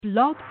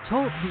Blog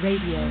Talk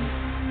Radio.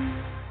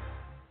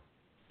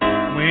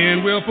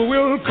 When Wilford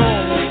will call,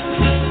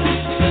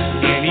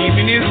 and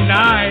even is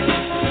night,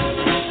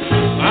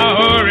 I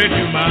hurry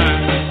to my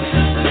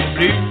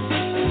blue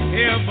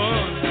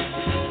heaven.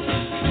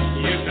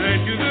 You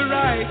turn to the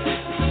right,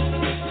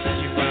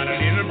 you find a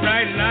little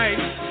bright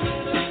light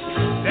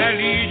that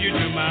leads you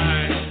to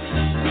my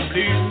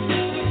blue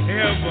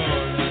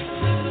heaven.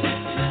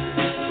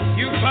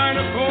 You find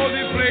a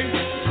cozy place,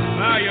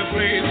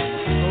 fireplace,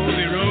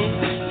 cozy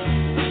room.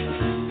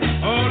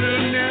 All the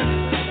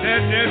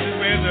nest is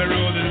where the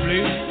roses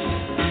bloom.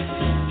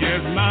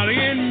 Just Molly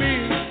and me,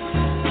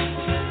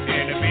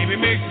 and the baby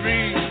makes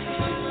three.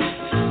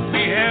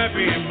 Be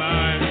happy in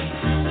my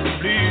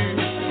blue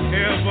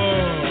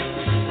heaven.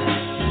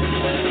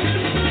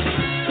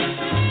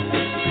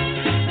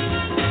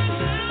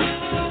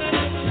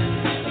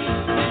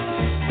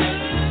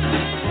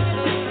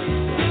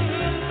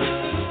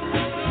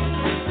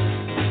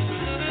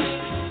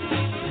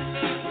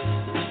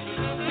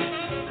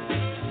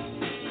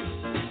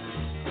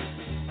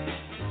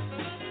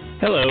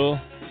 Hello.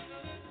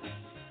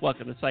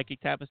 Welcome to Psychic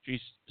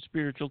Tapestry's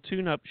Spiritual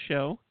Tune-Up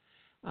Show.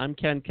 I'm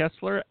Ken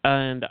Kessler,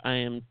 and I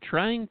am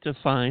trying to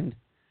find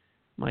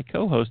my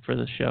co-host for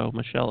the show,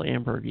 Michele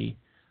Amburgey,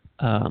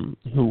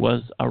 who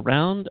was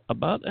around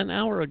about an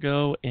hour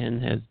ago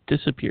and has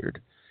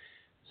disappeared.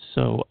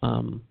 So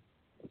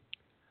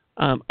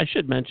I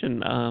should mention,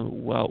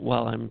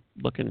 while I'm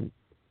looking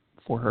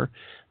for her,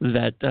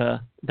 that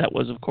that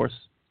was, of course,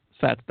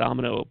 Fats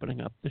Domino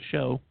opening up the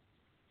show.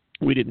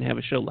 We didn't have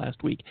a show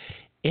last week,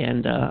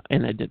 and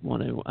I did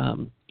want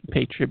to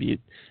pay tribute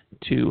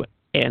to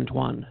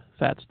Antoine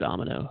Fats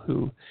Domino,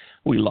 who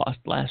we lost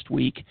last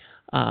week.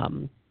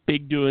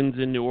 Big doings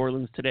in New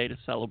Orleans today to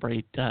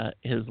celebrate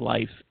his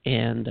life,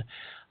 and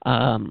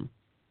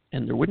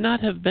there would not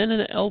have been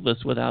an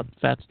Elvis without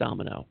Fats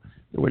Domino.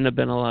 There wouldn't have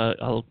been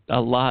a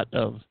lot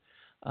of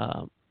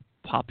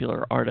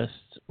popular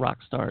artists, rock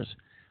stars,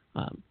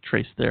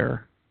 trace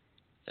their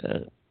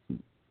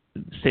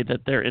say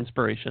that their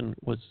inspiration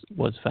was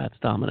Fats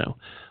Domino.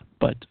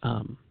 But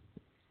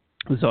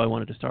so I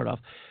wanted to start off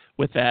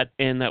with that,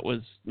 and that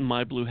was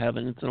My Blue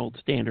Heaven. It's an old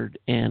standard,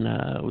 and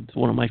it's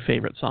one of my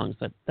favorite songs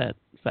that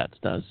Fats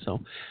does,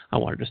 so I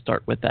wanted to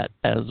start with that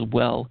as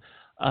well.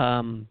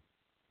 And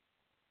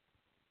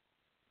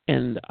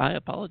I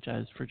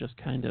apologize for just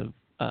kind of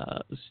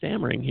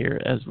stammering here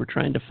as we're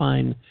trying to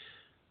find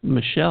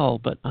Michele,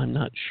 but I'm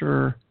not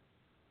sure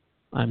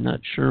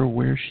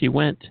where she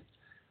went.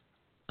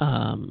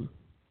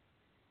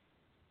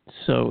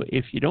 So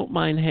if you don't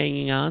mind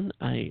hanging on,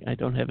 I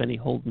don't have any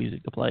hold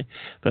music to play,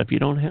 but if you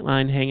don't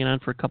mind hanging on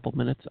for a couple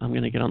minutes, I'm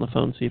going to get on the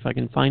phone and see if I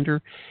can find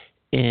her,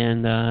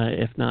 and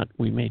if not,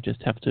 we may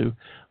just have to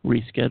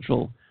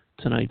reschedule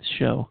tonight's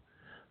show.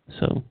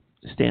 So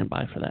stand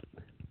by for that.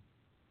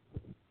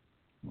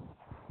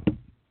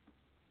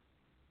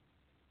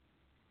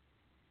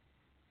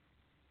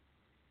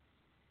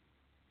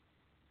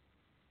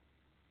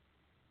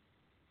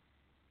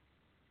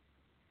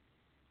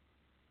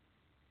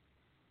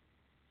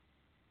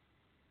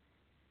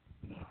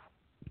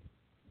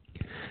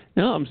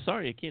 No, I'm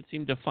sorry. I can't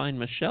seem to find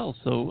Michele,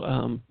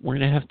 so we're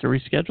going to have to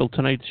reschedule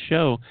tonight's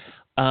show.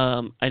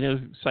 I know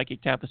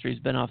Psychic Tapestry has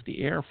been off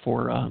the air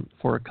for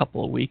a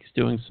couple of weeks,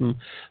 doing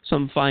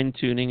some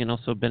fine-tuning, and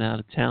also been out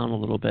of town a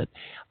little bit.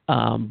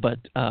 But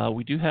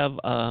we do have,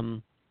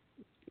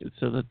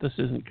 so that this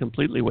isn't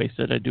completely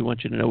wasted, I do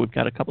want you to know we've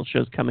got a couple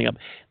shows coming up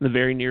in the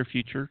very near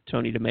future.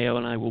 Tony DeMeo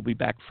and I will be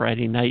back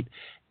Friday night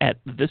at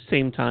this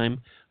same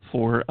time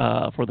for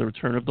the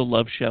return of the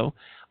Love Show.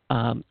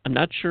 I'm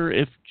not sure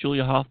if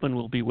Julia Hoffman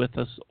will be with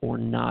us or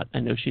not. I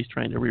know she's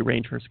trying to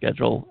rearrange her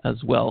schedule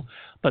as well,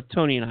 but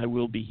Tony and I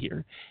will be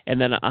here. And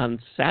then on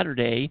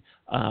Saturday,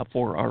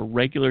 for our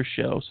regular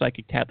show,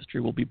 Psychic Tapestry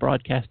will be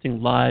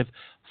broadcasting live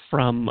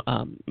from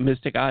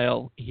Mystic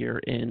Isle here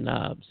in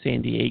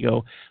San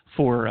Diego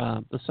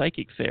for the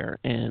Psychic Fair.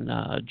 And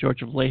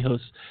George of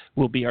Lejos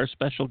will be our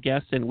special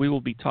guest, and we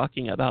will be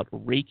talking about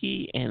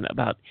Reiki and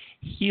about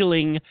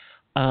healing,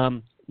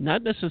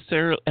 not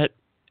necessarily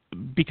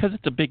because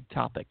it's a big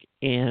topic,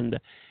 and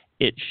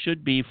it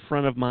should be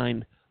front of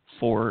mind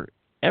for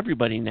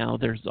everybody now.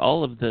 There's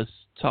all of this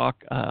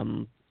talk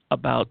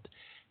about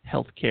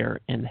healthcare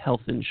and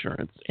health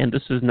insurance, and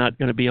this is not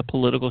going to be a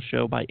political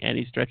show by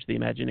any stretch of the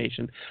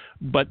imagination,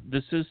 but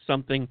this is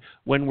something,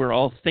 when we're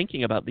all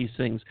thinking about these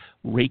things,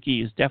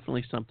 Reiki is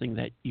definitely something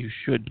that you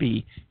should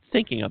be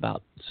thinking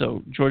about.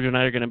 So George and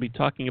I are going to be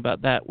talking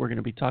about that. We're going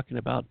to be talking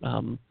about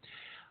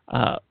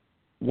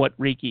what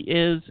Reiki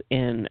is,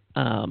 and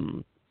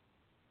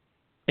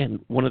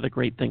one of the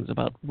great things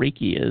about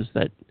Reiki is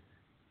that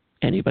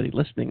anybody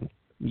listening,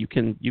 you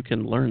can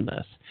learn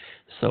this.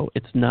 So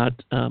it's not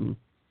don't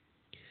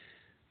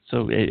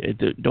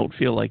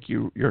feel like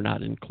you're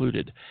not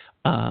included.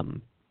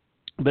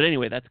 But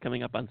anyway, that's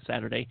coming up on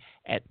Saturday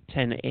at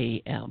 10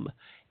 a.m.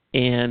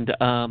 And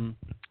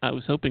I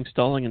was hoping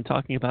stalling and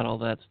talking about all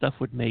that stuff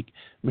would make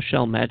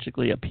Michele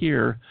magically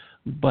appear,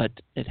 but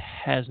it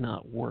has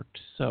not worked.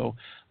 So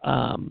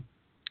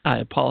I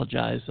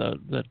apologize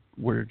that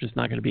we're just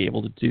not going to be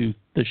able to do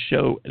the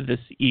show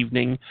this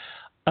evening.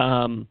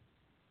 Yeah,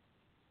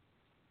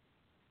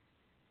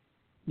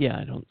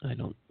 I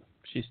don't.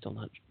 She's still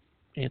not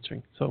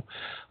answering. So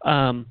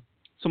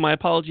my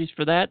apologies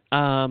for that.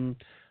 I'm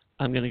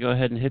going to go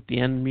ahead and hit the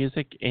end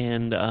music,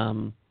 and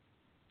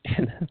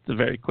it's a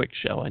very quick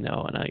show, I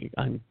know, and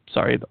I'm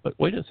sorry, but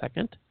wait a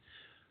second.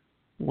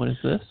 What is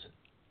this?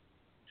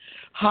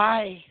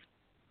 Hi.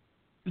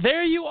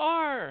 There you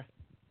are.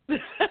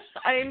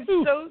 I'm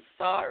so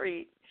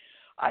sorry.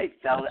 I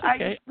felt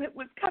okay. I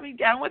was coming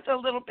down with a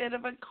little bit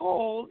of a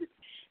cold,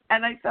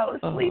 and I fell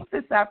asleep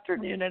this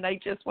afternoon, and I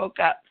just woke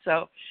up.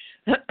 So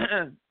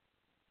I'm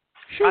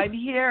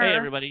here. Hey,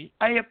 everybody.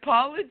 I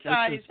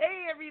apologize.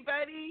 Hey,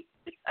 everybody.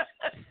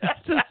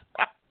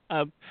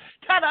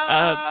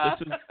 Ta-da!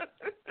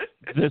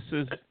 This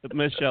is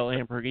Michele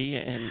Amburgey,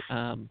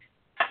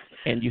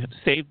 and you have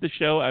saved the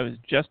show. I was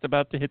just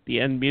about to hit the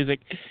end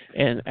music,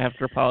 and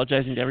after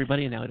apologizing to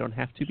everybody, and now I don't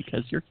have to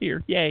because you're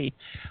here. Yay!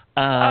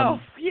 Oh,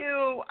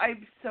 phew!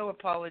 I'm so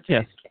apologetic,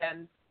 yes.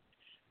 Ken.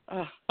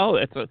 Oh,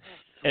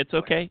 it's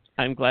okay.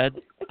 I'm glad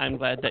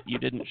that you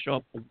didn't show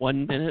up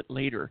 1 minute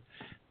later,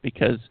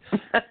 because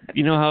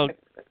you know how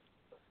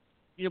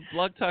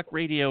Blog Talk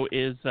Radio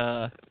is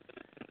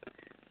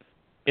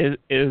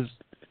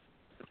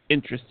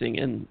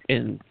interesting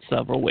in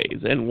several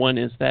ways, and one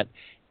is that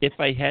if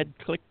I had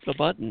clicked the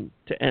button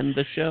to end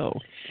the show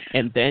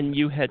and then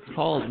you had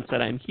called and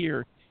said I'm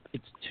here,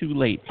 it's too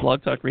late.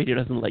 Blog Talk Radio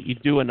doesn't let you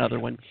do another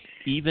one,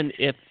 even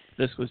if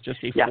this was just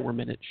a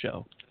 4-minute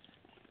show.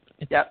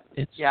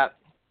 It's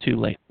too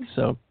late.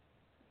 So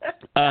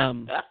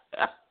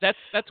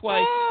that's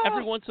why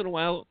every once in a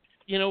while,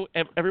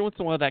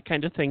 that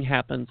kind of thing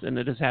happens, and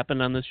it has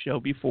happened on this show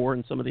before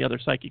and some of the other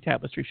Psychic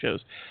Tapestry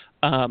shows,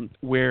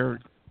 where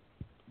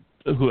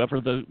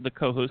whoever the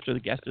co-host or the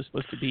guest is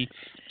supposed to be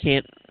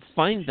can't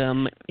find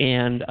them,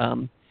 and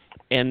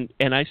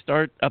I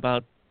start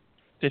about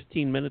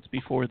 15 minutes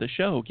before the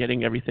show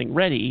getting everything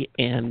ready,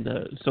 and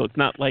so it's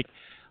not like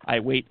I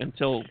wait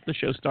until the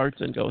show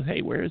starts and go,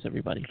 hey, where is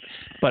everybody?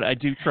 But I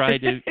do try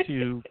to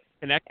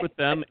connect with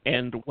them,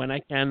 and when I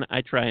can,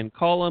 I try and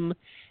call them,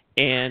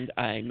 and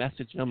I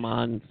message them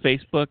on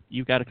Facebook.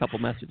 You got a couple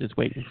messages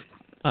waiting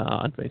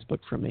on Facebook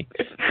from me.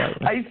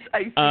 I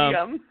see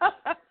them.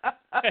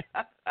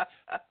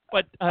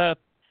 But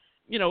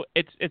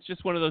it's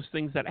just one of those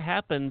things that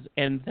happens,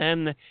 and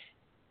then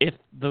if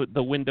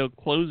the window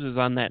closes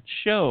on that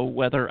show,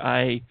 whether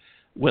I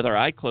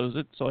close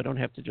it so I don't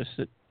have to just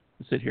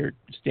sit here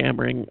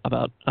stammering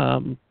about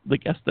the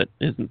guest that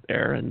isn't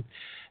there, and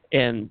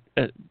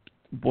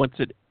once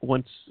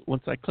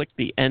I click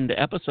the end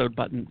episode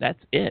button, that's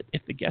it.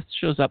 If the guest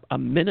shows up a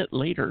minute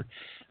later,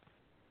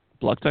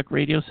 Blog Talk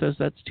Radio says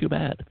that's too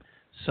bad.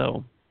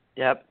 So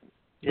I'm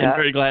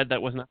very glad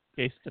that was not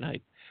the case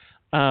tonight.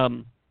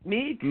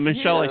 Me too.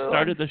 Michele, I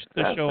started the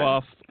show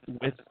off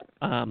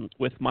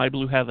with My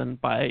Blue Heaven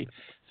by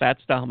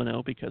Fats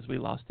Domino because we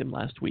lost him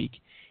last week,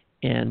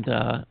 and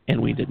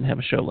we didn't have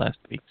a show last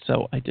week.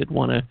 So I did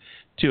want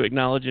to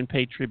acknowledge and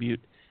pay tribute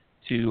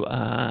to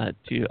a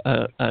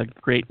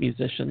great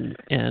musician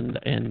and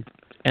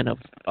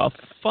a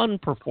fun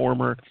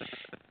performer,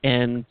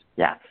 and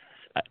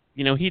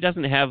he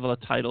doesn't have a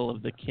title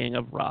of the King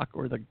of Rock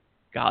or the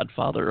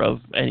Godfather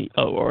of any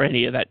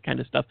of that kind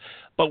of stuff,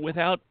 but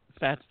without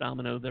Fats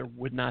Domino, there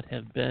would not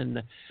have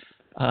been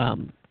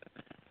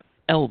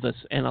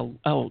Elvis and on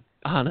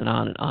and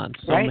on and on.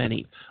 So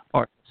many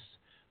artists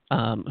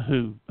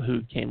who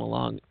came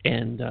along,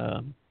 and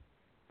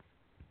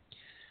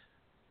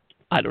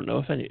I don't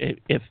know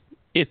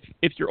if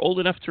you're old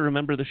enough to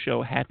remember the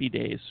show Happy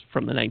Days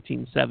from the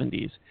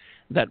 1970s,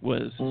 that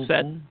was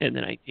set in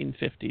the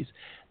 1950s.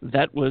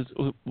 That was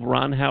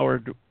Ron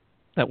Howard.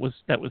 That was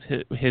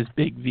his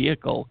big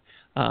vehicle.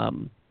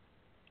 And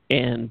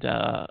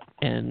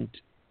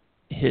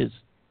his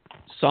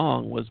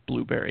song was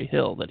Blueberry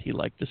Hill that he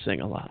liked to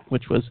sing a lot,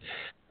 which was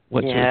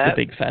the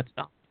big Fats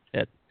Domino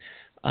hit.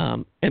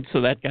 And so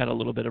that got a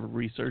little bit of a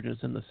resurgence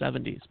in the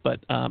 70s. But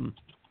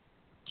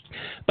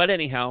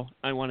anyhow,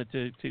 I wanted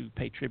to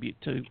pay tribute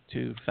to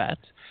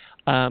Fats.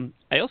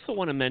 I also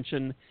want to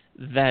mention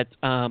that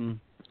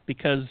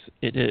because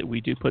we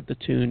do put the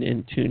tune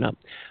in Tune Up,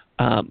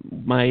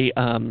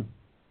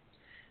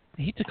 I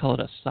hate to call it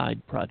a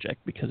side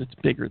project because it's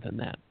bigger than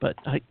that, but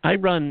I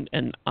run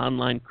an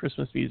online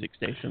Christmas music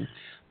station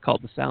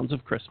called The Sounds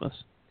of Christmas,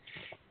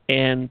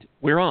 and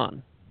we're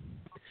on.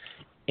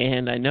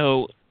 And I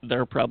know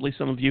there are probably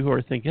some of you who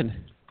are thinking,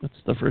 it's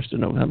the 1st of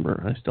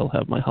November. I still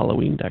have my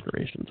Halloween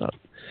decorations up.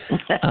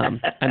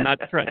 I'm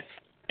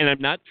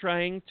not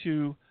trying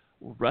to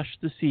rush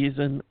the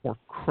season or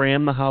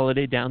cram the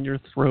holiday down your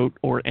throat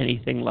or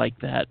anything like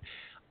that.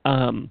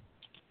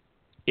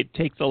 It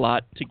takes a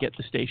lot to get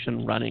the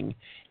station running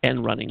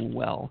and running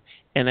well.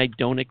 And I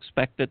don't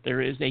expect that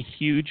there is a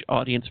huge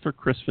audience for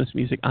Christmas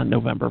music on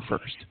November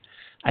 1st.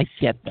 I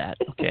get that,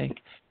 okay?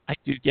 I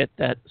do get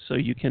that, so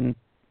you can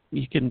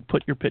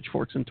put your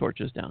pitchforks and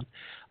torches down.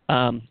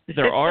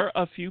 There are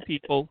a few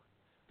people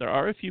There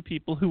are a few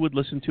people who would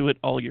listen to it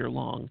all year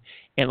long,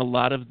 and a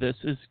lot of this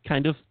is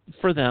kind of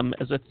for them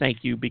as a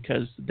thank you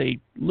because they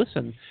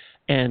listen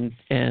and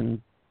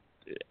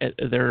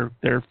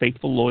they're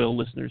faithful, loyal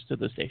listeners to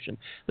the station.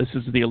 This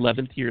is the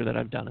 11th year that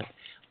I've done it.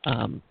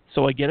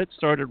 So I get it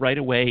started right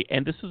away,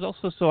 and this is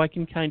also so I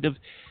can kind of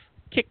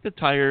kick the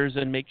tires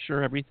and make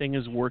sure everything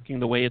is working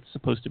the way it's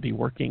supposed to be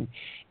working,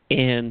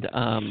 and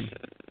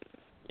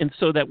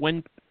so that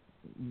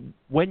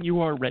when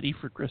you are ready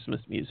for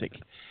Christmas music,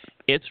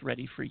 it's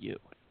ready for you,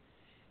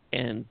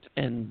 and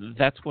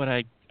that's what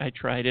I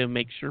try to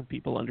make sure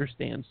people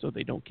understand, so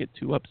they don't get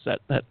too upset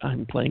that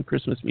I'm playing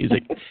Christmas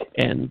music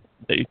and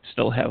they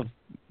still have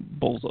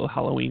bowls of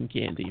Halloween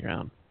candy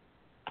around.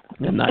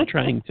 I'm not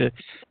trying to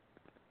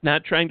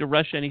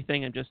rush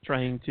anything. I'm just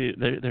trying to.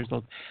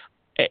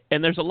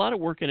 There's a lot of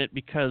work in it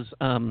because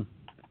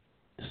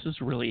this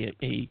is really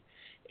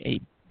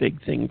a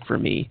big thing for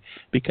me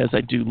because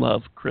I do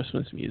love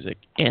Christmas music,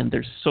 and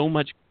there's so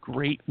much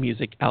great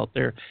music out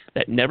there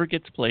that never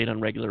gets played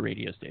on regular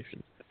radio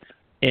stations.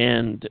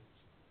 And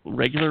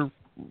regular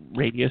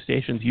radio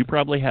stations, you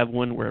probably have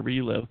one wherever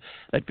you live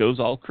that goes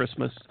all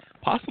Christmas,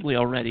 possibly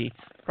already,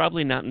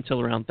 probably not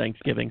until around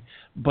Thanksgiving.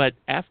 But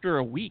after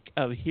a week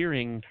of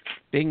hearing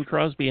Bing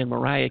Crosby and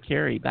Mariah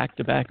Carey back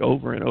to back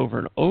over and over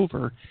and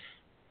over,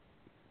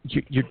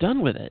 you're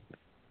done with it.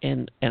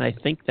 And I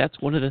think that's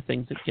one of the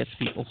things that gets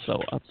people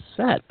so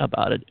upset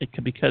about it,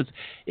 because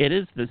it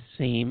is the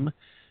same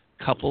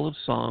couple of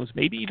songs,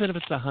 maybe even if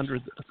it's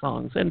 100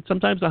 songs. And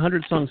sometimes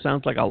 100 songs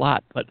sounds like a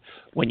lot, but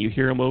when you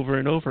hear them over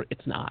and over,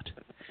 it's not.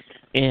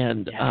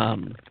 And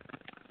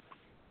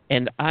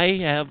I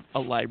have a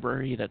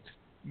library that's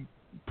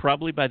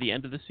probably by the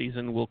end of the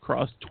season will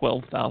cross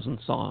 12,000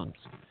 songs.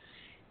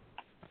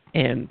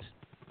 And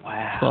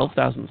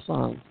 12,000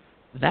 songs,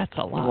 that's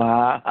a lot.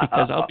 Wow.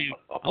 Because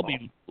I'll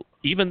be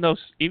even though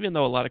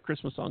a lot of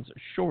Christmas songs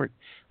are short,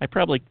 I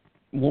probably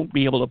won't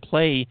be able to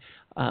play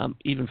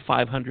even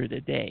 500 a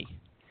day.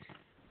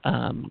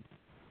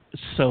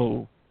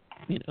 So,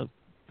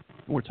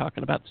 we're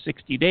talking about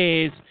 60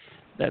 days.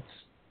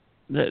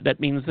 That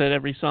means that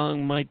every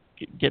song might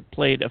get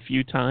played a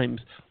few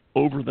times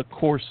over the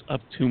course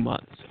of 2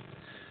 months.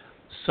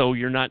 So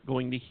you're not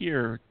going to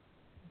hear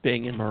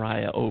Bing and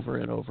Mariah over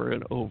and over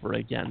and over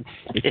again.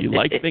 If you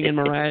like Bing and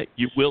Mariah,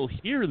 you will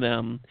hear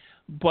them,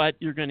 but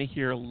you're going to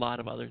hear a lot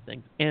of other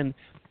things. And,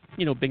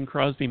 Bing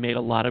Crosby made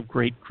a lot of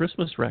great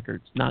Christmas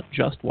records, not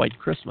just White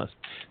Christmas.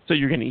 So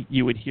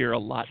you would hear a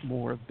lot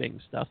more of Bing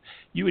stuff.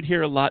 You would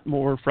hear a lot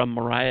more from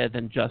Mariah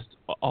than just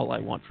All I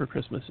Want for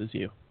Christmas Is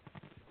You.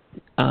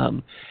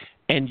 And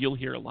you'll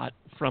hear a lot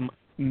from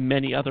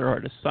many other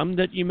artists, some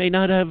that you may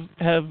not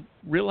have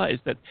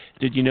realized. That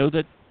did you know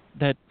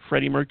that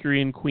Freddie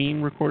Mercury and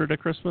Queen recorded a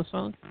Christmas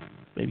song?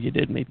 Maybe you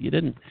did, maybe you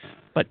didn't.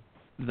 But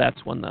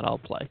that's one that I'll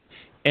play.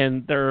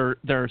 And there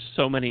are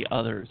so many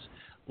others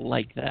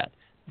like that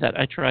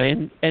I try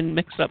and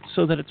mix up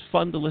so that it's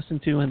fun to listen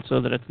to and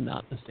so that it's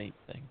not the same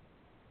thing.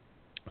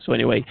 So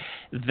anyway,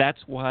 that's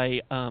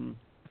why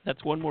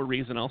that's one more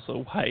reason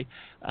also why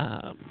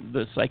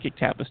the Psychic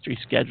Tapestry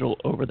schedule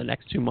over the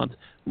next 2 months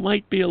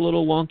might be a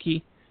little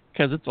wonky,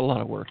 because it's a lot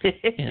of work.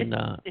 And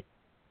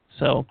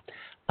so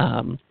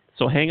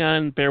hang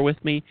on, bear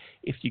with me.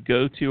 If you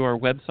go to our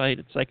website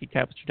at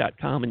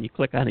psychictapestry.com and you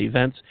click on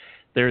events,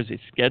 there's a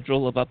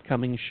schedule of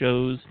upcoming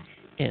shows,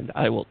 and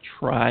I will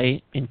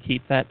try and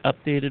keep that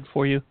updated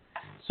for you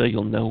so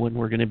you'll know when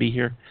we're going to be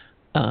here.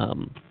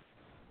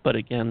 But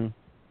again,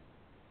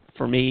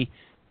 for me,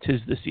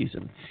 'tis the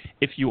season.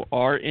 If you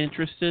are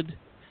interested,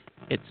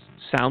 it's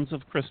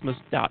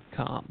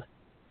soundsofchristmas.com.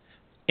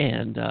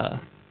 And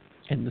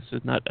this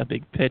is not a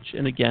big pitch.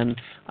 And again,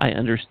 I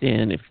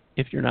understand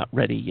if you're not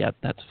ready yet,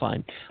 that's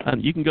fine.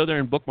 You can go there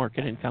and bookmark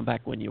it and come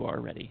back when you are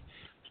ready.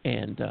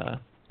 And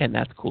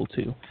that's cool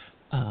too.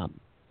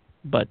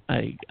 But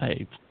I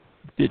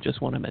did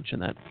just want to mention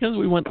that because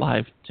we went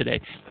live today.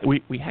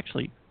 We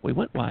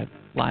went live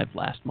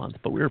last month,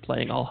 but we were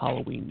playing all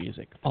Halloween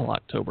music all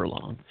October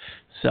long.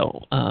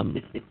 So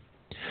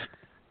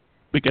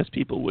because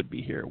people would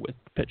be here with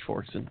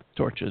pitchforks and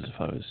torches if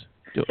I was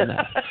doing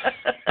that.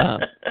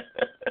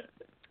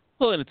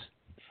 Well,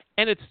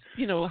 and it's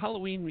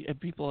Halloween.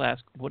 People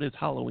ask, what is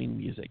Halloween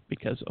music?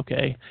 Because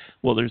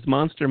there's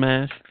Monster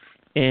Mash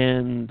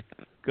and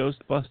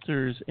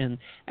Ghostbusters, and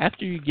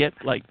after you get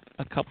like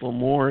a couple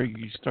more,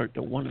 you start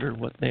to wonder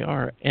what they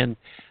are. And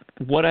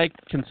what I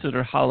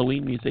consider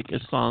Halloween music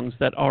is songs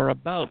that are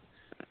about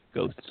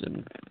ghosts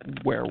and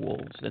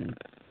werewolves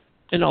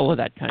and all of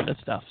that kind of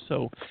stuff.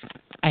 So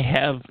I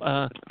have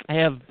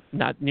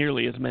not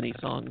nearly as many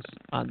songs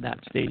on that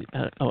stage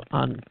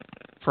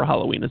for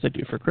Halloween as I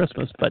do for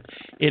Christmas, but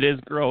it is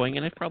growing,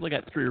 and I've probably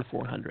got 300 or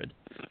 400.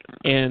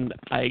 And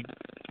I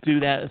do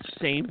that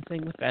same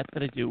thing with that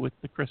I do with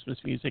the Christmas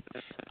music.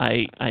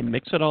 I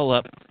mix it all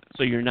up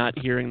so you're not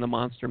hearing the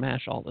Monster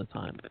Mash all the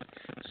time.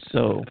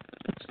 So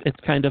it's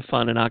kind of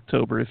fun in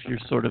October if you're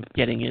sort of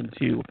getting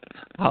into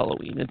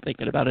Halloween and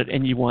thinking about it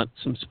and you want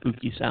some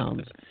spooky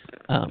sounds.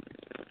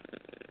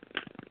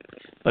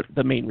 But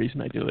the main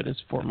reason I do it is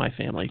for my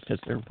family because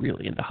they're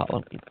really into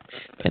Halloween,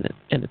 and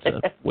it's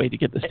a way to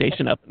get the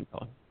station up and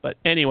going. But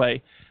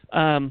anyway,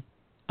 I'm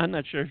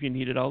not sure if you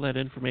needed all that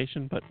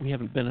information, but we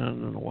haven't been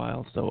on in a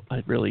while, so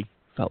I really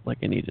felt like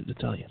I needed to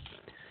tell you.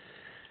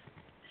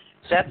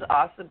 That's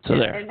awesome. So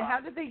there. And how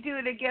do they do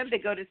it again? They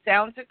go to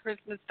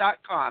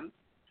soundsofchristmas.com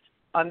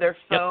on their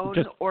phone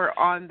or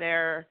on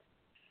their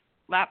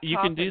laptop. You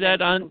can do that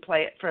you can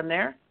play it from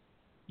there.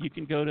 You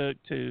can go to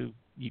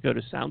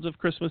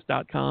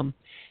soundsofchristmas.com,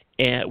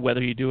 and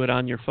whether you do it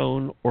on your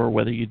phone or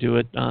whether you do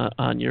it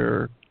on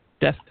your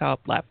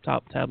desktop,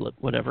 laptop, tablet,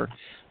 whatever,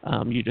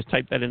 you just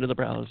type that into the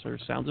browser,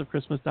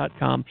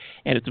 soundsofchristmas.com,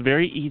 and it's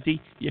very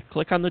easy. You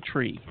click on the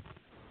tree,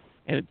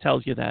 and it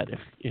tells you that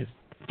if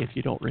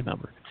you don't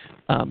remember.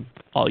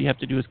 All you have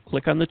to do is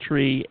click on the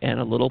tree, and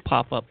a little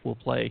pop-up will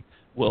play.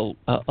 A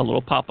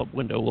little pop-up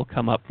window will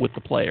come up with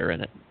the player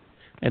in it,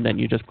 and then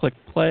you just click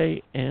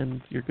play,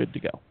 and you're good to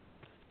go.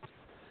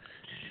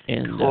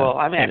 And, cool.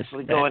 I'm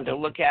actually going to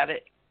look at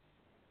it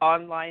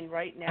online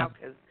right now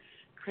because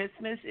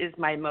Christmas is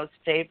my most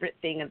favorite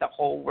thing in the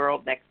whole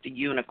world next to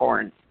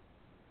unicorns.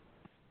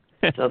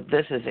 So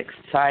this is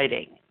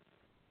exciting.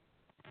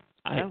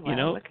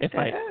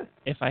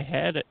 If I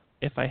had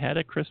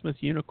a Christmas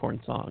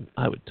unicorn song,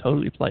 I would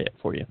totally play it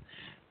for you,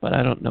 but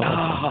I don't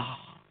know.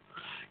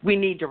 We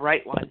need to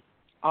write one.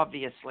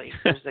 Obviously,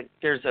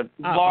 there's a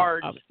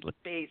large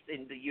space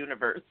in the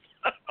universe.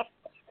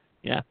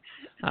 Yeah,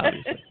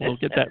 obviously. We'll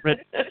get that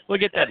written. We'll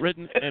get that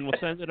written, and we'll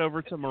send it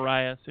over to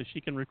Mariah so she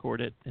can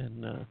record it.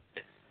 And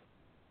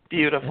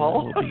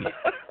beautiful. And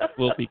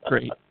we'll be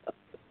great.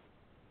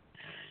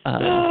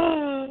 But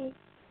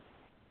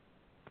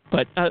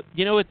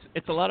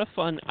it's a lot of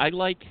fun. I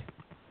like,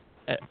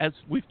 as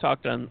we've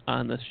talked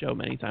on this show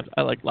many times,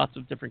 I like lots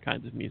of different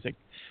kinds of music,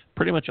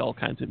 pretty much all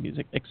kinds of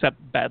music, except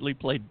badly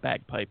played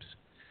bagpipes.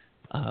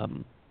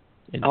 And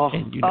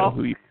you know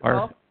who you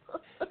are.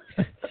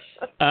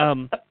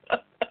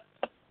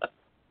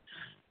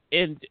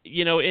 And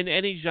in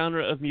any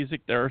genre of music,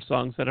 there are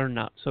songs that are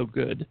not so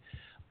good,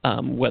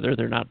 whether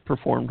they're not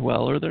performed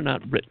well or they're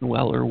not written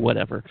well or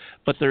whatever.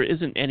 But there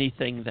isn't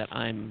anything that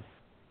I'm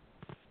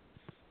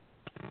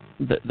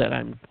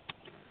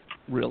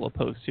real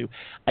opposed to.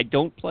 I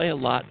don't play a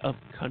lot of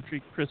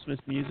country Christmas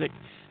music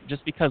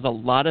just because a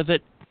lot of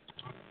it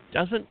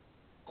doesn't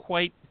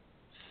quite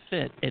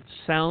fit. It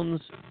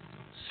sounds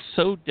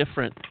so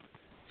different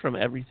from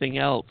everything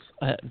else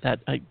that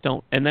I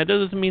don't, and that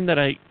doesn't mean that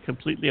I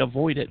completely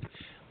avoid it.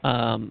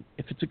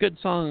 If it's a good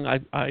song,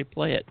 I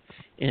play it,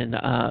 and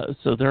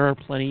so there are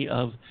plenty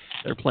of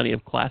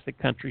classic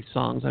country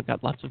songs. I've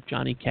got lots of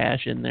Johnny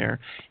Cash in there,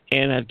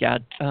 and I've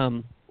got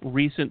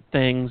recent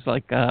things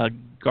like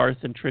Garth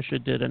and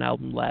Trisha did an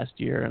album last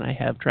year, and I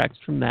have tracks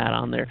from that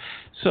on there.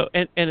 So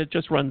and it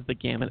just runs the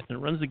gamut, and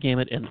it runs the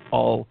gamut in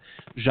all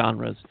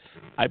genres.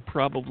 I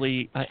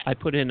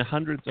put in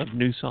hundreds of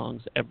new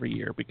songs every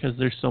year because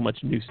there's so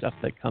much new stuff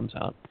that comes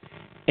out,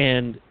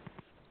 and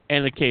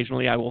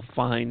occasionally I will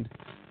find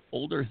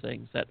older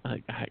things that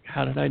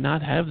how did I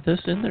not have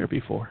this in there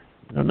before?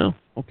 I don't know.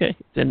 Okay,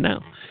 it's in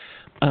now.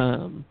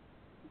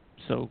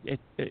 So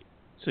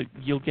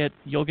you'll get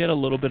a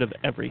little bit of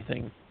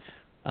everything,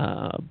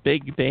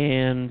 big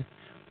band,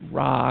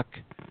 rock,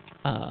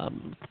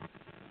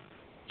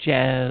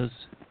 jazz,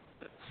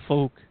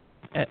 folk,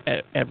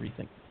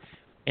 everything.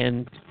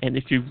 And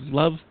if you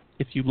love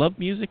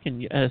music,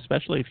 and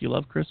especially if you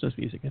love Christmas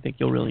music, I think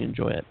you'll really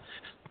enjoy it.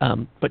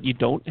 But you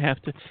don't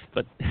have to.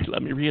 But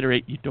let me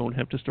reiterate, you don't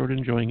have to start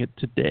enjoying it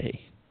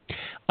today.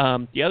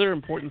 The other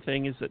important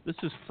thing is that this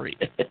is free.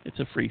 It's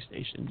a free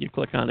station. You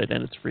click on it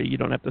and it's free. You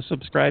don't have to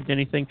subscribe to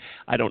anything.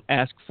 I don't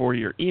ask for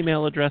your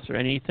email address or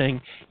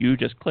anything. You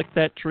just click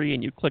that tree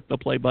and you click the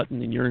play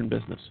button and you're in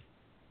business.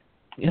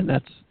 And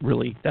that's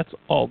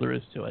all there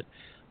is to it.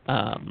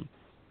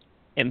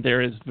 And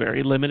there is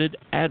very limited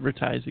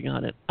advertising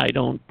on it. I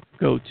don't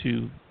go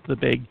to the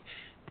big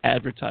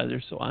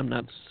advertisers, so I'm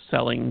not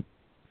selling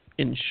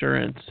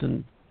insurance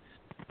and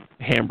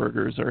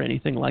hamburgers or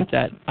anything like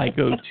that. I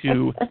go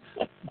to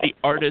the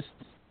artists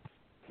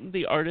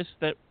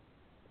that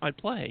I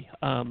play,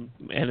 and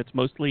it's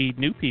mostly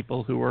new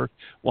people who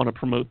want to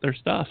promote their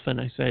stuff. And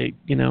I say,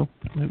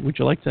 would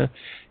you like to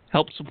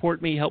help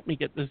support me, help me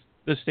get this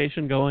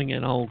station going,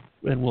 and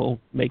we'll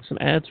make some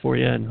ads for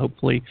you, and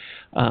hopefully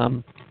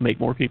make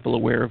more people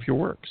aware of your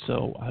work.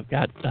 So I've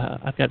got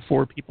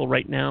 4 people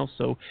right now.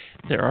 So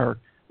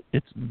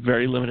it's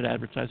very limited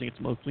advertising. It's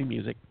mostly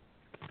music.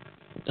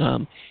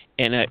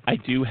 And I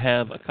do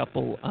have a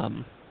couple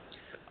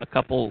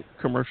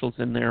commercials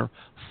in there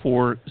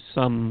for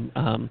some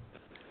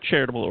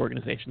charitable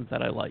organizations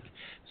that I like.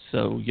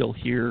 So you'll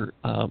hear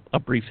a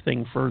brief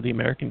thing for the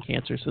American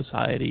Cancer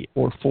Society,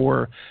 or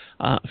for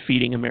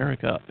Feeding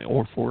America,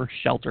 or for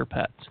Shelter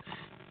Pets,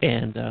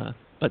 and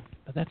but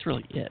that's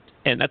really it.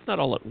 And that's not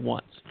all at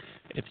once.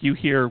 If you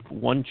hear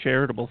one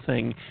charitable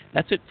thing,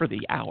 that's it for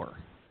the hour.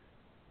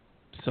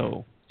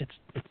 So it's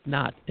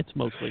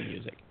mostly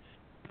music.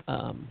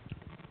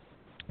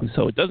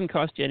 So it doesn't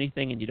cost you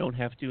anything, and you don't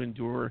have to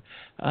endure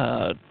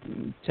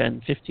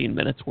 10, 15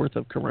 minutes worth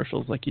of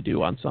commercials like you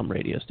do on some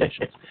radio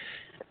stations.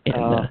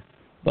 And,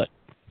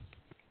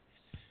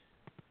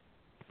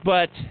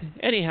 but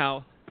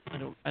anyhow, I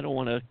don't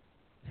want to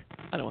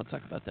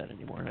talk about that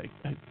anymore.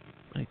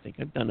 I think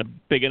I've done a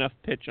big enough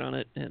pitch on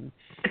it, and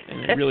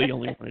I really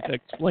only wanted to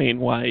explain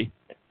why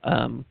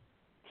the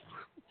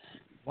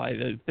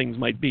things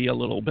might be a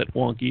little bit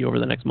wonky over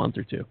the next month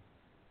or two.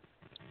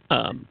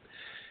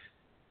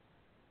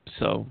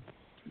 So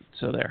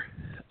there.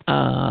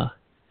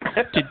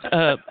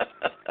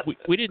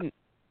 We didn't,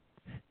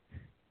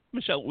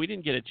 Michelle. We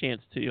didn't get a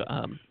chance to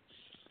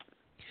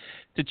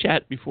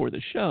chat before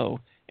the show,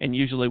 and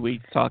usually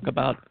we talk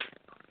about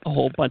a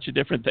whole bunch of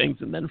different things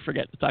and then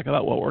forget to talk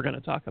about what we're going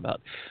to talk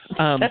about.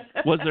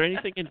 Was there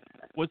anything in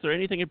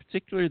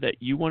particular that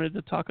you wanted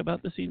to talk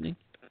about this evening?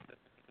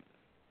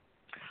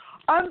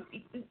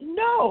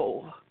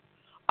 No.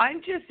 I'm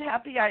just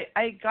happy I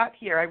got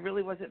here. I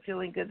really wasn't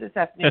feeling good this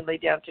afternoon.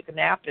 Laid down, took a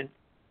nap, and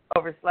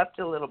overslept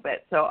a little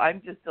bit. So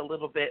I'm just a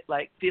little bit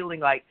like feeling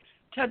like,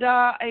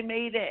 ta-da, I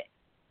made it.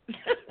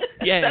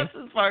 Yay. That's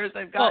as far as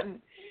I've gotten.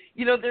 Well,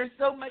 you know, there's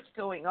so much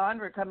going on.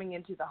 We're coming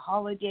into the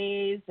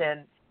holidays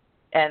and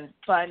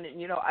fun. And,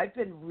 you know, I've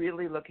been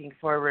really looking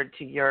forward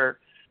to your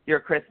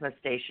Christmas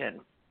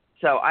station.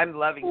 So I'm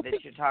loving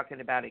that you're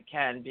talking about it,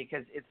 Ken,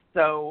 because it's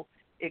so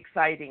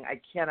exciting.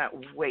 I cannot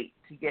wait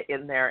to get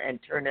in there and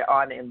turn it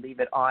on and leave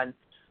it on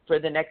for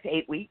the next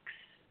 8 weeks.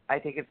 I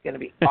think it's going to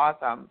be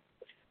awesome.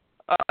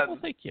 Well,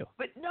 thank you.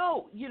 But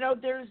no, you know,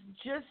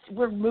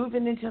 we're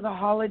moving into the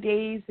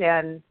holidays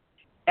and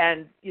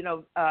you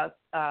know,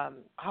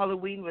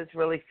 Halloween was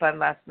really fun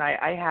last night.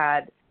 I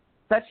had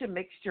such a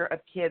mixture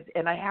of kids,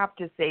 and I have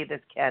to say this,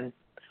 Ken,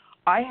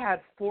 I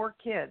had 4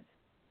 kids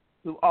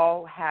who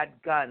all had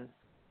guns.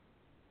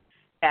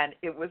 And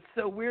it was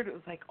so weird. It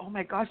was like, oh,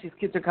 my gosh, these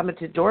kids are coming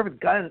to the door with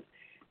guns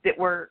that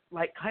were,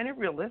 like, kind of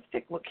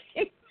realistic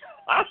looking.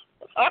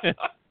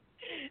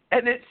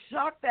 And it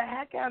shocked the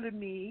heck out of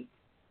me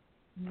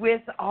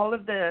with all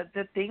of the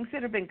things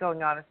that have been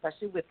going on,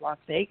 especially with Las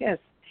Vegas.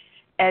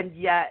 And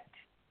yet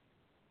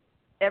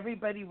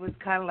everybody was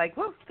kind of like,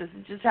 well, this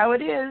is just how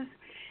it is.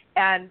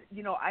 And,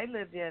 you know, I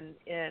live in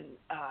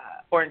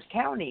Orange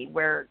County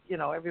where, you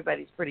know,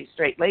 everybody's pretty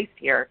straight-laced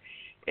here.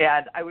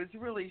 And I was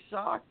really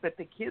shocked, but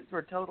the kids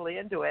were totally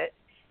into it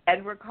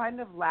and were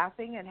kind of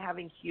laughing and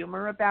having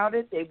humor about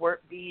it. They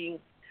weren't being,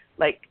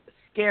 like,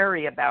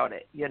 scary about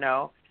it, you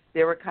know.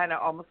 They were kind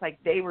of almost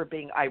like they were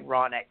being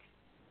ironic.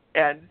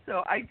 And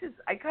so I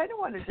kind of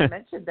wanted to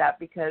mention that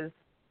because,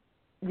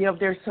 you know,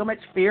 there's so much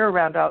fear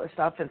around all this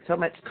stuff and so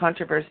much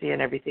controversy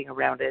and everything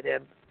around it.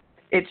 And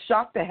it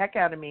shocked the heck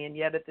out of me, and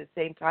yet at the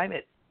same time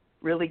it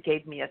really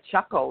gave me a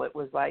chuckle. It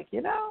was like,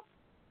 you know,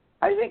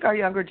 I think our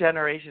younger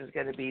generation is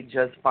going to be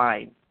just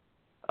fine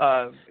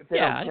if they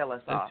don't kill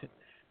us off.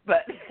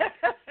 But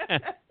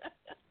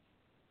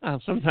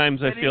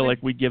sometimes I feel like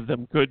we give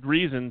them good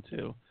reason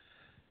to.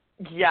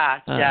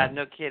 Yeah,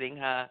 no kidding,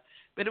 huh?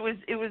 But it was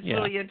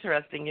really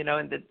interesting, you know,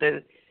 and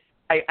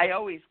I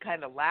always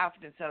kind of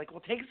laughed and said, like,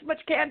 well, take as much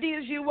candy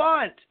as you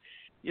want,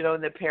 you know,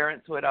 and the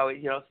parents would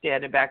always, you know,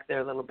 standing back there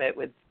a little bit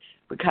would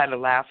kind of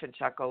laugh and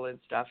chuckle and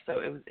stuff.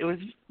 So it was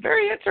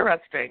very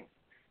interesting.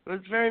 It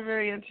was very,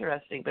 very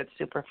interesting, but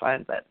super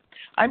fun. But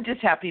I'm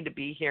just happy to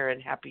be here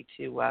and happy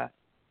to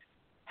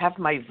have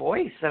my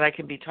voice that I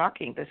can be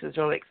talking. This is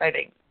really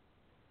exciting.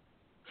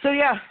 So,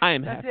 yeah,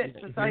 that's happy it.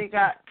 That's all you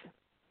got.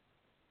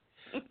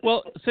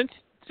 Well, since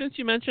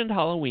you mentioned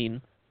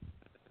Halloween,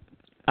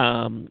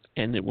 and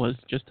it was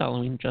just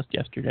Halloween just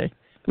yesterday.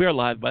 We are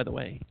live, by the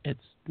way. It's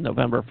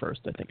November 1st.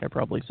 I think I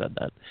probably said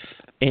that.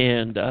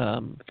 And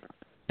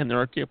there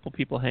are a couple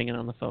people hanging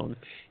on the phone.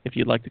 If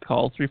you'd like to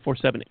call,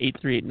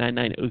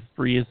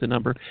 347-838-9903 is the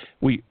number.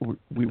 We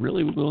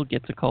really will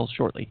get to calls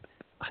shortly.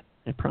 I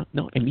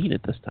mean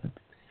it this time.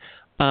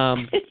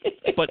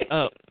 But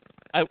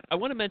I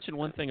want to mention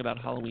one thing about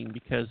Halloween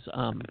because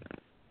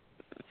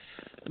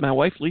my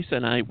wife Lisa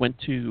and I went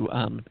to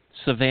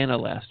Savannah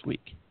last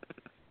week,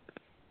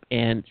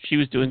 and she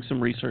was doing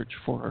some research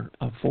for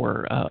a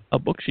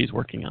book she's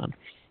working on.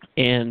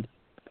 And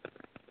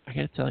I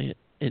got to tell you,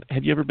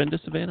 have you ever been to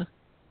Savannah?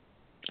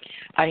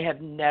 I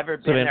have never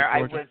been Savannah, there.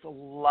 Georgia. I was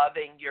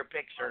loving your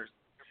pictures.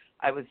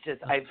 I've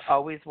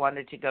always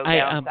wanted to go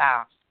down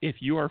south. If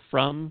you are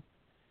from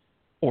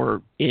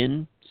or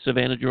in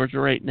Savannah, Georgia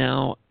right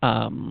now,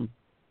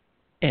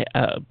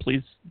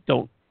 please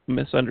don't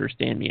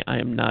misunderstand me. I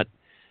am not.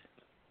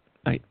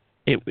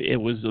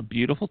 It was a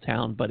beautiful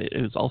town, but it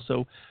was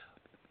also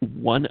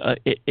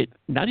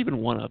not even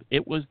one of.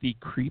 It was the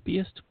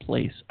creepiest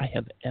place I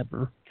have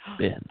ever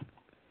been.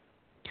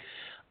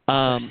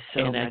 There's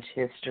so much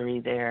history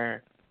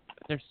there.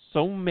 There's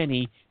so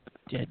many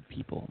dead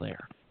people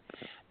there.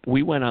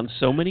 We went on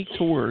so many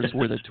tours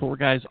where the tour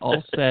guys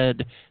all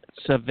said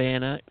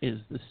Savannah is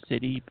the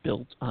city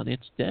built on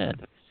its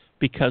dead,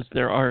 because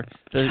there are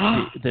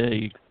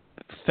the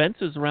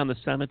fences around the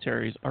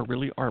cemeteries are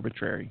really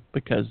arbitrary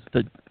because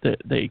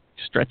they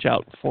stretch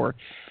out for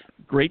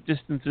great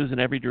distances in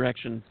every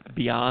direction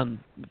beyond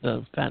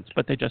the fence,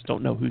 but they just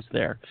don't know who's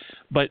there.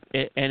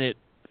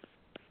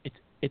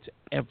 It's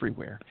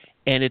everywhere,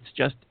 and it's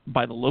just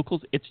by the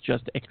locals. It's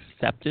just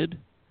accepted,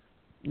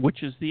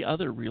 which is the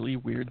other really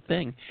weird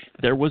thing.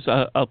 There was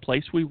a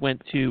place we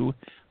went to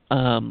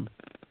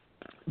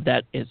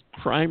that is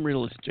prime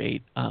real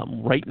estate,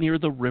 right near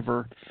the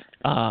river.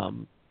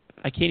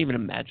 I can't even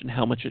imagine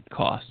how much it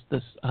cost.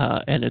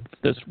 And it's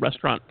this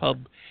restaurant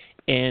pub.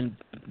 And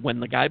when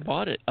the guy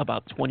bought it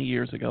about 20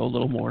 years ago, a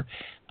little more,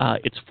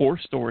 it's 4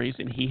 stories,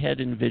 and he had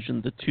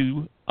envisioned the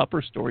 2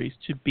 upper stories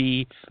to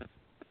be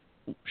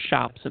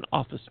shops and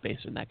office space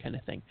and that kind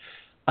of thing.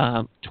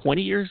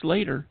 20 years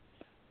later,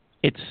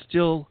 it's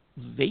still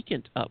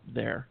vacant up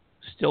there,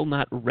 still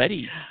not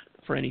ready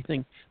for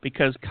anything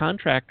because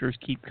contractors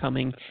keep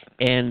coming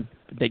and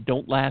they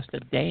don't last a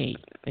day.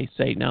 They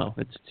say, no,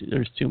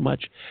 there's too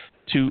much.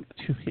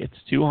 It's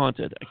too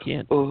haunted. I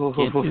can't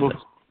do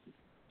this.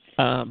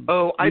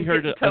 I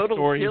heard get a total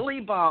story. chilly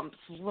bumps.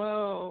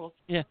 Whoa.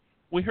 Yeah,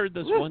 we heard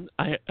this one.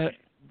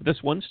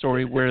 This one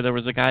story where there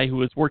was a guy who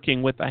was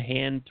working with a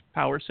hand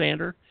power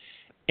sander,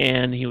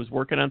 and he was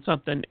working on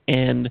something,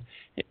 and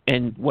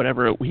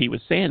whatever he was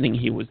sanding,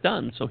 he was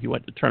done. So he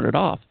went to turn it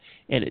off,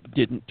 and it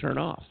didn't turn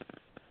off.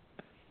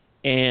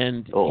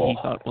 And he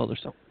thought, well,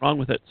 there's something wrong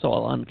with it, so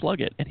I'll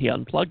unplug it. And he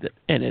unplugged it,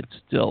 and it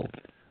still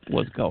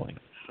was going.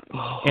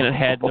 And it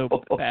had no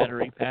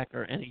battery pack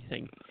or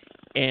anything.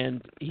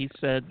 And he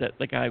said that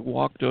the guy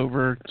walked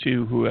over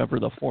to whoever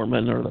the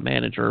foreman or the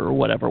manager or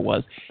whatever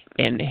was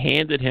and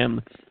handed him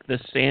the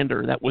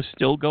sander that was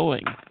still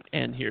going,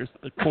 and here's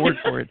the cord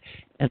for it,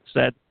 and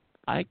said,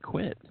 I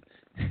quit.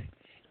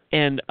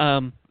 And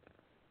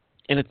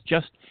it's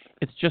just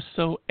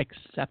so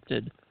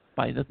accepted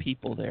by the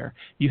people there.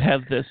 You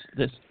have this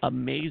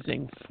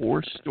amazing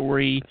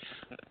 4-story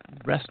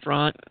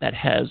restaurant that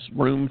has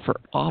room for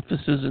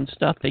offices and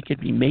stuff. They could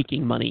be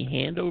making money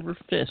hand over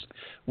fist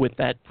with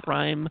that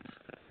prime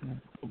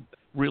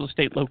real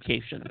estate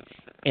location,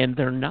 and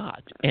they're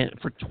not. And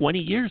for 20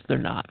 years they're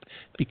not,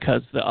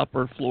 because the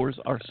upper floors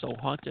are so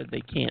haunted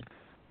they can't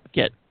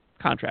get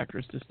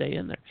contractors to stay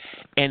in there.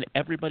 And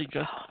everybody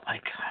just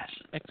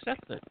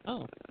accepts it.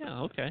 Oh, yeah,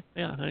 okay.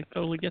 Yeah, I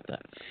totally get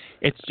that.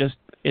 It's just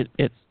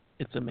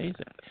it's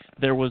amazing.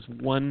 There was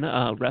one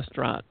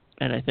restaurant,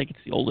 and I think it's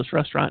the oldest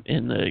restaurant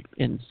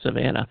in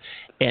Savannah,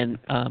 and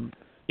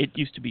it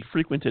used to be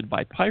frequented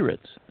by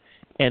pirates,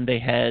 and they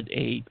had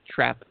a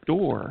trap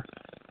door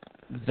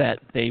that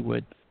they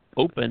would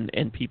open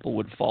and people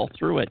would fall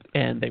through it,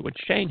 and they would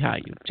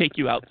Shanghai you, take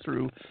you out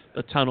through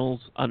the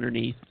tunnels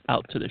underneath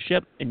out to the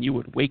ship, and you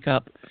would wake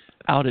up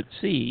out at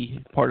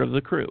sea, part of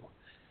the crew.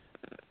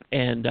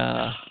 And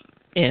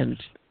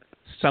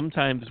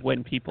sometimes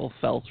when people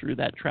fell through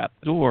that trap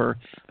door,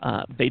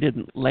 they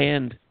didn't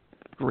land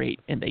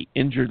great and they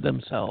injured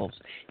themselves.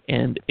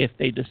 And if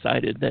they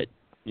decided that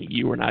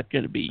you were not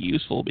going to be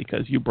useful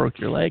because you broke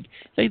your leg,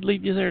 they'd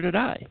leave you there to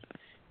die.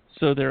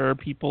 So there are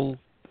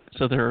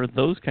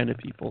those kind of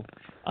people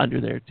under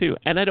there too.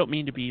 And I don't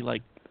mean to be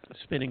like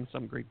spinning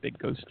some great big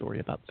ghost story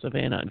about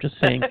Savannah. I'm just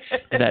saying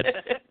that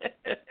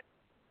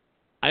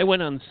I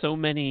went on so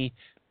many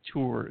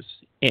tours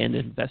and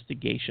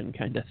investigation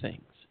kind of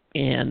things.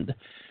 And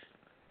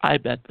I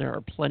bet there are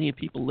plenty of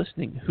people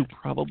listening who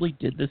probably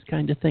did this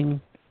kind of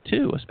thing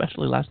too,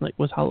 especially last night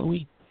was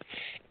Halloween.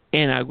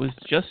 And I was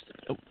just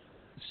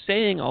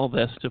saying all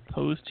this to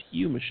pose to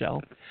you,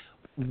 Michele,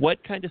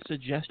 what kind of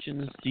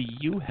suggestions do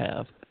you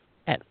have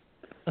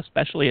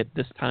especially at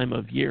this time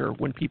of year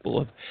when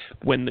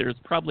there's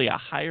probably a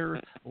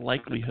higher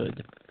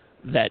likelihood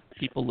that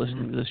people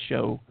listening to this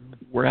show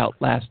were out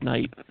last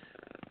night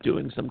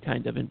doing some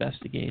kind of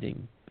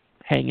investigating,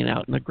 hanging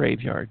out in the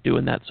graveyard,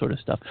 doing that sort of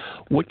stuff.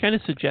 What kind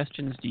of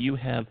suggestions do you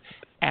have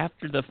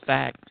after the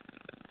fact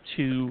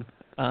to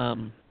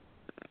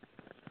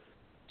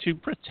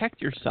protect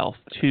yourself,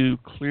 to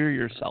clear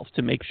yourself,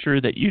 to make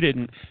sure that you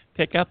didn't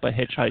pick up a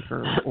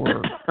hitchhiker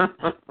or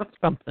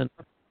something,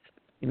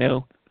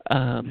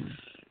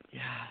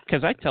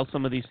 because I tell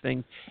some of these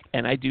things,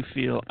 and I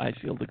feel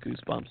the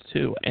goosebumps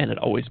too, and it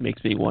always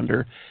makes me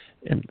wonder: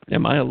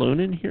 am I alone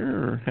in here,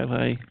 or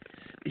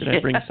did I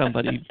bring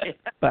somebody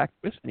back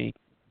with me?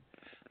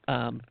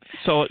 I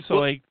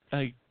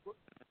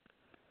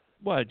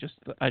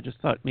just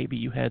thought maybe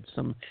you had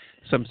some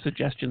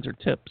suggestions or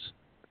tips.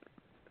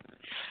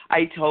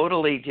 I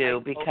totally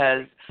do,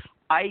 because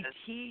I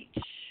teach.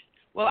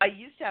 Well, I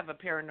used to have a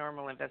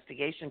paranormal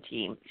investigation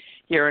team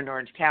here in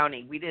Orange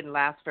County. We didn't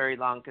last very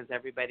long because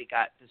everybody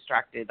got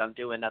distracted on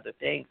doing other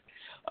things.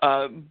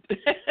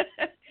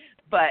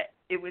 But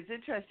it was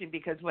interesting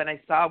because when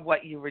I saw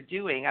what you were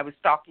doing, I was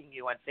stalking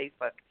you on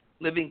Facebook,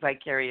 living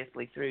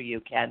vicariously through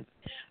you, Ken.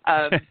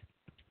 That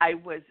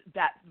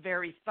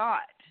very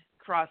thought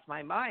crossed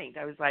my mind.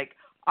 I was like,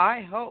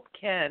 I hope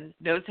Ken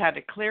knows how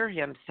to clear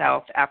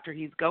himself after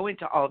he's going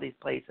to all these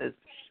places,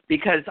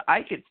 because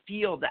I could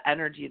feel the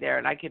energy there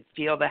and I could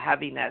feel the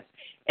heaviness.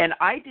 And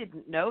I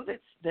didn't know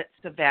that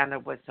Savannah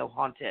was so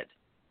haunted.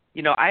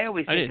 I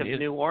always think of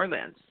New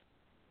Orleans.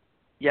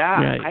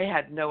 Yeah, Right. I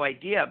had no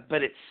idea,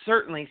 but it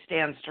certainly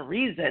stands to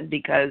reason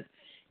because,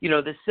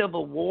 the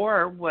Civil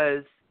War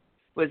was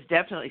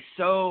definitely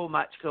so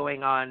much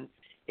going on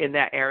in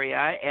that area,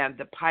 and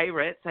the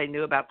pirates, I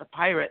knew about the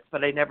pirates,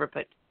 but I never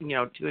put,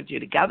 two and two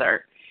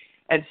together.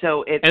 And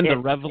so the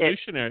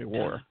Revolutionary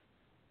War.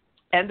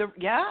 And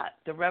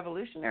the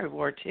Revolutionary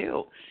War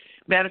too.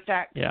 Matter of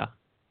fact, Yeah.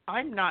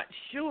 I'm not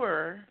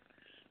sure,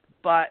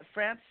 but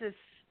Francis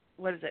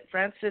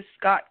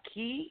Scott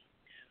Key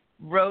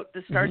wrote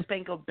the Star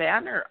Spangled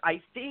Banner,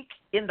 I think,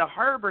 in the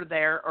harbor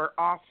there or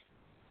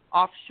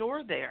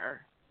offshore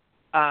there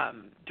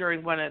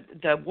during one of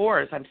the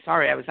wars. I'm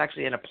sorry, I was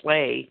actually in a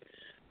play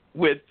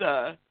with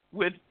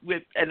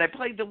and I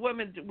played the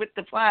woman with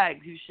the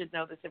flag who should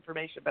know this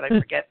information, but I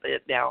forget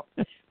it now.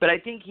 But I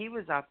think he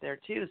was out there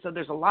too. So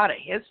there's a lot of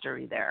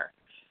history there.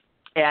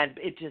 And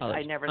it just,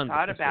 I never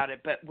thought about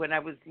it. But when I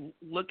was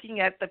looking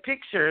at the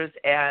pictures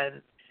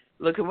and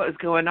looking what was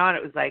going on,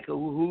 it was like,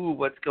 ooh,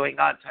 what's going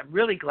on? So I'm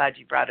really glad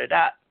you brought it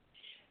up.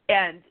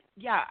 And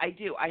yeah, I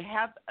do. I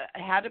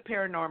had a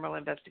paranormal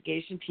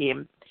investigation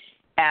team,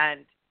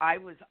 and I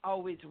was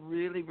always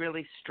really,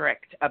 really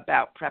strict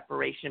about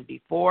preparation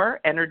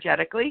before,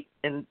 energetically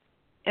and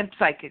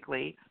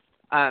psychically,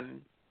 and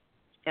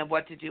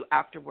what to do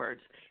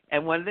afterwards.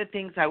 And one of the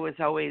things I was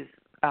always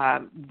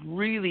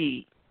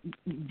really,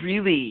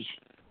 really,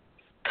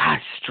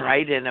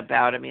 strident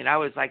about. I mean, I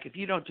was like, if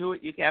you don't do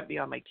it, you can't be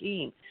on my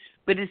team.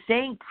 But it's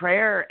saying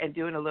prayer and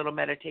doing a little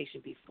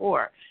meditation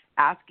before,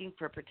 asking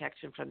for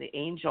protection from the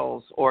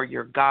angels or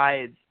your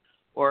guides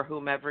or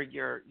whomever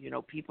your,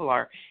 people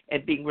are,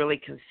 and being really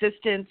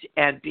consistent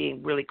and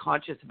being really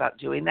conscious about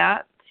doing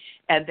that.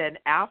 And then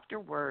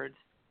afterwards,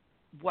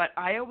 what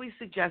I always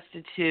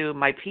suggested to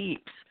my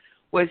peeps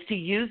was to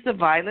use the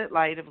violet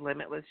light of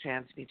limitless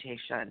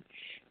transmutation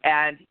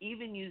and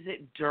even use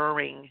it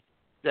during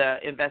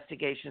the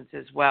investigations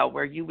as well,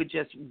 where you would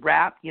just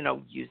wrap,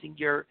 using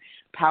your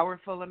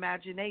powerful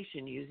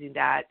imagination, using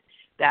that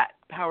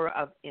power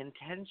of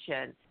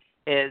intention,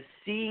 is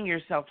seeing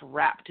yourself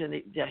wrapped in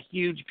the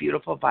huge,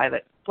 beautiful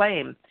violet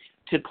flame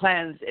to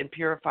cleanse and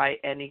purify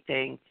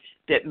anything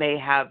that may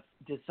have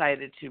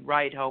decided to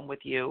ride home with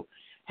you.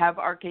 Have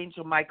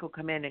Archangel Michael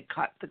come in and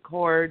cut the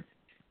cords,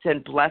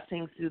 send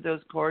blessings through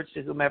those cords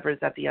to whomever is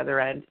at the other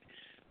end,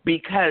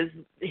 because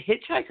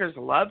hitchhikers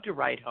love to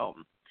ride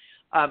home.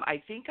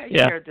 I think I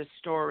shared this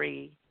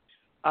story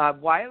a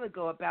while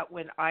ago about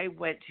when I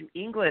went to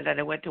England and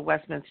I went to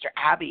Westminster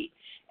Abbey,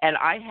 and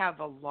I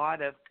have a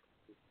lot of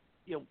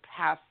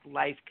past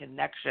life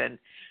connection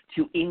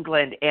to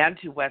England and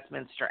to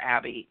Westminster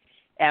Abbey.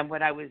 And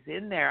when I was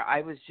in there,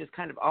 I was just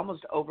kind of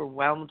almost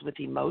overwhelmed with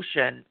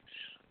emotion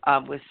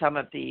with some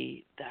of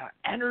the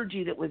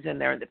energy that was in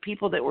there and the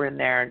people that were in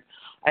there. And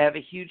I have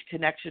a huge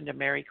connection to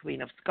Mary,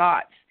 Queen of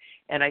Scots.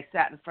 And I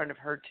sat in front of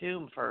her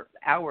tomb for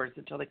hours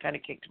until they kind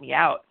of kicked me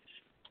out.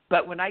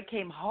 But when I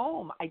came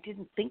home, I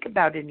didn't think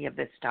about any of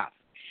this stuff.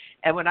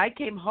 And when I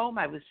came home,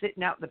 I was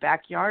sitting out in the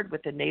backyard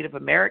with a Native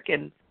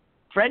American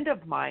friend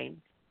of mine,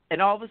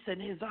 and all of a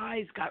sudden his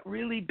eyes got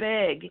really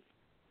big.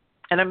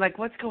 And I'm like,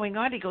 what's going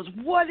on? He goes,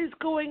 what is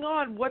going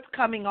on? What's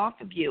coming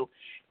off of you?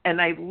 And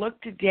I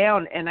looked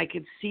down, and I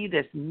could see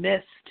this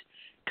mist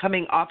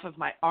coming off of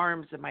my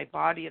arms and my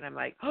body. And I'm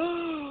like,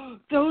 oh,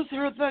 those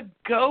are the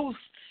ghosts.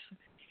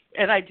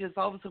 And I just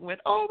all of a sudden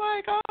went, oh,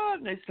 my God.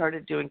 And I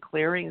started doing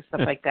clearing and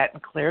stuff like that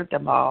and cleared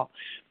them all.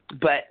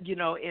 But,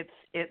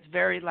 it's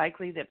very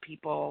likely that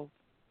people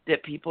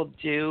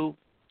do,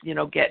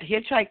 get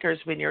hitchhikers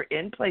when you're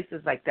in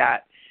places like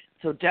that.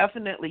 So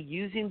definitely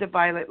using the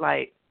violet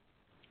light,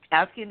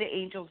 asking the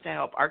angels to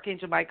help.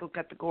 Archangel Michael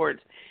cut the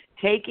cords.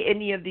 Take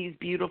any of these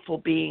beautiful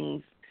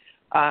beings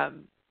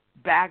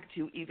back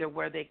to either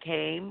where they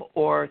came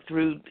or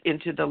through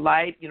into the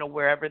light,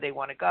 wherever they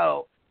want to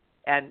go.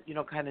 And,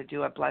 kind of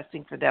do a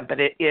blessing for them. But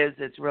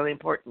it's really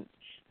important.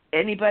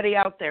 Anybody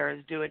out there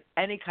is doing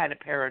any kind of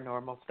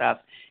paranormal stuff,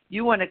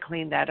 you want to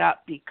clean that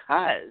up,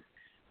 because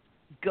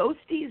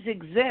ghosties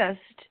exist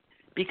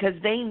because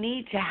they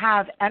need to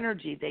have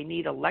energy. They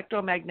need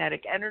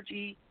electromagnetic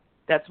energy.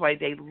 That's why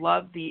they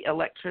love the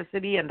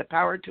electricity and the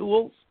power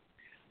tools.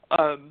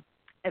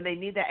 And they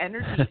need the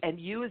energy. And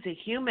you as a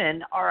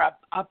human are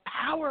a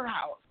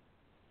powerhouse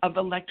of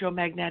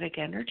electromagnetic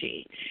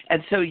energy.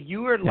 And so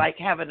you are like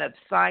having a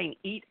sign,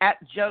 eat at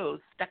Joe's,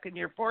 stuck in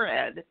your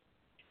forehead,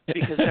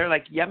 because they're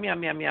like, yum,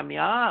 yum, yum, yum,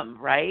 yum,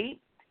 right?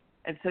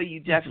 And so you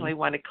definitely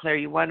want to clear.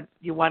 You want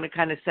to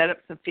kind of set up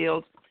some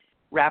fields.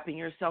 Wrapping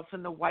yourself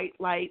in the white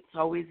light is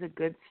always a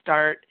good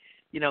start.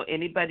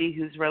 Anybody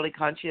who's really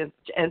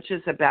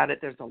conscientious about it,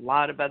 there's a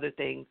lot of other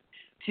things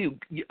too.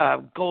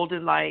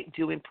 Golden light,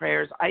 doing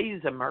prayers. I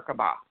use a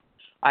Merkabah.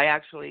 I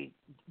actually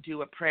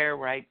do a prayer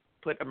where I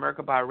put a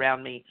Merkabah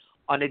around me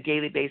on a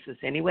daily basis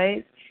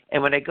anyways.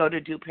 And when I go to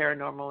do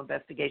paranormal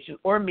investigation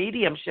or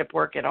mediumship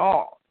work at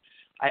all,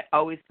 I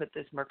always put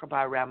this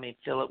Merkabah around me and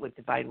fill it with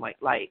divine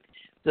white light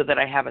so that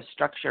I have a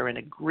structure and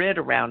a grid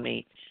around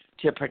me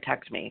to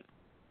protect me.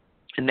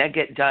 And then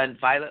get done.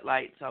 Violet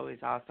light's always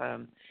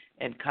awesome.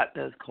 And cut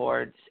those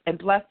cords and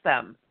bless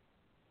them.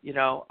 You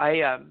know,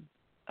 I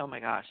oh my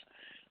gosh,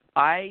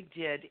 I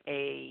did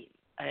I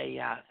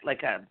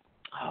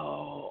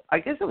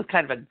guess it was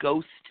kind of a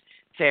ghost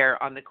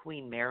fair on the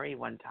Queen Mary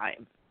one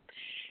time.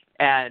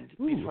 And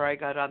before I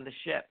got on the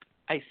ship,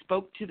 I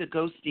spoke to the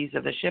ghosties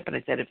of the ship, and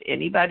I said, if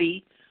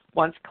anybody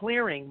wants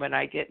clearing when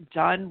I get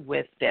done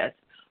with this,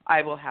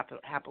 I will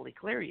happily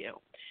clear you.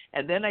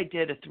 And then I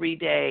did a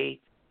 3-day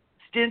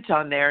stint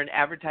on there and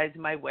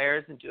advertising my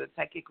wares and doing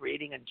psychic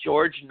reading. And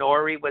George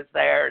Norrie was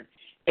there, and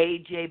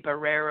AJ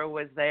Barrera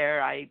was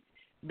there. I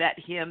met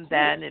him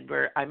then, and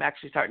I'm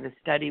actually starting to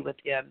study with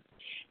him.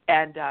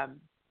 And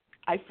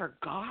I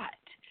forgot.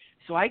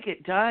 So I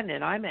get done,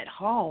 and I'm at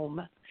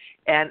home,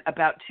 and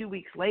about 2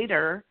 weeks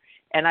later,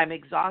 and I'm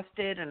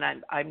exhausted, and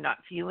I'm not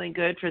feeling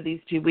good for these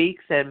 2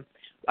 weeks, and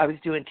I was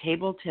doing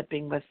table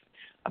tipping with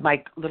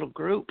my little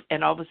group,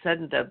 and all of a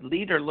sudden the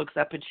leader looks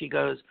up and she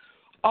goes,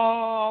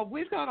 "Oh,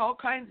 we've got all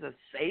kinds of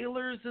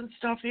sailors and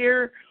stuff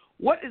here.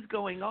 What is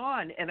going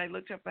on?" And I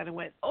looked up and I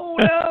went, "Oh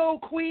no,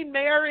 Queen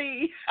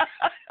Mary."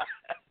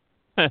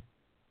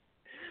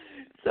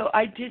 So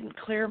I didn't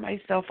clear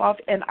myself off,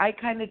 and I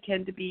kind of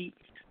tend to be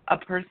a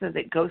person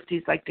that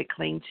ghosties like to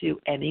cling to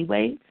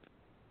anyway.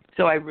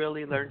 So I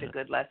really learned a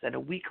good lesson.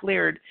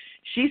 And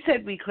she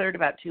said we cleared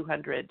about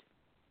 200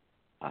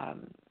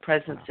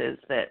 presences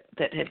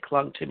that had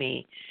clung to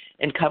me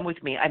and come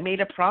with me. I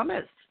made a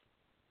promise,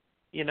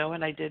 you know,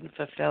 and I didn't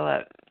fulfill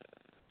it.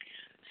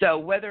 So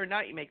whether or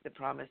not you make the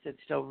promise,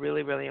 it's still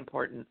really, really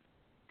important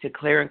to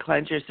clear and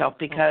cleanse yourself,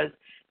 because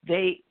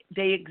they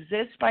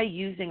exist by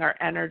using our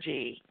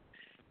energy,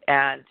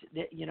 and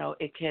you know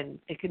it can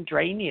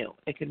drain you.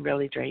 It can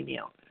really drain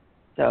you.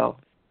 So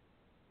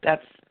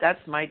that's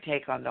my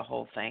take on the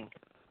whole thing.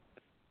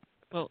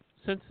 Well,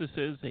 since this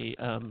is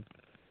a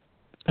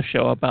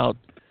show about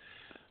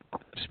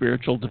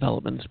spiritual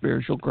development,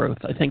 spiritual growth,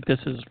 I think this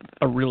is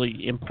a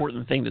really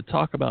important thing to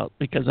talk about,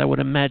 because I would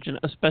imagine,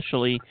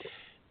 especially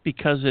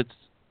because it's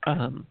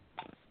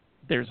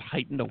there's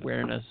heightened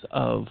awareness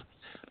of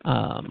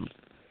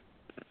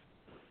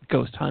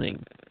ghost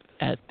hunting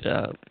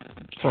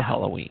for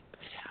Halloween,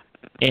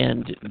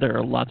 and there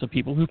are lots of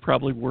people who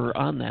probably were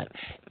on that.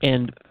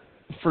 And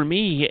for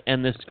me,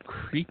 and this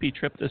creepy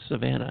trip to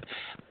Savannah,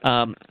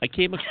 I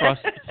came across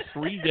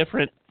three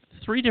different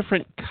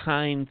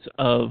kinds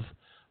of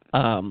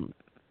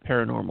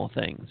paranormal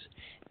things.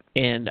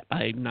 And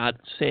I'm not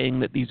saying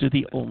that these are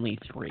the only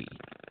three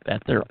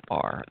that there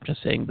are. I'm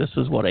just saying this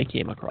is what I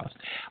came across.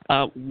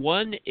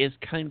 One is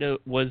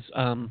was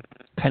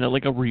kind of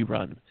like a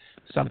rerun.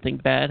 Something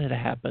bad had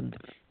happened,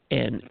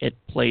 and it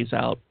plays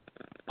out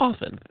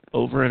often,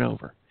 over and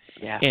over.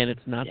 Yeah. And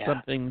it's not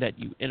something that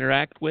you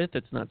interact with.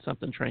 It's not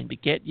something trying to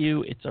get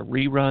you. It's a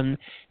rerun.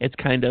 It's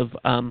kind of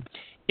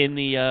in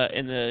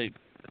the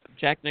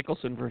Jack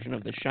Nicholson version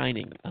of The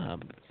Shining.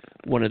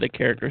 One of the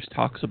characters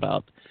talks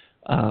about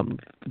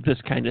this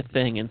kind of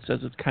thing and says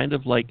it's kind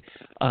of like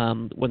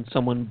when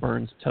someone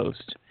burns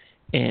toast,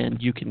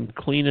 and you can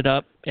clean it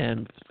up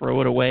and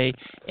throw it away,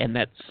 and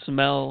that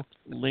smell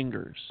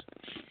lingers.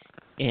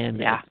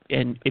 And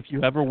if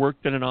you ever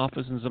worked in an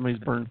office and somebody's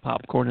burned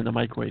popcorn in the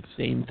microwave,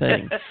 same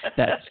thing.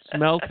 That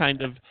smell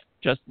kind of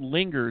just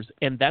lingers,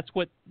 and that's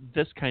what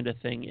this kind of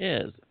thing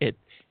is.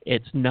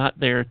 It's not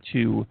there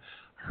to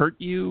hurt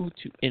you,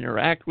 to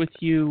interact with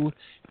you.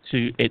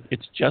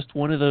 It's just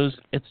one of those.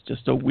 It's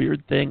just a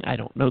weird thing. I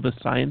don't know the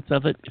science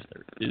of it, if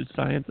there is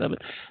science of it.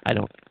 I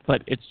don't.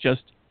 But it's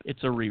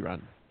a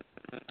rerun.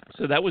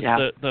 So that was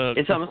the.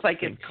 It's almost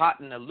like it's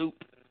caught in a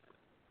loop.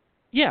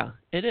 Yeah,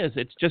 it is.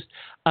 It's just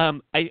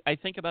I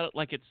think about it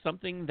like it's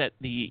something that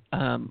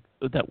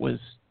that was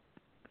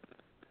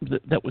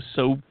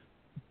so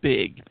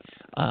big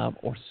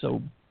or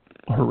so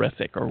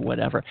horrific or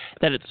whatever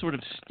that it sort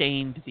of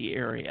stained the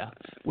area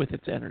with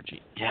its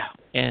energy. Yeah.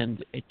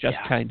 And it just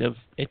kind of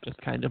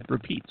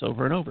repeats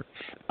over and over.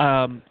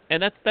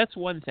 And that's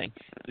one thing.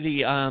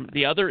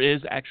 The other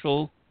is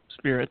actual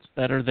spirits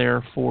that are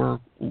there for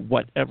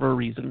whatever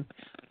reason.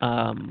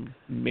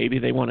 Maybe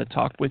they want to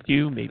talk with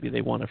you. Maybe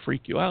they want to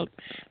freak you out.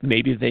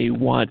 Maybe they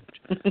want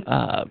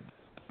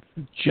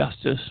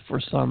justice for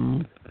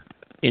some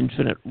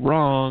infinite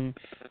wrong.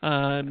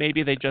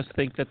 Maybe they just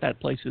think that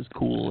place is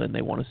cool and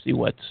they want to see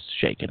what's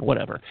shaking,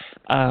 whatever.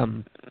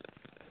 And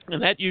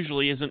that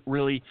usually isn't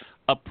really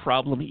a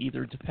problem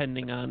either,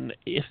 depending on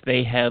if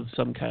they have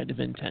some kind of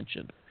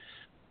intention.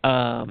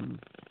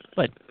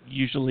 But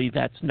usually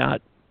it's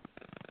not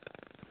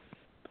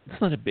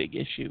a big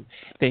issue.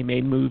 They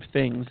may move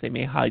things, they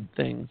may hide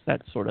things,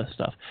 that sort of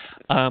stuff.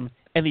 And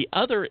the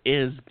other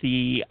is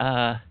the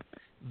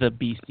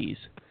beasties,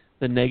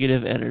 the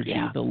negative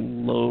energy, the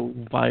low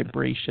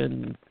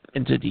vibration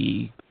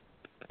entity,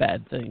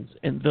 bad things.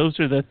 And those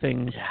are the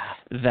things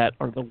that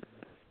are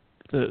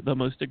the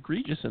most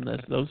egregious in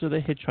this. Those are the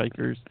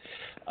hitchhikers.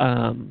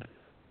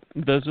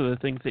 Those are the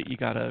things that you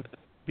got to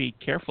be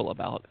careful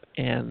about.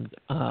 And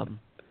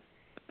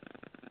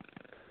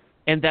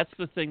that's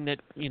the thing that,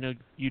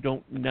 you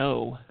don't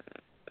know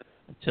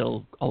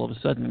until all of a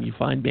sudden you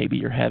find maybe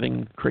you're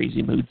having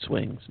crazy mood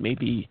swings.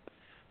 Maybe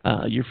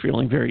you're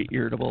feeling very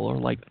irritable, or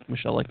like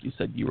Michelle, like you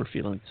said, you were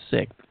feeling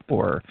sick,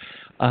 or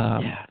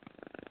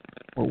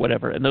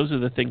whatever. And those are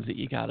the things that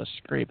you got to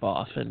scrape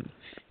off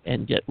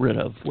and get rid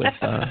of with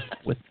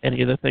with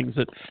any of the things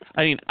that.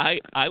 I mean,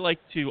 I like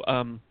to.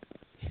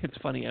 It's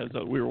funny.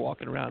 We were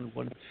walking around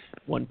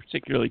one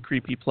particularly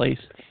creepy place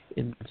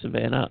in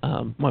Savannah.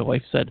 My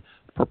wife said,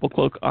 "Purple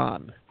cloak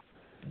on."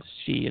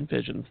 She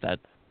envisions that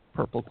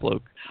purple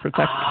cloak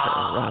protecting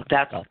her around.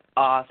 That's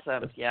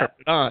awesome. Yep.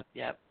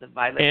 Yep. The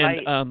violet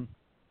light. And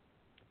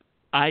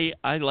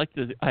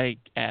I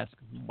ask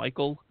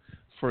Michael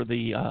for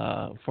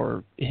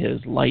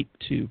his light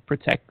to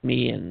protect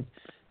me and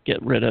get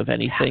rid of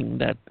anything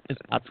that is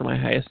not for my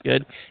highest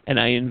good. And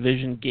I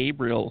envision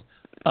Gabriel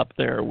up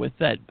there with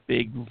that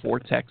big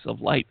vortex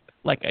of light,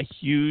 like a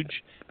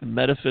huge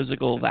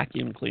metaphysical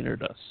vacuum cleaner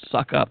to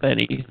suck up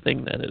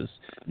anything that is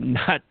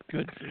not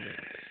good for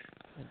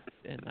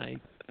me.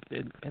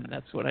 And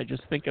that's what I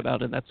just think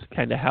about, and that's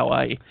kind of how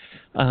I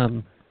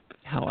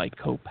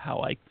cope,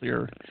 how I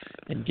clear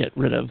and get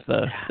rid of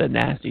the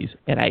nasties.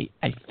 And I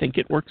think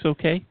it works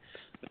okay.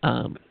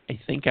 I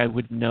think I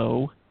would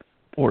know,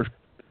 or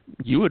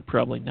you would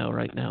probably know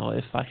right now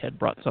if I had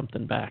brought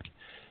something back,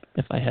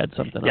 if I had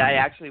something. Yeah, on I me.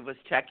 actually was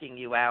checking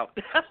you out.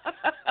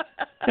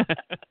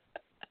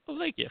 Well,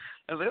 thank you.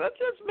 I mean, let's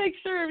just make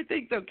sure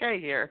everything's okay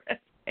here,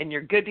 and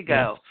you're good to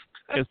go.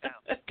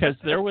 Because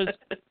there was,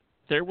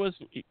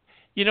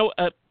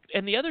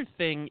 and the other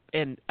thing,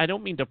 and I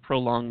don't mean to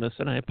prolong this,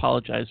 and I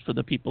apologize for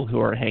the people who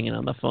are hanging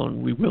on the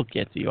phone. We will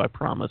get to you, I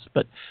promise.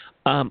 But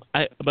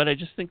I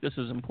just think this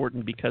is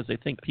important because I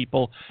think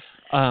people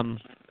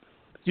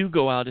do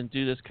go out and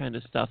do this kind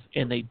of stuff,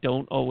 and they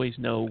don't always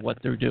know what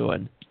they're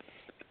doing.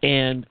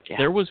 And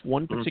there was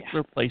one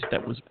particular place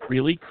that was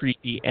really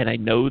creepy, and I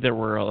know there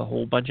were a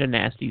whole bunch of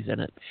nasties in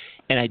it.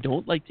 And I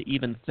don't like to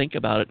even think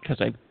about it because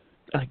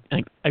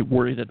I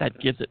worry that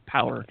gives it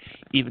power,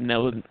 even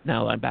though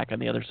now I'm back on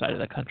the other side of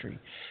the country.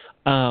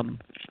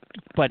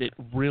 But it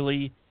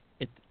really,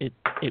 it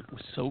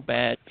was so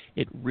bad.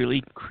 It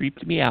really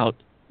creeped me out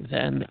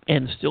then,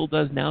 and still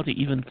does now to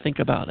even think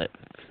about it.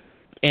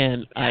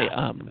 And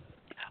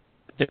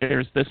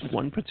there's this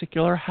one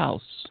particular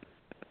house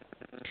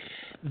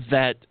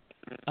that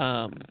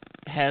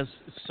has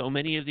so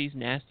many of these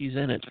nasties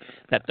in it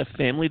that the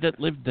family that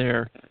lived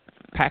there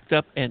packed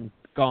up and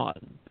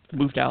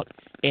moved out.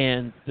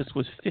 And this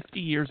was 50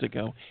 years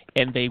ago,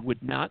 and they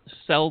would not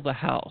sell the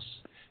house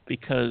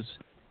because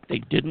they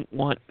didn't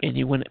want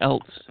anyone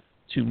else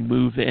to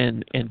move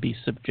in and be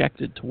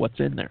subjected to what's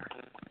in there.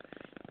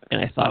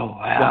 And I thought, oh,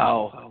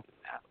 wow.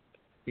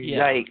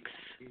 Yikes.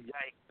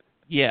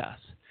 Yes.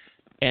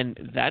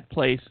 And that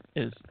place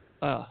is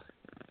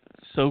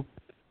so,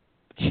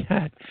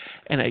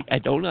 and I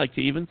don't like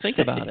to even think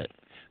about it.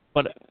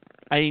 But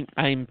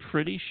I'm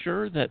pretty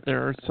sure that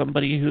there are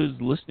somebody who's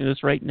listening to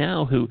this right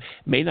now who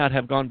may not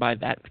have gone by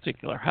that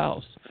particular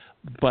house,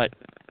 but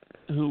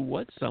who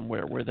was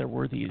somewhere where there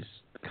were these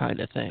kind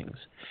of things.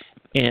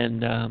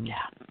 And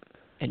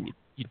and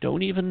you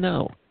don't even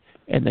know.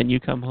 And then you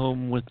come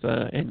home with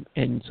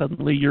and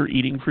suddenly you're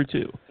eating for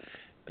two,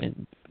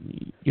 and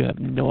you have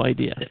no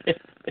idea.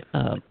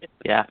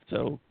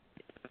 So,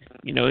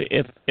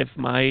 if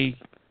my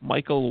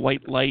Michael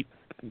White Light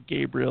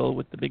Gabriel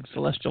with the big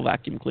celestial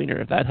vacuum cleaner,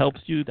 if that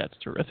helps you, that's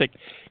terrific.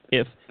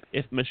 If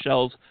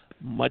Michelle's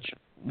much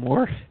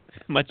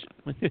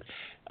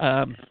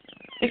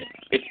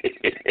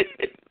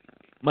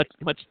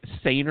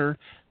saner,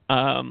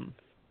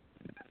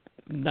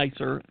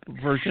 nicer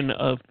version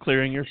of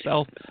clearing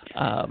yourself,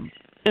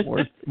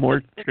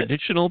 more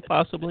traditional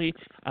possibly,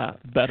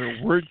 better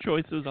word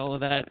choices, all of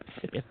that,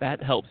 if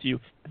that helps you,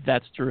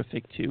 that's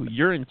terrific too.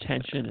 Your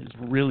intention is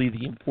really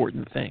the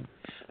important thing.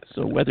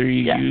 So whether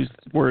you use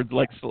words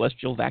like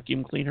celestial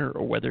vacuum cleaner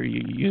or whether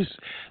you use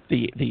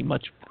the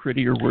much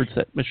prettier words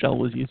that Michelle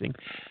was using,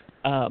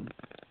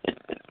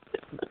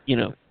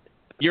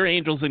 your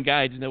angels and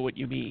guides know what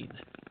you mean,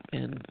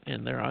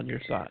 and they're on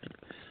your side.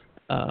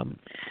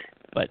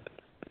 But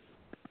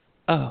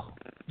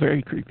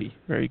very creepy,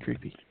 very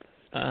creepy.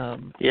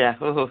 Yeah.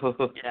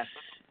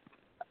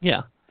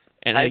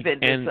 And I've been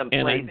to some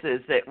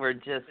places that were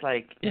just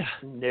like,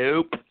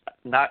 nope,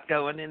 not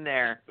going in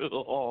there. It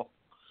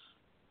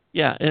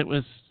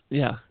was,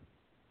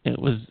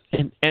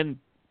 and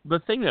the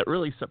thing that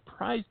really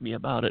surprised me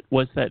about it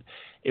was that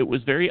it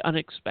was very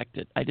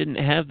unexpected. I didn't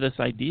have this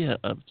idea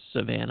of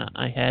Savannah.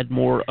 I had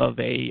more of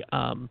a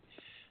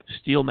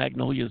Steel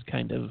Magnolias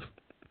kind of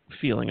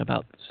feeling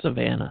about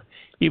Savannah,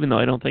 even though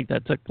I don't think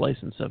that took place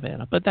in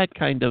Savannah. But that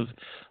kind of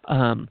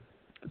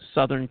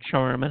Southern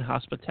charm and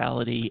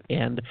hospitality,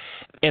 and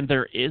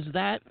there is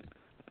that,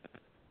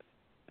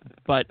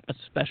 but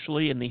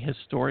especially in the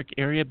historic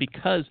area,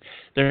 because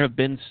there have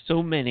been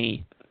so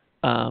many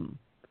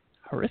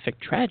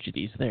horrific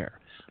tragedies there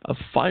of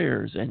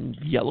fires and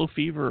yellow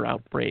fever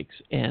outbreaks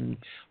and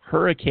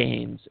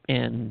hurricanes,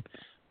 and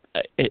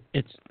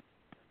it's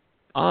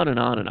on and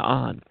on and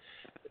on.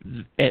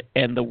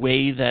 And the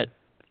way that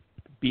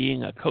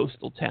being a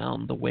coastal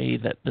town the way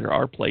that there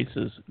are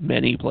places,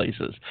 many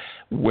places,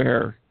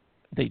 where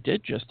they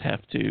did just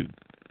have to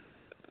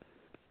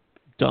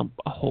dump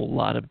a whole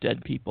lot of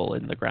dead people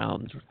in the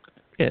ground,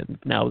 and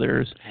now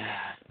there's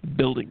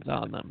buildings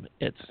on them.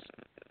 It's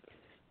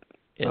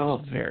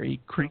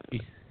very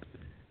creepy.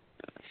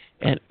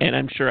 And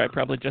I'm sure I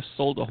probably just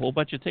sold a whole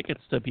bunch of tickets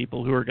to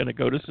people who are going to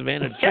go to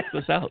Savannah to check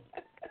this out.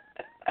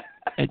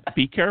 And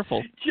be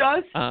careful.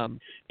 Just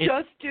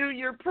do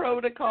your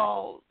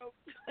protocols.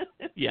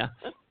 Yeah,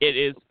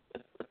 it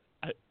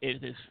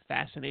is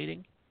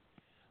fascinating,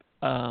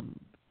 and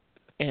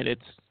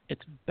it's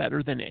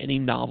better than any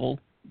novel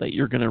that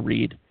you're going to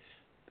read,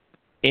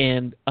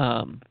 and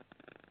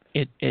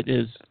it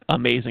is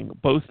amazing.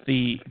 Both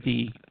the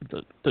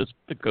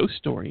ghost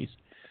stories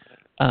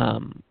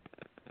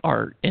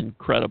are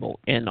incredible,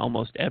 and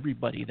almost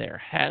everybody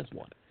there has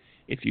one.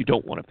 If you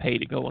don't want to pay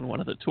to go on one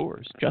of the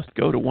tours, just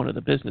go to one of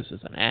the businesses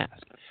and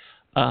ask.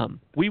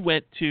 We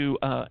went to,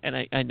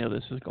 and I know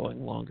this is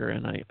going longer,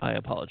 and I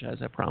apologize.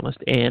 I promised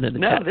Ann in the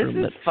chat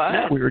room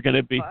that we were going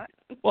to be.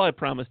 Well, I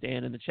promised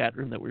Ann in the chat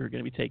room that we were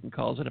going to be taking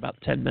calls in about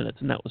 10 minutes,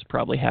 and that was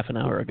probably half an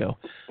hour ago.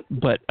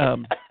 But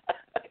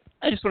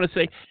I just want to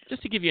say,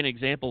 just to give you an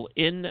example,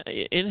 in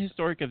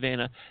historic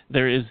Havana,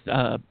 there is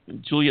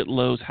Juliet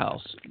Lowe's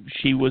house.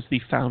 She was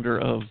the founder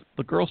of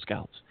the Girl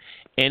Scouts,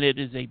 and it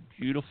is a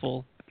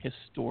beautiful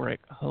historic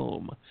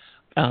home.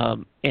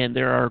 And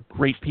there are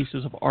great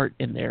pieces of art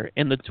in there.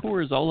 And the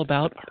tour is all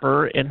about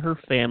her and her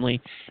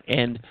family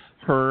and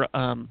her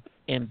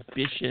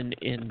ambition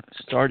in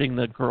starting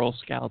the Girl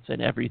Scouts and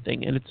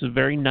everything. And it's a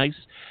very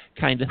nice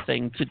kind of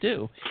thing to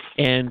do.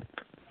 And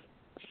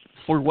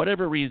for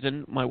whatever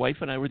reason, my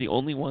wife and I were the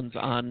only ones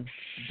on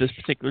this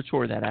particular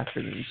tour that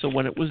afternoon. So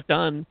when it was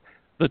done,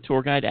 the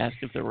tour guide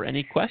asked if there were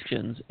any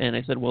questions. And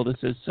I said, well,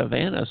 this is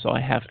Savannah, so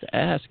I have to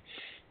ask,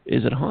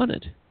 is it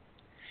haunted?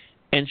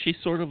 And she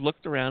sort of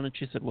looked around and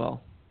she said,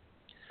 well,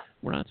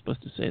 we're not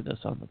supposed to say this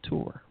on the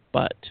tour,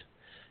 but,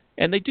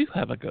 and they do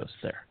have a ghost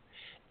there.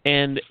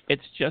 And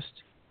it's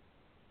just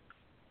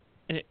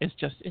in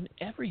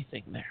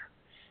everything there.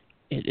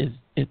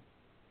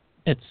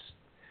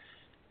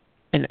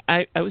 And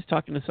I was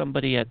talking to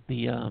somebody at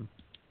the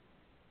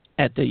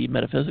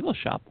metaphysical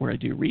shop where I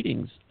do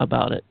readings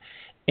about it,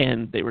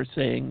 and they were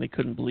saying they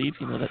couldn't believe,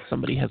 that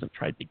somebody hasn't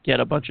tried to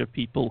get a bunch of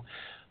people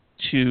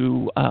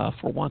to,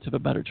 for want of a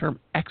better term,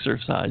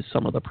 exercise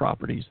some of the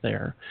properties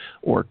there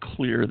or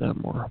clear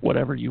them or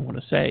whatever you want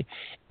to say.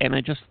 And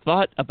I just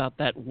thought about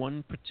that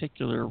one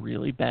particular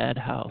really bad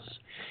house,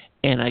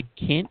 and I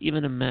can't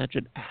even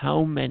imagine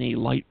how many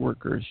light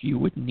workers you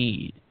would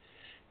need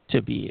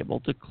to be able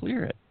to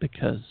clear it,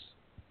 because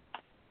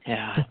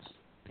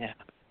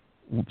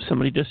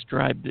somebody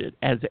described it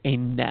as a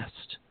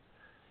nest,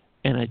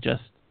 and I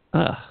just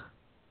I'm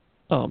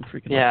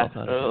freaking myself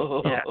out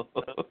of it. Yeah.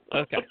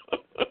 Okay.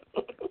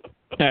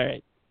 All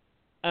right.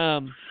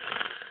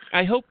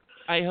 I hope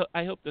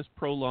this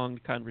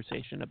prolonged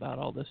conversation about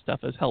all this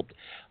stuff has helped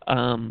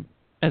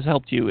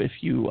you if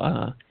you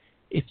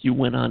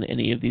went on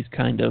any of these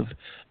kind of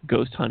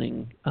ghost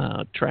hunting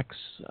treks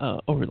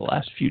over the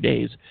last few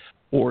days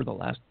or the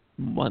last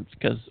month,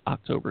 because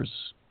October is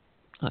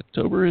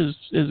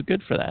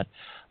good for that.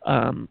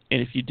 And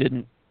if you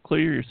didn't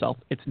clear yourself,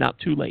 it's not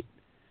too late.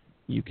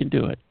 You can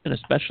do it, and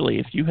especially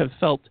if you have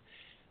felt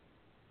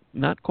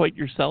not quite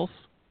yourself.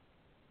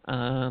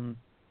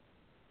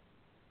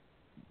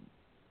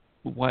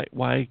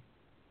 Why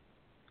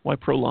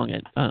prolong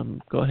it?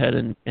 Go ahead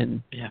and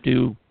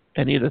do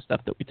any of the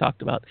stuff that we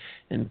talked about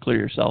and clear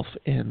yourself,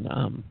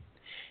 and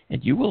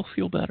you will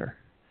feel better.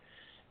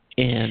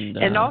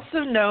 And also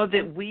know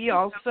that we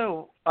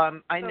also,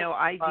 I know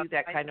I do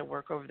that kind of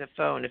work over the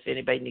phone if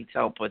anybody needs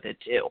help with it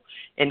too.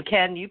 And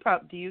Ken, do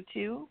you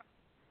too?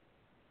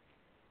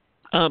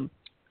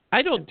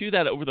 I don't do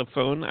that over the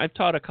phone. I've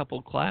taught a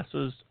couple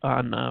classes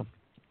on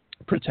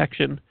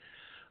protection,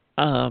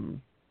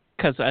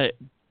 because the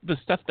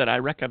stuff that I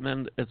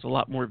recommend is a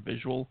lot more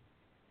visual,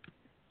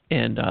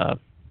 and I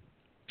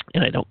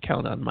don't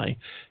count on my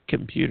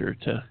computer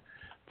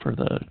for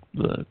the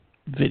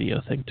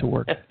video thing to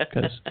work,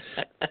 because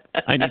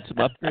I need some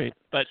upgrade.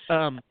 But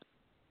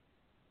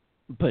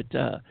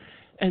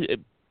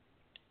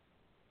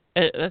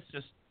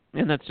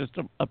that's just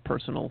a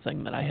personal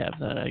thing that I have,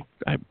 that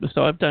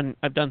so I've done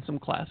some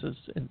classes,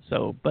 and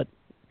so, but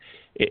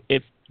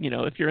if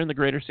you're in the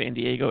greater San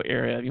Diego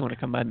area, if you want to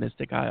come by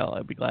Mystic Isle,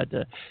 I'd be glad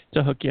to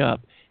hook you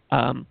up.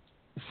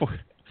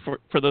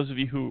 For those of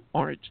you who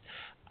aren't,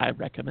 I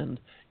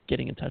recommend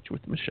getting in touch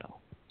with Michele,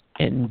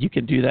 and you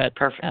can do that.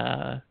 Perfect.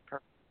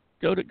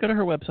 Go to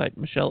her website,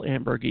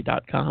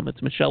 micheleamburgey.com.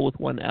 It's Michele with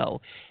one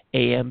L,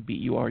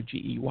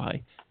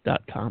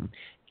 AMBURGEY.com.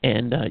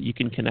 And you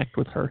can connect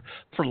with her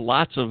for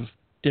lots of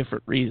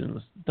different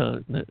reasons.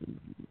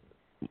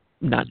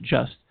 Not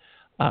just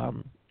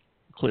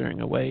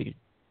clearing away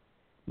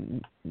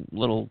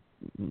little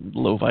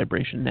low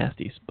vibration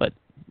nasties, but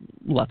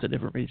lots of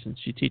different reasons.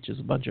 She teaches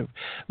a bunch of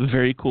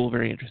very cool,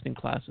 very interesting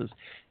classes,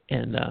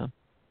 and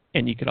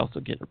And you could also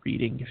get a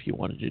reading if you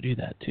wanted to do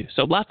that too.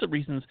 So lots of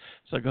reasons.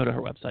 So go to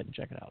her website and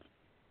check it out.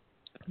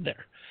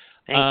 There.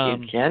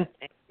 Thank you, Ken.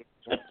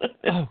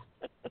 Oh,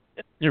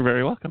 you're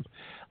very welcome.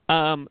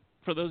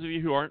 For those of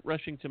you who aren't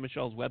rushing to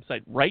Michelle's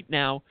website right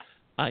now,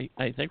 I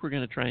think we're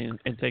going to try and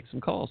take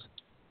some calls.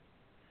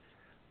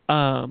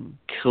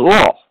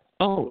 Cool.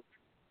 Oh,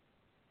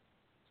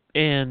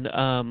 and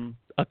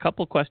a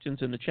couple questions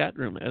in the chat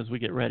room as we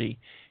get ready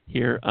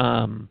here.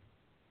 Anne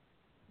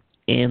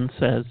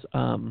says,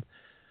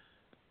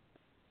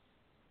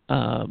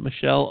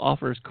 Michelle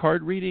offers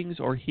card readings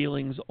or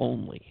healings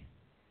only.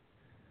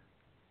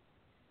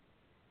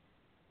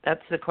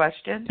 That's the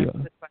question?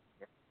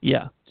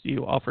 Yeah. Do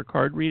you offer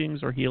card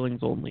readings or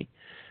healings only?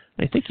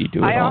 I think you do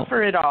it all. I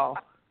offer it all.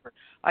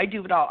 I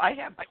do it all. I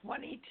have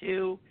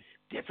 22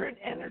 different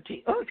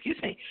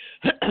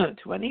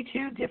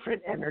 22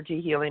 different energy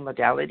healing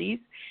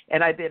modalities,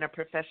 and I've been a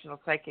professional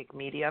psychic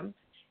medium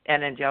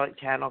and angelic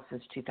channel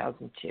since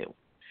 2002.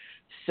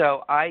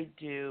 So I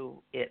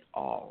do it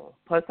all.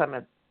 Plus, I'm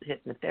a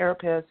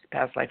hypnotherapist,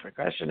 past life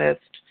regressionist.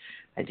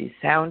 I do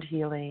sound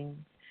healing.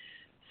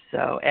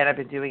 So, and I've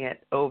been doing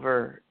it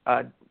over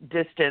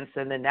distance,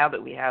 and then now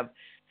that we have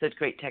such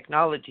great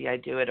technology, I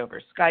do it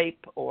over Skype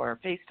or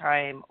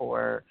FaceTime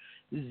or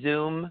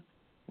Zoom,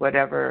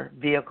 whatever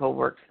vehicle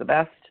works the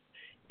best.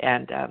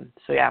 And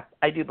so, yeah,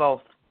 I do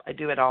both. I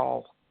do it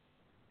all.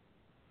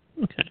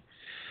 Okay.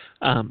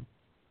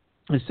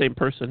 The same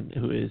person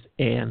who is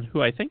Anne,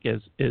 who I think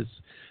is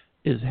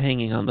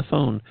hanging on the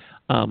phone,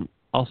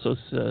 also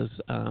says,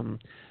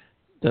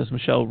 does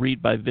Michelle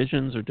read by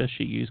visions or does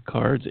she use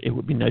cards? It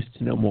would be nice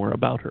to know more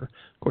about her.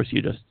 Of course,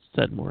 you just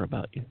said more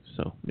about you,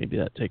 so maybe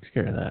that takes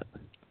care of that.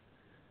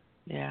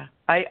 Yeah.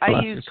 I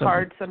use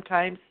cards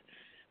sometimes.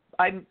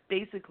 I'm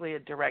basically a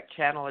direct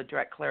channel, a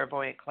direct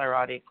clairvoyant,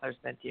 clairaudient,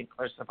 clairsentient,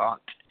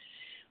 clairsavant.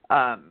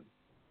 I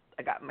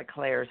got my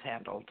clairs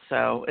handled.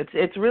 So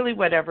it's really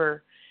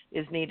whatever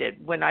is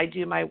needed. When I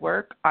do my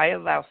work, I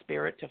allow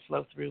spirit to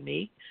flow through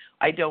me.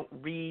 I don't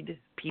read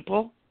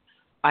people.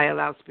 I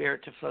allow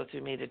spirit to flow through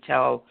me to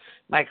tell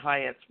my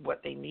clients what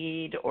they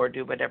need or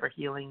do whatever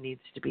healing needs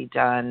to be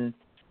done.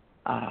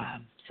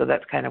 So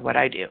that's kind of what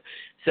I do.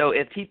 So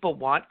if people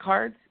want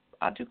cards,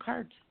 I'll do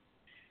cards.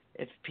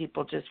 If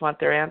people just want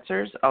their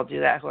answers, I'll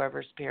do that,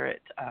 whoever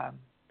spirit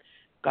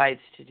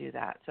guides to do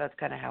that. So that's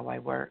kind of how I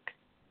work.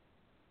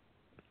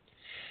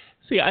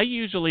 See, I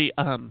usually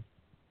I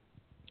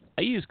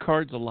use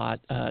cards a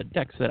lot,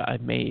 decks that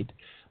I've made.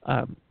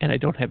 And I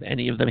don't have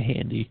any of them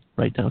handy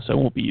right now, so I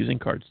won't be using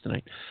cards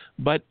tonight.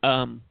 But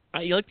I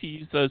like to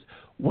use those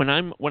when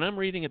I'm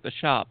reading at the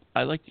shop.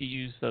 I like to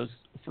use those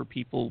for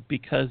people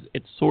because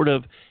it sort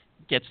of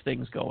gets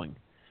things going.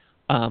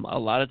 A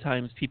lot of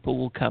times people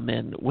will come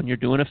in when you're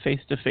doing a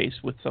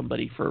face-to-face with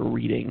somebody for a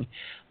reading.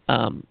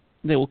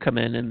 They will come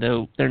in and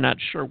they're not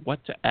sure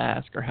what to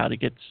ask or how to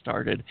get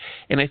started.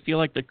 And I feel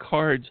like the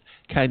cards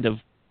kind of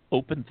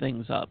open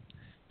things up,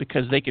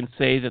 because they can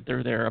say that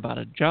they're there about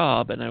a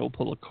job, and I will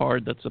pull a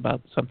card that's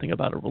about something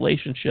about a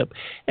relationship,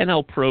 and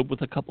I'll probe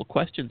with a couple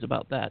questions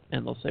about that,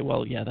 and they'll say,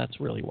 well, yeah,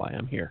 that's really why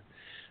I'm here.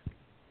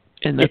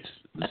 And that's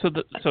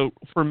so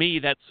for me,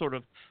 that sort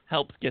of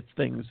helps get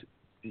things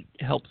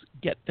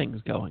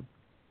going.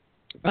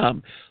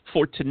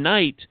 For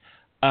tonight,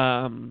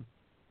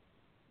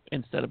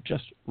 instead of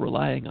just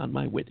relying on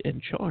my wit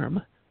and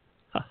charm,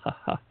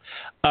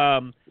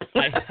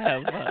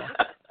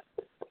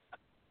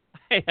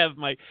 I have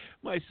my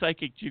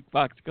psychic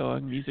jukebox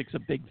going. Music's a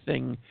big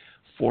thing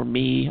for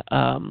me,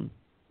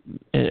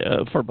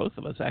 for both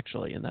of us,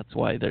 actually, and that's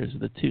why there's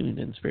the tune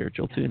and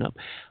spiritual tune-up.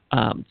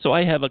 So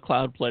I have a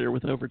cloud player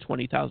with over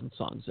 20,000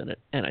 songs in it,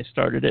 and I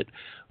started it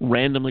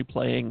randomly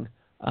playing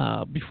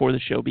before the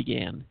show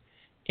began.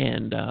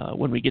 And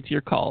when we get to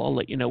your call, I'll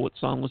let you know what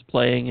song was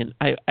playing. And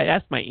I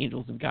asked my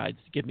angels and guides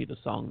to give me the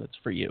song that's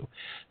for you.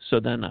 So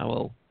then I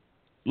will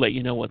let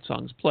you know what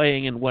song's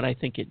playing and what I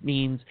think it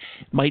means.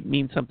 It might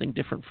mean something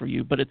different for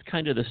you, but it's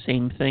kind of the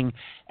same thing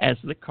as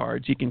the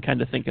cards. You can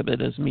kind of think of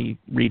it as me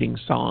reading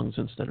songs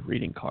instead of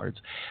reading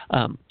cards.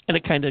 And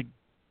it kind of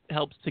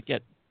helps to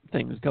get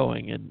things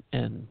going,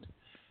 and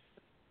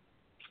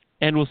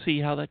we'll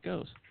see how that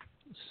goes.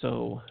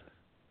 So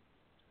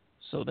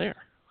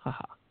there.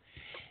 Haha.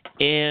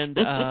 And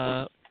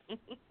I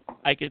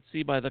could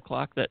see by the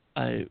clock that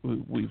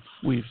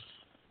we've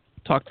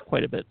talked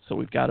quite a bit, so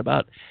we've got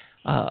about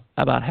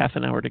half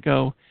an hour to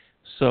go.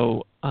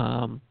 So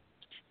how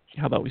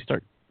about we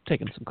start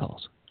taking some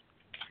calls?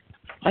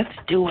 Let's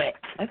do it.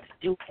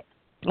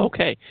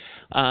 Okay.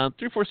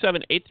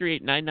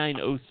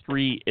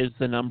 347-838-9903 is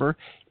the number.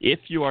 If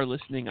you are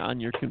listening on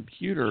your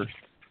computer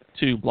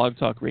to Blog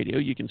Talk Radio,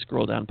 you can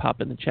scroll down,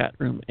 pop in the chat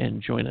room,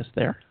 and join us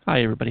there.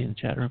 Hi, everybody in the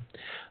chat room.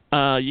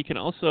 You can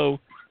also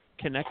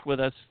connect with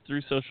us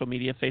through social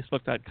media,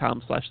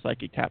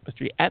 facebook.com/Psychic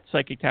Tapestry,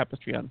 @Psychic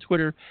Tapestry on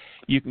Twitter.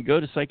 You can go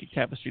to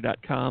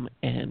psychictapestry.com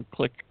and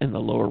click in the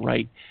lower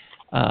right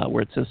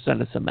where it says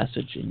send us a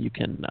message, and you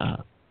can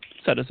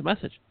send us a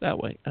message that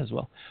way as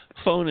well.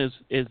 Phone is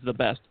the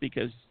best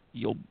because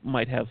you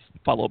might have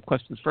follow-up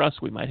questions for us.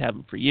 We might have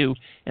them for you.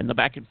 And the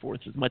back and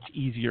forth is much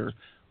easier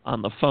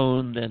on the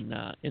phone than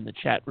in the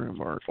chat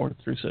room or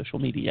through social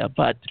media.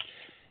 But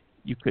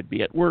you could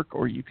be at work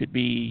or you could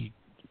be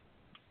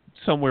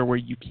somewhere where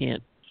you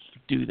can't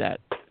do that.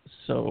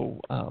 So,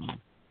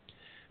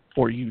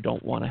 or you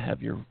don't want to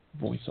have your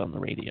voice on the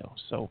radio.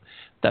 So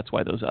that's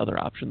why those other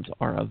options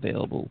are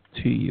available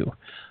to you.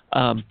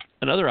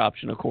 Another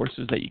option, of course,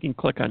 is that you can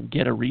click on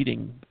Get a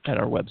Reading at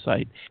our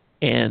website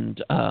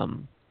and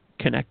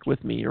connect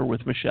with me or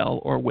with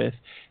Michele or with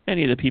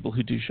any of the people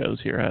who do shows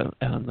here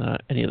on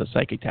any of the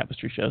Psychic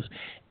Tapestry shows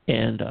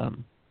and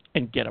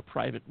get a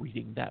private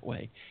reading that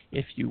way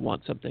if you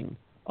want something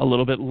a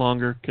little bit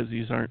longer, because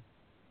these aren't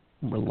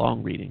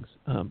long readings,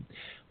 a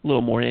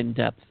little more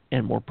in-depth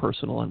and more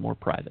personal and more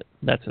private.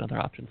 That's another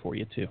option for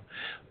you too.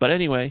 But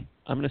anyway,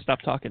 I'm going to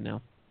stop talking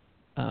now.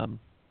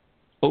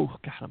 Oh,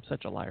 God, I'm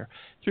such a liar.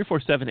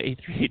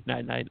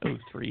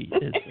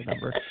 347-838-9903 is the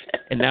number.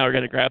 And now we're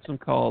going to grab some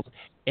calls,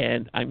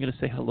 and I'm going to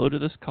say hello to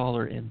this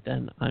caller, and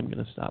then I'm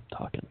going to stop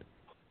talking.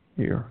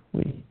 Here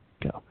we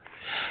go.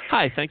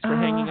 Hi, thanks for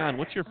hanging on.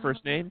 What's your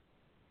first name?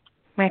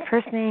 My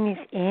first name is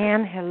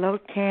Anne. Hello,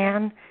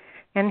 Ken.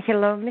 And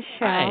hello, Michele.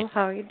 Hi.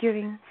 How are you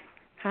doing?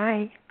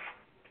 Hi.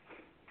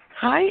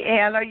 Hi,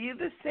 Anne. Are you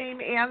the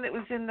same Anne that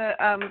was in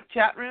the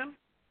chat room?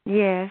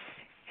 Yes,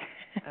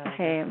 Oh,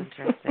 I am.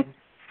 Interesting.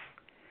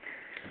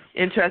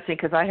 Interesting,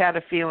 because I had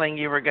a feeling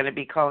you were going to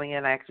be calling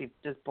in. I actually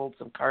just pulled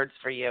some cards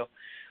for you.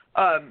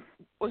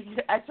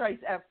 After I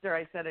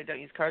said I don't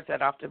use cards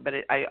that often, but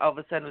I all of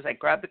a sudden was like,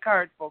 grab the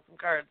cards, pull some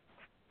cards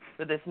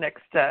for this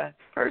next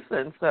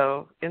person.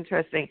 So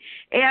interesting.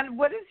 And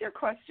what is your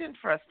question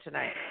for us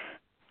tonight?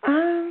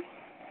 A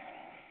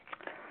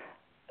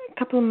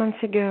couple of months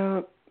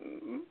ago,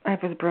 I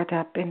was brought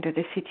up into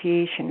the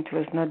situation. It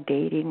was not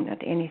dating,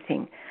 not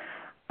anything.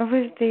 I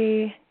was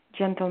the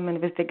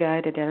gentleman with the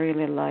guy that I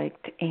really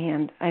liked,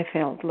 and I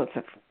felt lots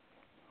of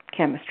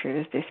chemistry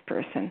with this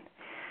person.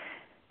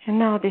 And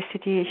now this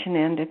situation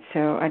ended,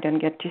 so I don't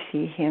get to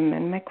see him.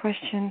 And my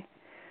question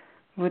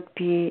would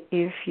be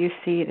if you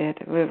see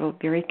that we will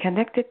be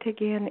reconnected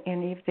again,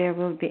 and if there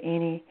will be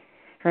any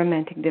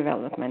romantic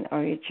development, or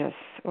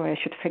I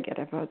should forget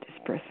about this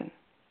person.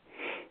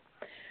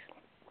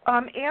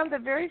 And the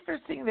very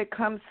first thing that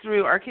comes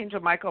through,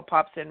 Archangel Michael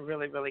pops in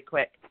really, really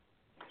quick.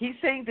 He's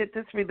saying that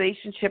this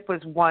relationship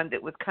was one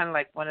that was kind of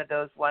like one of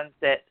those ones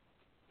that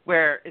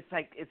where it's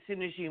like as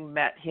soon as you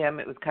met him,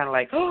 it was kind of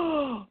like,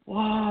 oh,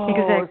 whoa.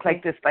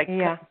 Exactly. It's like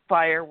this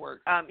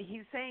firework.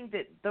 He's saying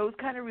that those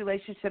kind of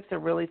relationships are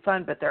really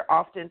fun, but they're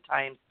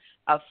oftentimes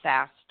a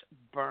fast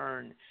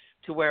burn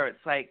to where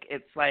it's like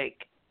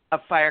a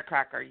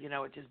firecracker. You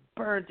know, it just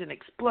burns and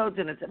explodes,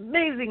 and it's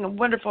amazing and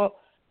wonderful,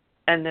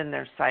 and then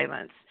there's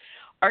silence.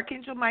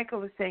 Archangel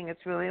Michael is saying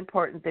it's really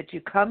important that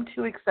you come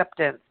to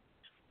acceptance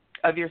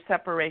of your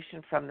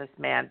separation from this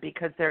man,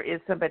 because there is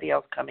somebody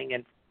else coming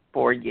in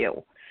for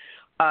you.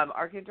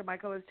 Archangel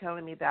Michael is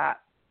telling me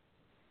that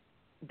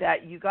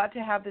you got to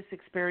have this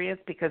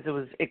experience because it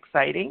was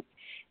exciting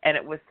and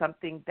it was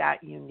something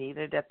that you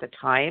needed at the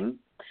time.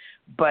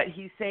 But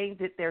he's saying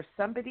that there's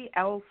somebody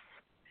else,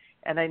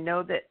 and I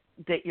know that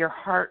your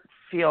heart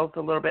feels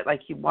a little bit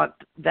like you want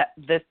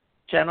this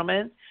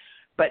gentleman,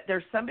 but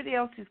there's somebody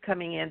else who's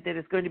coming in that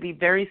is going to be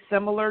very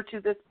similar to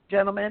this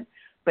gentleman,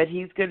 but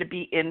he's going to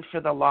be in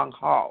for the long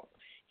haul.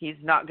 He's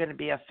not going to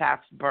be a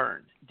fast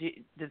burn.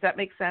 Does that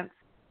make sense?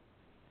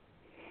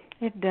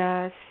 It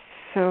does.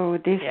 So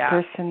this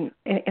person,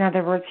 in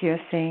other words, you're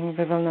saying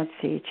we will not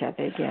see each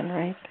other again,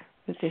 right?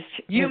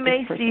 You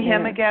may see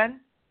him again.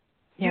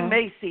 Yeah. You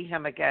may see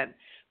him again.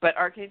 But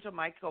Archangel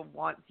Michael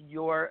wants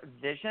your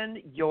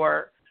vision,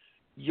 your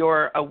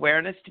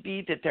awareness to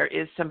be that there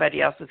is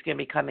somebody else that's going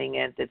to be coming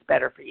in that's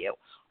better for you.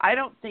 I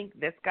don't think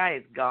this guy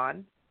is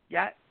gone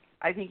yet.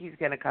 I think he's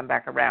going to come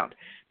back around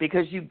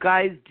because you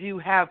guys do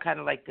have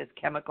kind of like this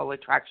chemical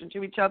attraction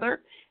to each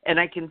other. And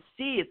I can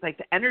see it's like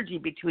the energy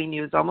between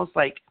you is almost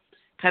like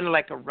kind of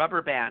like a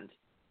rubber band.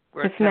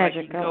 Where it's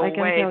magical. Like I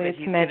can tell you it's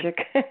magic.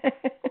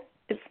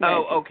 It's magic.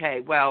 Oh,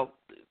 okay. Well,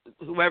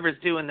 whoever's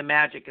doing the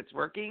magic, it's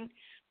working.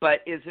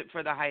 But is it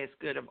for the highest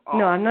good of all?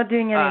 No, I'm not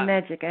doing any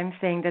magic. I'm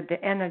saying that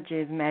the energy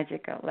is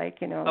magical,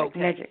 like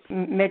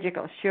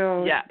magical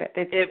shows. Yeah. But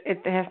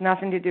it has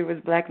nothing to do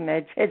with black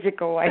magic,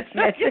 magical white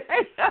magic.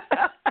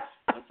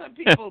 Some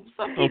people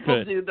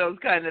do those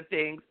kind of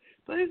things.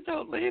 Please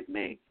don't leave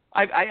me.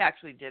 I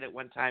actually did it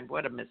one time.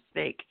 What a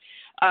mistake.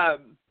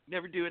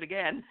 Never do it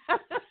again.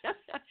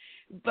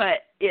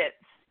 But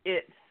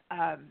it's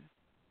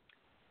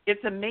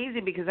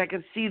amazing because I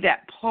can see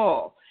that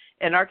pull.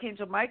 And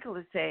Archangel Michael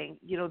is saying,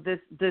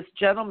 this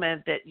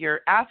gentleman that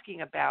you're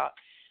asking about,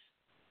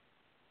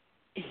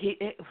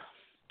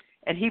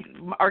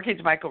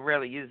 Archangel Michael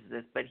rarely uses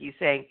this, but he's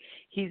saying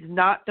he's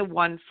not the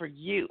one for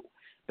you,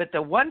 but the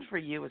one for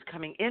you is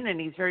coming in, and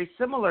he's very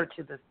similar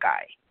to this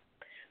guy.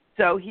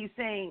 So he's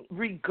saying,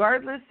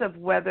 regardless of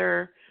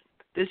whether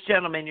this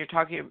gentleman you're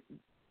talking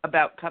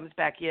about comes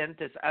back in,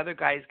 this other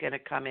guy is going to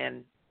come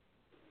in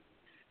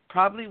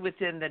probably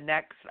within the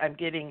next, I'm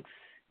getting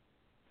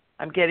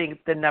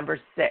the number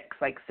 6,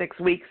 like 6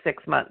 weeks,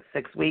 6 months,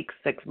 6 weeks,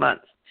 6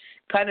 months,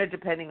 kind of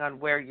depending on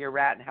where you're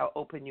at and how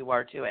open you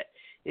are to it.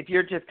 If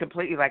you're just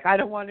completely like, I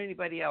don't want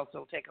anybody else,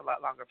 it'll take a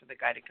lot longer for the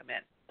guy to come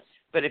in.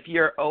 But if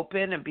you're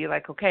open and be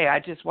like, okay, I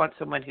just want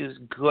someone who's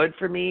good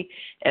for me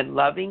and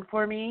loving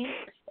for me,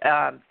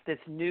 this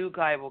new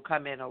guy will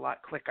come in a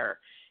lot quicker.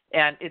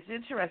 And it's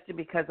interesting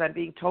because I'm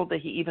being told that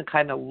he even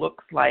kind of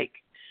looks like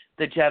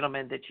the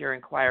gentleman that you're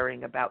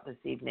inquiring about this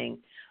evening.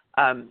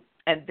 And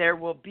there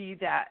will be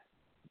that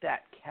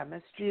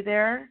chemistry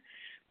there,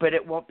 but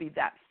it won't be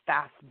that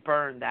fast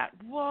burn, that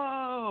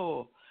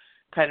whoa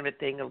kind of a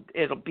thing.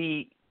 It'll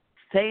be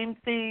same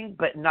thing,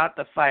 but not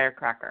the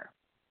firecracker.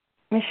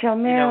 Michelle,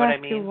 may you know I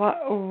ask you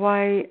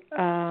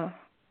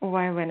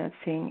why we're not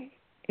seeing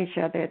each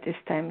other at this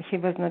time? He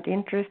was not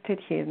interested.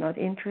 He is not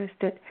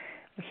interested.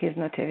 He's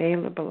not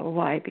available.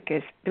 Why?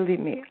 Because believe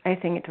me, I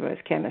think it was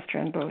chemistry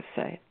on both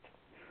sides.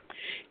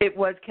 It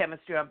was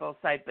chemistry on both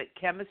sides, but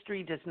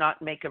chemistry does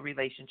not make a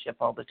relationship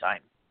all the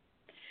time.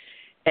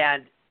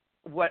 And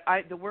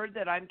the word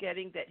that I'm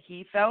getting that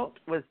he felt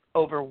was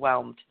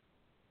overwhelmed.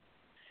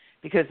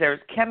 Because there's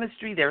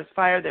chemistry, there's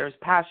fire, there's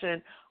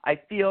passion. I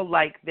feel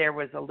like there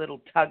was a little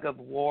tug of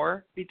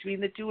war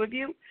between the two of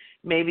you,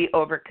 maybe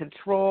over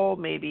control,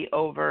 maybe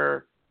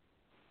over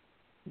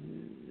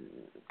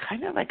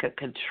kind of like a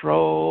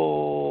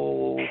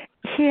control.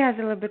 He has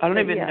a little bit. I don't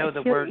even know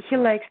the word. He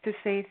likes to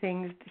say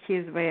things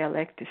his way. I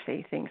like to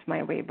say things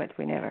my way, but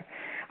we never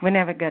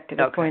got to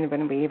the point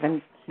when we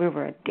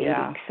were dating.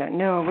 Yeah. So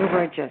no, we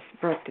were just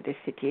brought to this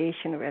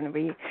situation when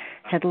we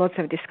had lots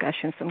of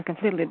discussions on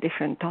completely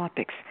different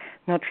topics,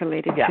 not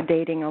related to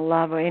dating or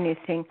love or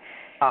anything.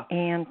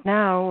 And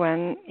now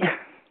when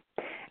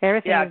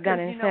everything is done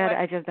and said,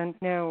 I just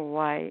don't know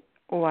why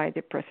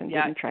the person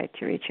didn't try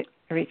to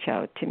reach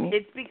out to me.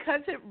 It's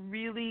because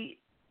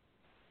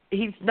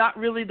he's not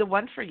really the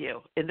one for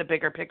you in the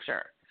bigger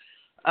picture.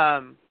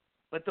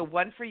 But the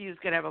one for you is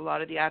going to have a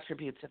lot of the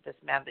attributes of this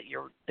man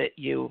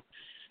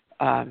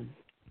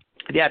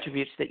the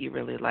attributes that you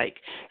really like.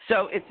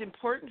 So it's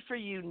important for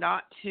you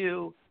not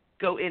to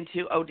go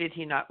into, oh, did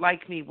he not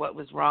like me? What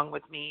was wrong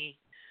with me?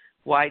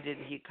 Why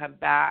didn't he come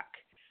back?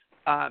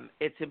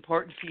 It's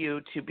important for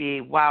you to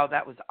be, wow,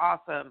 that was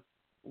awesome.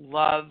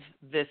 Love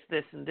this,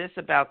 and this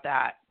about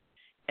that.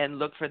 And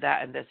look for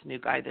that in this new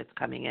guy that's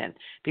coming in,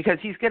 because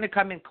he's going to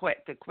come in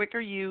quick. The quicker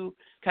you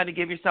kind of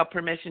give yourself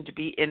permission to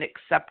be in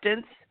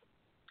acceptance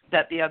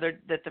that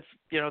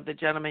the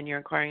gentleman you're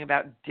inquiring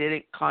about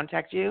didn't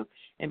contact you,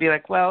 and be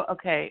like, well,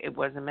 okay, it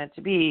wasn't meant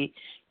to be.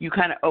 You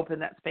kind of open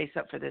that space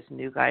up for this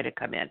new guy to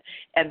come in.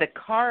 And the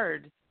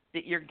card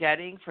that you're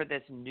getting for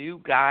this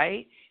new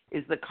guy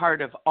is the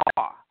card of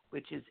awe,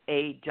 which is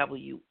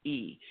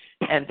AWE,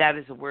 and that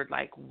is a word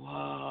like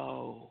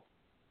whoa.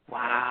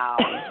 Wow,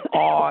 it's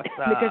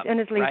awesome. Because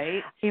honestly,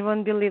 right? you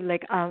won't believe,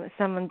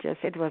 someone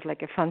it was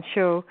like a fun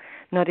show,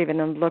 not even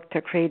on Blog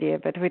Talk Radio,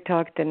 but we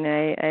talked and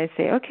I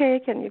say,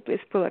 okay, can you please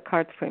pull a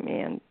card for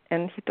me?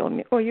 And he told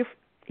me, oh,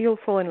 you'll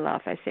fall in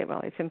love. I say, well,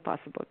 it's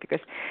impossible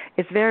because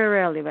it's very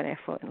rarely when I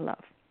fall in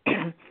love.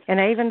 And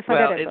I even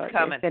forgot about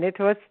coming. this. And it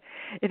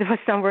was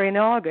somewhere in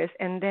August,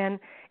 and then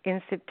in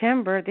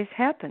September this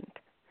happened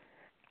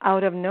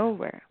out of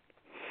nowhere.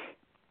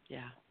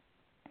 Yeah.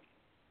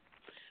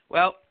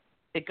 Well,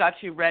 it got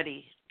you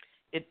ready.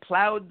 It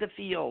plowed the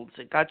fields.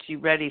 It got you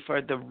ready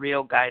for the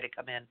real guy to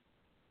come in.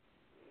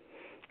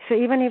 So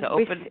even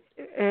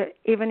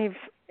if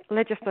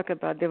let's just talk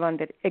about the one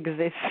that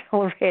exists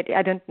already.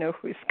 I don't know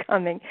who's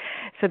coming.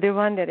 So the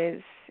one that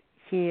is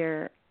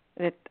here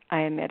that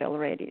I met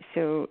already.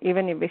 So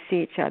even if we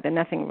see each other,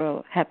 nothing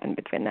will happen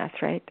between us,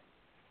 right?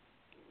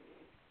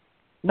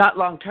 Not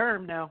long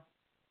term, no.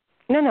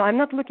 No, I'm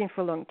not looking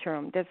for long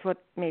term. That's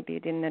what maybe you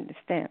didn't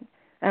understand.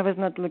 I was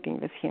not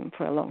looking with him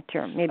for a long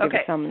term, maybe with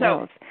someone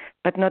else,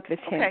 but not with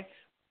him. Okay.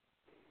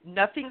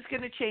 Nothing's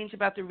going to change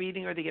about the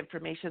reading or the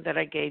information that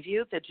I gave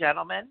you. The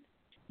gentleman,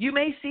 you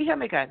may see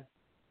him again.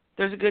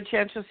 There's a good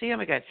chance you'll see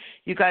him again.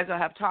 You guys will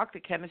have talk. The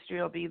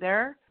chemistry will be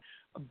there,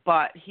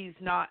 but he's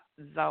not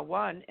the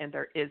one, and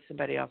there is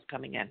somebody else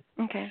coming in.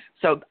 Okay.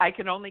 So I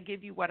can only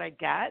give you what I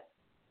get,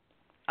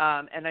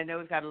 and I know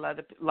we've got a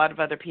lot of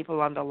other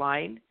people on the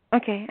line.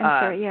 Okay,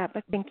 I'm sorry. Yeah,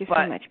 but thank you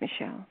so much,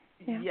 Michelle.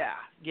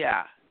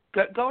 Yeah.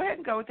 Go ahead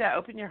and go with that.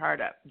 Open your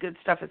heart up. Good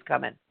stuff is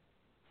coming.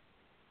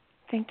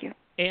 Thank you.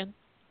 And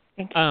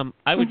thank you.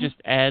 I would just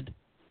add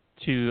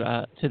to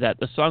that.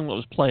 The song that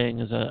was playing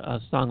is a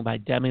song by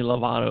Demi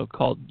Lovato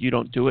called "You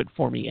Don't Do It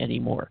For Me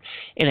Anymore,"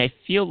 and I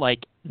feel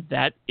like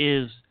that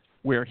is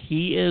where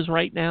he is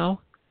right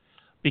now,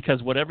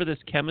 because whatever this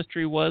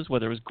chemistry was,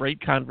 whether it was great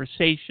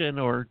conversation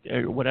or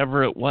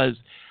whatever it was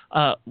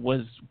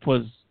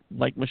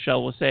like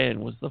Michelle was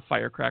saying, was the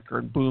firecracker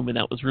and boom, and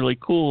that was really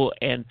cool.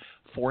 And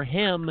for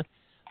him,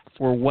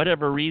 for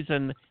whatever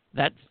reason,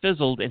 that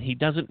fizzled, and he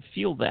doesn't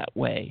feel that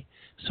way.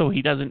 So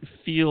he doesn't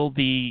feel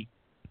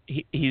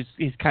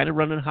he's kind of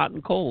running hot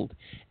and cold.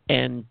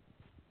 And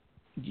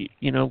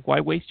why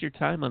waste your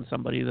time on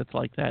somebody that's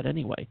like that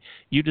anyway?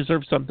 You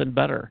deserve something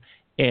better.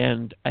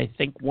 And I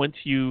think once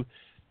you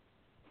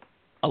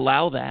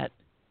allow that,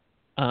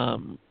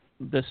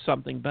 this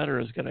something better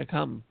is going to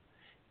come.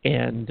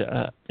 And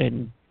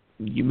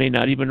you may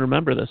not even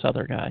remember this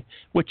other guy,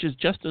 which is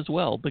just as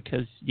well,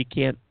 because you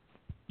can't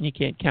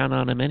count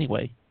on him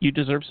anyway. You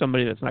deserve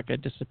somebody that's not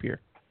going to disappear.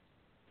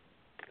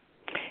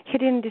 He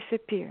didn't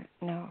disappear.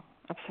 No,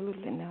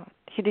 absolutely not.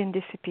 He didn't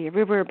disappear.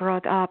 We were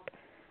brought up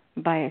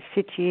by a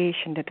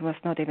situation that was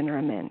not even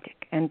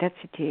romantic, and that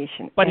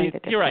situation ended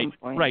at some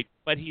point. Right.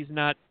 But he's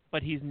not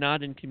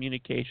in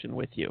communication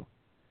with you,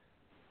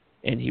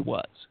 and he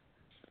was.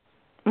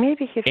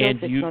 Maybe he feels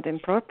it's not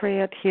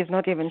appropriate. He's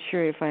not even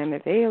sure if I am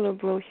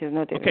available. He's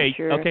not even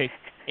sure. Okay.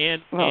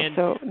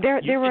 So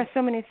there were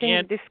so many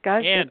things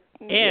discussed.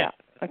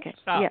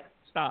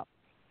 Stop.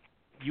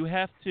 You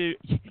have to.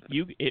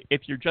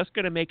 If you're just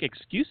going to make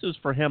excuses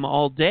for him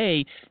all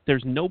day,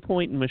 there's no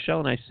point in Michelle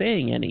and I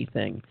saying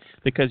anything,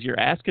 because you're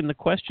asking the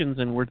questions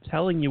and we're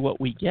telling you what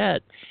we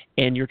get,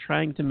 and you're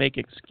trying to make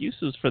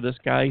excuses for this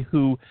guy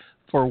who,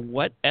 for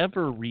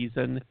whatever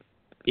reason,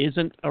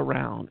 isn't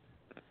around.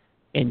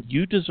 And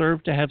you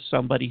deserve to have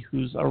somebody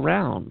who's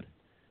around.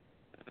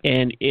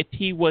 And if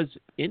he was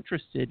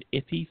interested,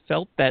 if he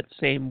felt that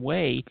same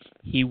way,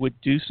 he would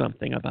do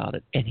something about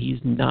it. And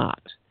he's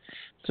not.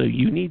 So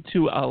you need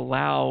to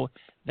allow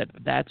that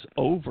that's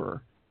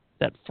over,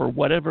 that for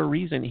whatever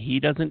reason he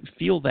doesn't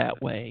feel that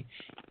way,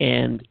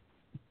 and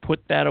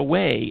put that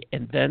away,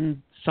 and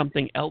then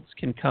something else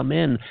can come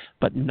in.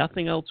 But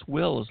nothing else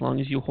will, as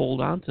long as you hold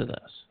on to this.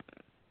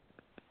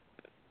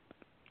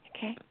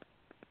 Okay.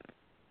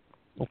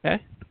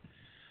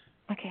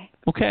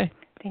 Okay.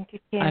 Thank you,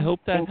 Ken. I hope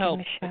that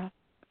helped. Michelle.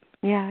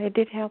 Yeah, it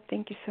did help.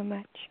 Thank you so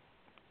much.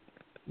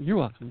 You're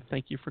welcome.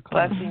 Thank you for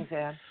calling. Blessings,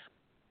 Ann.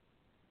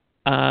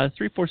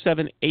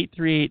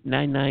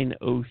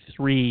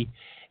 347-838-9903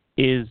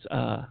 is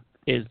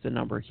the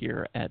number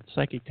here at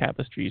Psychic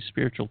Tapestry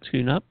Spiritual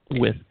Tune-Up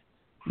with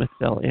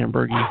Michele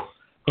Amburgey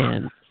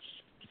and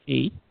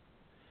me.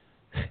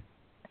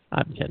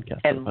 I'm Ken Kessler.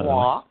 And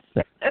moi.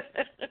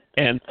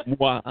 And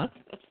moi.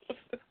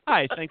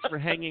 Hi, thanks for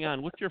hanging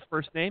on. What's your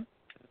first name?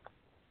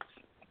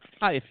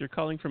 Hi, if you're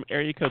calling from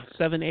area code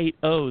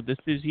 780, this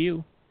is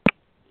you.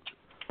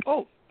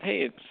 Oh,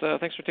 hey, it's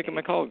thanks for taking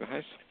my call,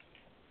 guys.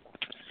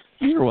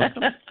 You're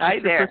welcome. Hi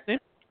What's there. your first name?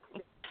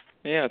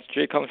 Yeah, it's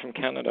Jay calling from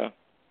Canada.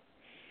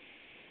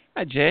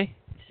 Hi, Jay.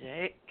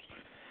 Jake.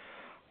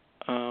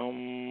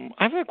 I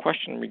have a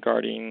question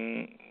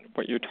regarding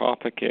what your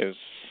topic is.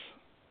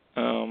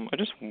 I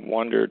just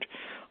wondered,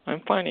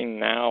 I'm finding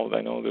now that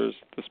I know there's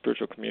the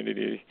spiritual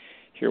community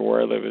here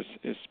where I live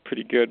is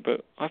pretty good,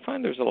 but I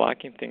find there's a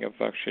lacking thing of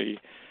actually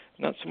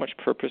not so much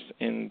purpose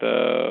in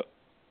the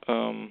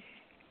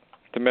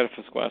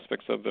metaphysical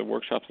aspects of the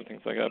workshops and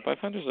things like that, but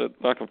I find there's a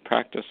lack of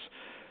practice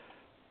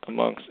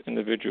amongst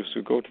individuals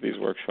who go to these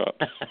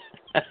workshops.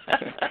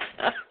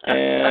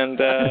 And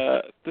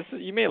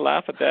you may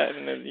laugh at that,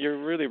 and you're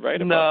really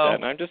right about that.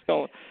 And I'm just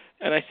going,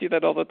 and I see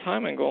that all the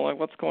time and go like,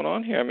 what's going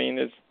on here? I mean,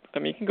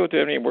 you can go to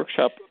any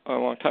workshop a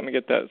long time and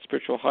get that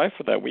spiritual high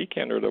for that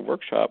weekend or the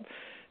workshop,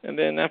 and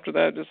then after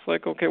that, it's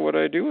like, okay, what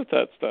do I do with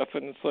that stuff?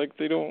 And it's like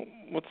they don't.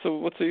 What's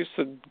the use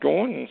of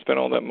going and spend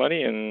all that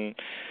money and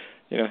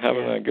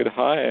having a good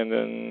high, and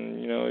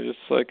then just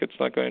like it's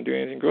not going to do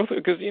anything growth?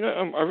 Because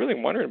I'm really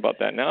wondering about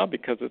that now,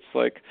 because it's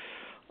like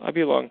I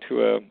belong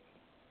to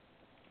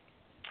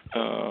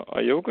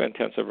a yoga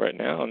intensive right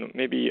now, and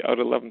maybe out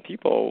of 11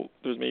 people,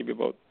 there's maybe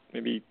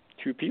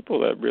 2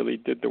 people that really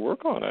did the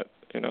work on it.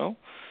 Yeah.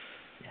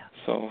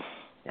 So.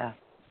 Yeah.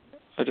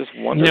 I just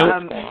wonder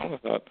what's going on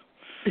with that.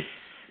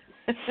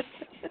 It's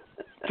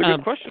a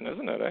good question,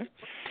 isn't it?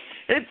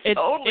 It's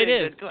totally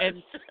a good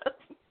question.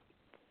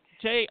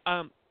 Jay,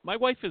 my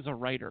wife is a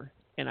writer,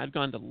 and I've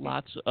gone to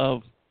lots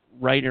of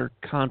writer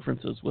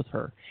conferences with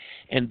her.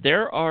 And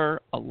there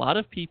are a lot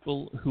of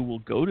people who will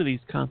go to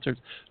these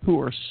concerts who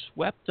are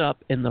swept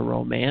up in the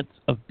romance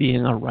of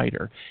being a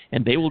writer.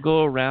 And they will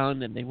go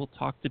around and they will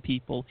talk to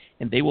people,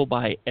 and they will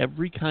buy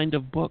every kind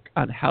of book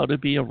on how to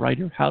be a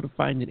writer, how to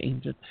find an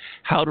agent,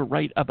 how to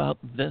write about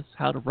this,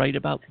 how to write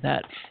about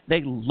that.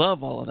 They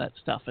love all of that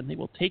stuff, and they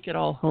will take it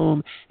all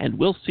home, and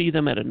we'll see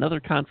them at another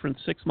conference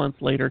 6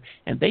 months later,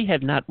 and they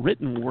have not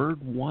written word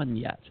one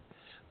yet.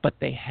 But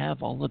they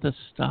have all of this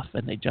stuff,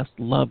 and they just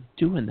love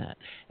doing that.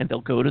 And they'll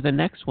go to the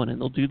next one,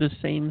 and they'll do the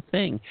same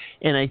thing.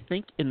 And I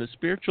think in the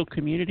spiritual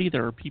community,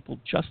 there are people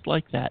just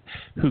like that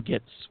who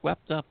get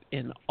swept up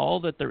in all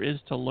that there is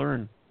to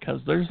learn,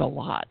 because there's a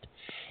lot.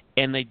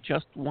 And they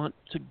just want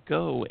to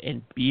go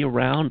and be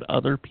around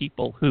other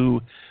people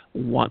who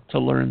want to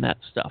learn that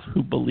stuff,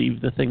 who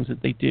believe the things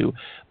that they do.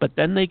 But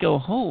then they go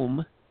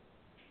home,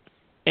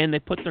 and they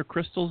put their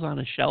crystals on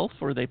a shelf,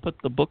 or they put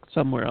the book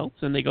somewhere else,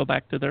 and they go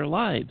back to their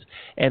lives,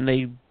 and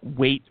they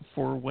wait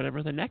for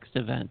whatever the next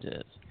event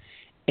is.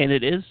 And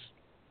it is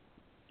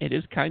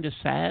kind of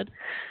sad,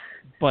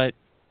 but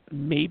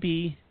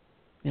maybe,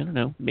 I don't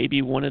know,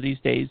 maybe one of these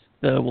days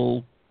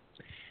they'll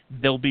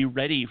be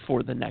ready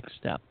for the next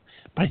step.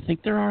 But I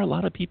think there are a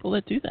lot of people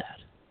that do that.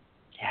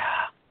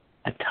 Yeah,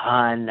 a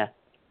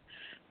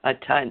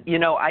ton. You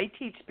know, I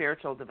teach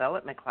spiritual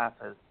development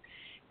classes,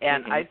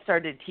 and I've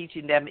started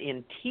teaching them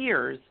in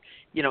tiers,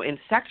 you know, in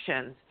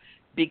sections,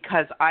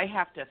 because I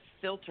have to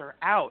filter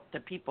out the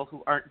people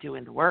who aren't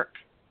doing the work.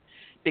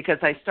 Because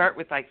I start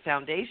with like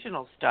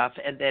foundational stuff,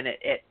 and then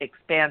it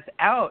expands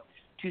out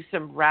to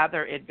some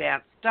rather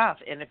advanced stuff.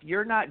 And if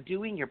you're not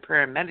doing your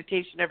prayer and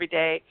meditation every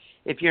day,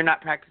 if you're not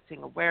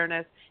practicing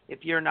awareness,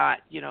 if you're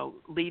not, you know,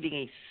 leading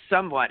a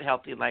somewhat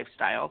healthy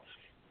lifestyle,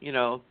 you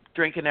know,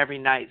 drinking every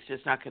night is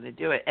just not going to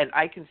do it. And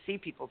I can see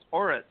people's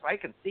auras, so I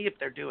can see if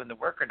they're doing the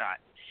work or not.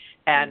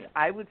 And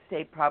I would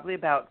say probably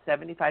about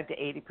 75 to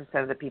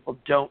 80% of the people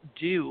don't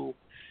do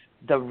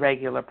the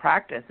regular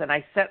practice. And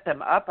I set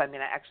them up. I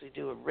mean, I actually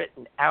do a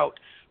written out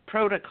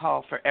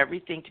protocol for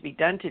everything to be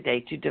done today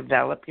to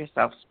develop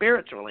yourself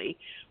spiritually.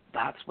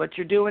 That's what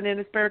you're doing in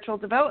a spiritual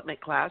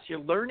development class. You're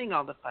learning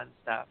all the fun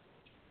stuff.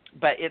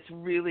 But it's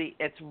really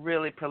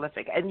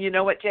prolific. And you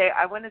know what, Jay,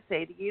 I want to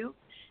say to you,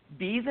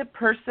 be the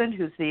person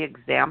who's the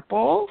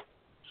example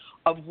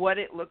of what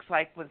it looks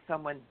like when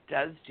someone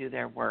does do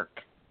their work.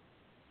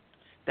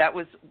 That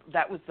was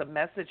the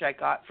message I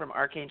got from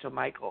Archangel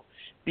Michael.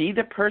 Be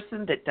the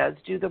person that does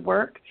do the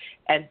work,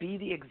 and be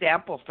the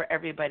example for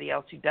everybody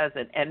else who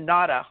doesn't, and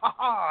not a,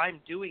 ha-ha, I'm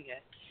doing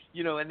it,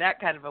 you know, in that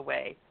kind of a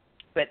way,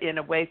 but in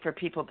a way for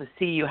people to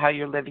see you, how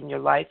you're living your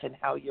life, and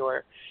how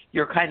you're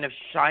kind of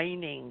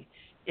shining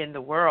in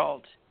the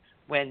world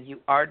when you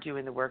are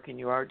doing the work and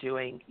you are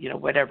doing, you know,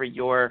 whatever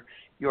your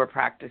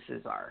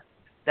practices are.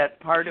 That's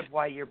part of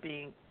why you're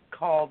being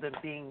called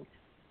and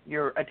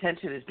your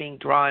attention is being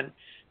drawn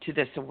to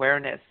this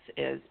awareness,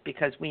 is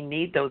because we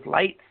need those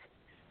lights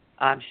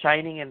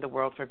shining in the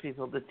world for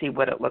people to see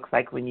what it looks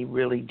like when you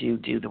really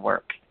do the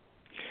work.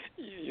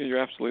 You're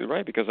absolutely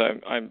right, because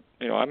I'm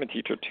a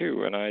teacher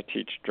too, and I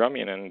teach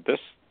drumming, and this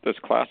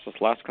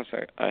last class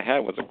I had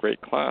was a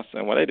great class,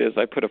 and what I did is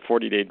I put a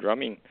 40-day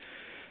drumming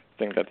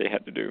thing that they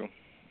had to do,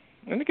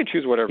 and they could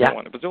choose whatever they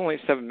want. It was only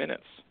 7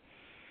 minutes.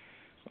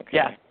 Okay.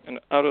 Yeah. And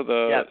out of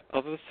the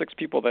 6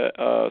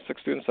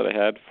 students that I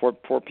had,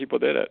 four people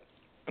did it.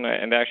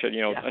 And actually,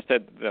 you know, I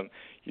said to them,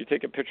 you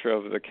take a picture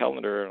of the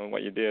calendar and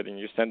what you did, and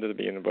you send it to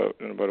me in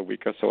about a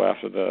week or so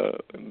after the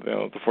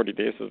 40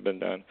 days has been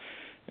done.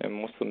 And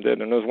most of them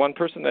did. And there was one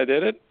person that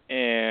did it,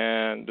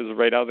 and it was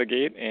right out of the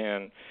gate,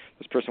 and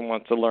this person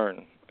wants to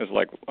learn. It's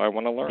like, I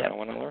want to learn, I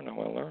want to learn, I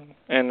want to learn.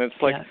 And it's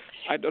like,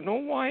 I don't know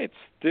why it's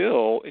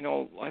still, you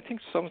know, I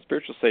think some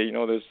spirituals say, you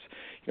know, there's,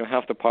 you know,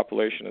 half the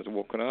population is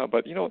woken up,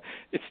 but, you know,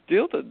 it's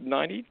still the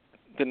 90%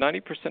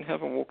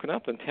 haven't woken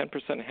up and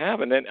 10% have.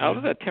 And then out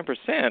of that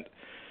 10%,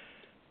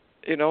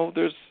 you know,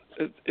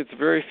 it's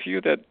very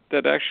few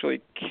that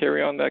actually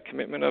carry on that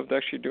commitment of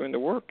actually doing the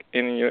work.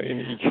 And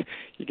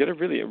you get to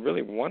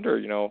really wonder,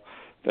 you know,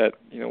 that,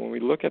 you know, when we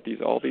look at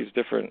all these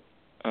different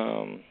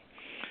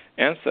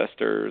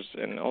ancestors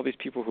and all these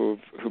people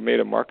who made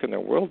a mark in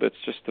their world, it's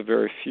just a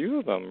very few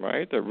of them,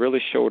 right, that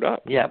really showed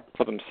up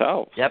for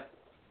themselves. Yep.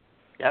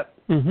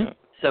 Mm-hmm. Yeah.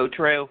 So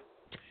true.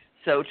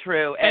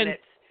 And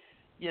it's,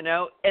 you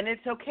know, and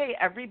it's okay.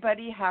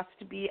 Everybody has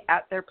to be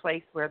at their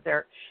place where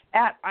they're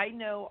at. I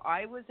know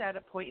I was at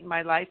a point in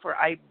my life where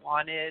I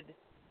wanted,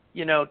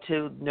 you know,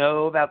 to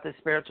know about the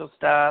spiritual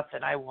stuff,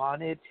 and I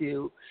wanted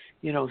to,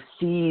 you know,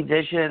 see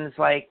visions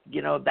like,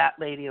 you know, that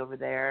lady over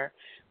there.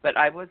 But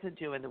I wasn't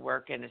doing the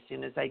work, and as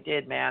soon as I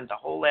did, man, the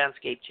whole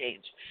landscape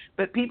changed.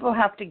 But people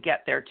have to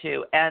get there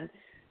too. And,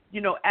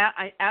 you know,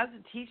 as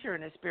a teacher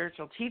and a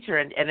spiritual teacher,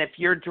 and if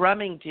you're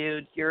drumming,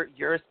 dude,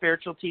 you're a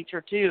spiritual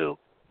teacher too.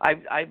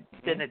 I've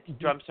been a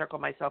drum circle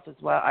myself as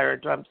well, or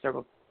a drum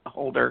circle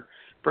holder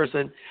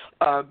person.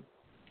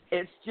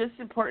 It's just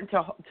important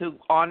to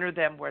honor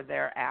them where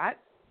they're at,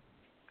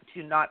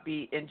 to not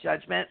be in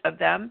judgment of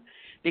them,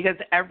 because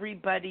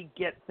everybody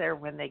gets there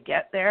when they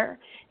get there.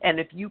 And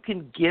if you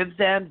can give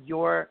them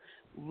your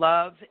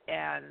love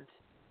and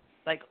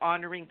like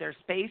honoring their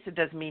space, it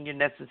doesn't mean you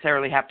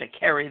necessarily have to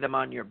carry them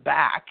on your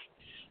back.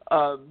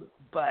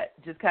 But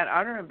just kind of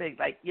honor them, big,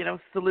 like, you know,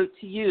 salute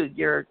to you.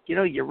 You're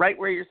right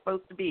where you're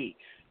supposed to be.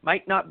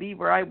 Might not be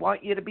where I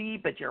want you to be,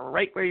 but you're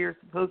right where you're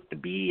supposed to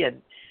be,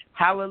 and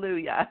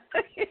hallelujah.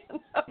 You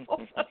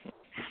know?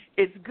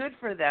 It's good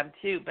for them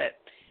too, but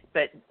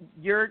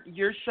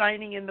you're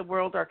shining in the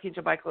world.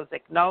 Archangel Michael is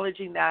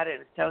acknowledging that,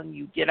 and it's telling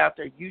you, get out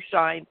there, you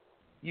shine,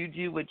 you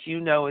do what you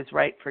know is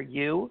right for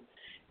you,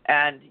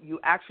 and you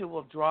actually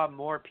will draw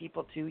more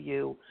people to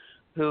you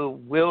who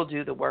will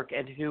do the work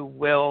and who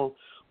will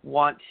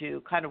want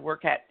to kind of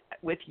work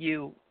with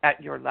you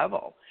at your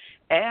level.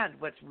 And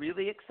what's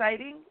really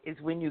exciting is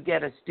when you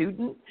get a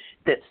student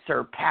that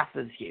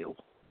surpasses you.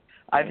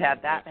 I've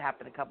had that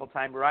happen a couple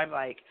times where I'm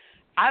like,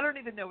 I don't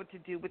even know what to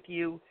do with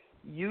you.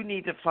 You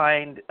need to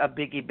find a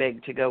biggie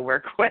big to go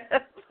work with.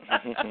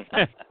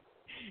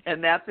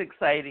 And that's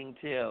exciting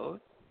too.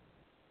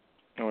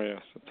 Oh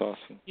yes, it's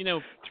awesome. You know,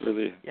 it's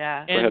really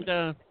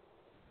and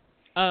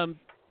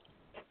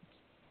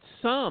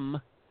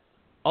some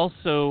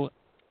also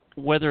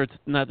whether it's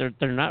not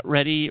they're not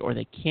ready or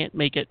they can't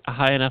make it a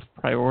high enough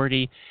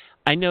priority.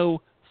 I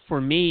know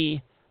for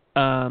me,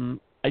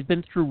 I've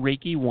been through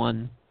Reiki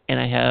 1,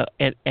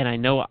 and I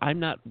know I'm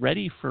not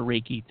ready for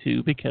Reiki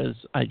 2 because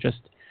I'm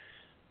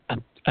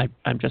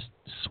just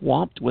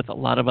swamped with a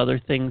lot of other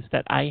things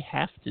that I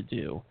have to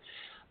do.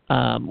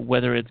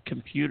 Whether it's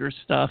computer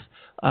stuff,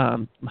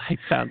 I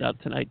found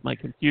out tonight my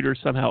computer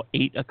somehow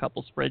ate a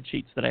couple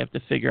spreadsheets that I have to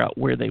figure out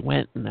where they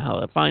went and how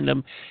to find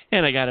them,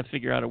 and I got to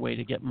figure out a way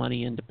to get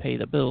money in to pay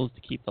the bills,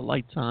 to keep the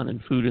lights on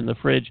and food in the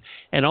fridge,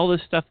 and all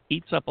this stuff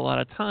eats up a lot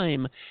of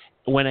time.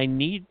 When I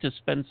need to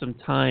spend some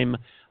time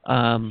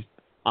on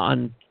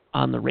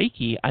the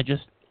Reiki,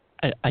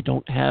 I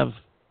don't have.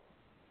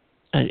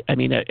 I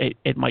mean,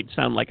 it might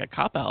sound like a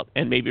cop-out,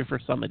 and maybe for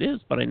some it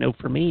is, but I know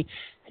for me,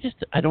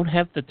 I don't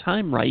have the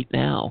time right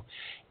now.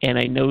 And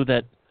I know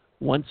that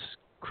once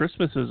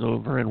Christmas is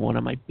over and one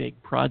of my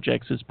big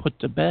projects is put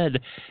to bed,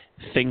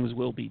 things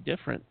will be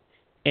different.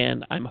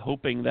 And I'm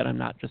hoping that I'm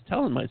not just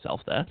telling myself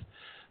that,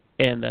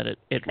 and that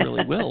it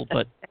really will.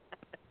 But,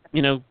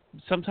 you know,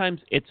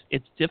 sometimes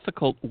it's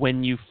difficult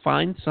when you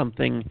find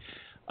something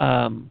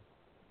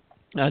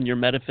on your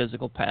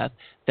metaphysical path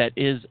that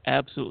is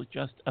absolutely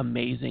just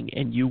amazing,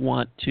 and you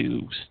want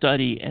to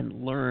study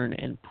and learn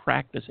and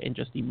practice and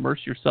just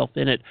immerse yourself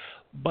in it,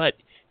 but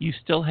you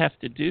still have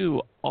to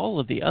do all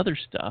of the other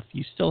stuff.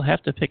 You still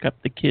have to pick up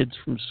the kids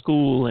from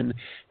school and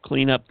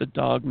clean up the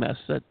dog mess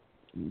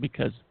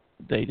because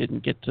they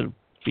didn't get to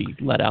be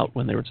let out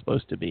when they were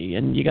supposed to be,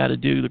 and you got to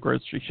do the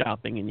grocery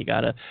shopping, and you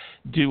got to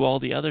do all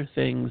the other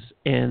things,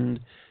 and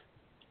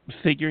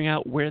figuring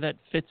out where that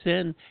fits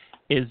in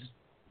is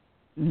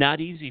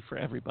not easy for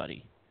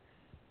everybody.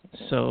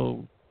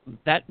 So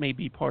that may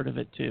be part of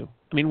it too.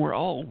 I mean, we're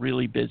all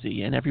really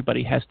busy, and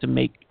everybody has to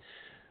make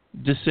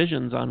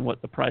decisions on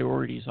what the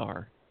priorities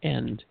are.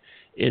 And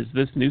is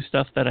this new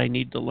stuff that I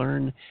need to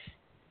learn,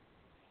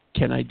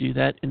 can I do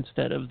that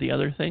instead of the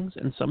other things?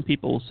 And some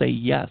people will say,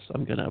 yes,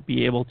 I'm going to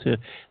be able to.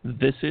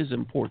 This is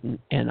important,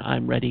 and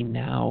I'm ready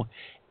now.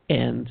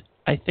 And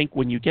I think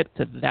when you get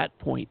to that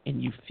point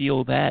and you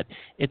feel that,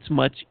 it's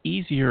much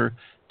easier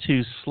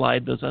to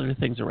slide those other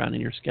things around in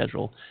your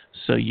schedule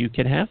so you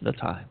can have the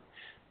time.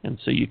 And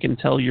so you can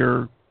tell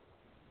your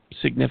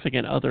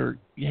significant other,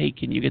 hey,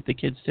 can you get the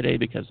kids today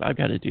because I've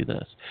got to do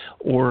this?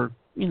 Or,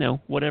 you know,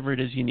 whatever it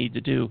is you need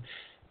to do.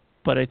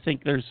 But I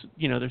think there's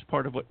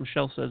part of what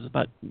Michele says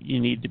about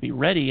you need to be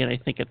ready, and I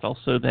think it's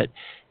also that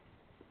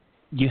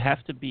you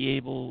have to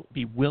be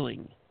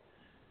willing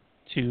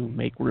to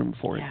make room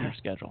for it in your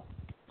schedule.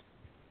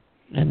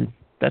 And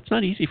that's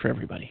not easy for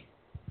everybody.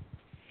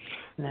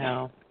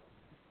 No.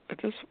 I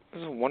just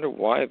wonder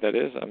why that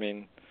is. I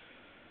mean,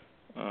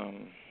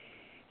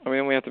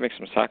 we have to make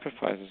some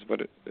sacrifices, but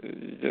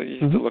you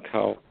have to look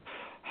how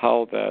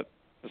that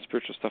the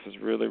spiritual stuff is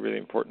really, really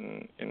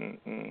important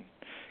in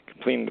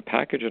completing the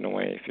package in a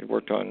way. If you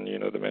worked on,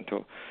 the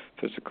mental,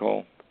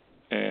 physical,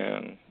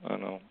 and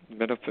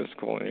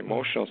metaphysical and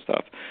emotional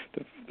stuff,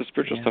 the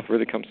spiritual stuff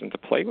really comes into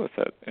play with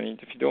it. And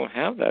if you don't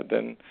have that,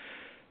 then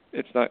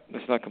it's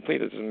not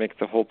complete. It doesn't make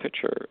the whole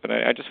picture. And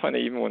I just find that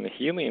even when the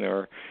healing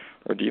or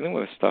dealing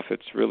with stuff,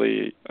 it's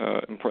really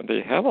important that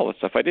you have all this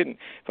stuff.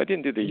 If I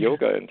didn't do the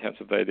yoga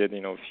intensive that I did,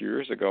 a few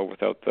years ago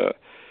without the,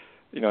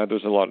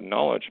 there's a lot of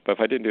knowledge. But if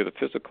I didn't do the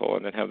physical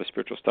and then have the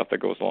spiritual stuff that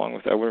goes along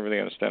with it, I wouldn't really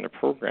understand the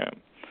program.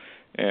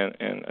 And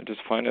I just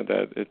find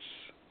that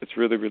it's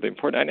really, really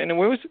important. And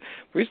we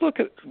always look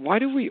at, why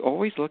do we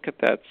always look at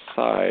that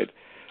side,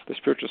 the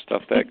spiritual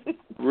stuff that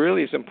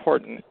really is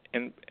important,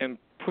 and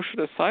push it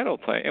aside all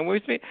the time?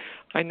 And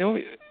I know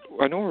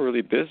we're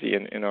really busy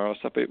in our own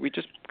stuff, but we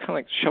just kind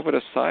of shove it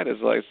aside as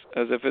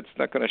if it's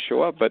not going to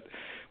show up. But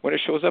when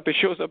it shows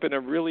up in a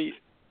really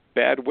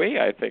bad way,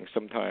 I think,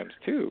 sometimes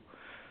too.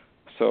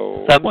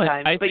 So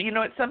sometimes, but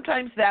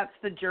sometimes that's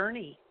the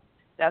journey.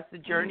 That's the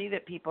journey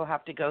that people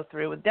have to go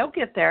through, and they'll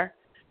get there.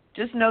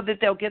 Just know that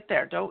they'll get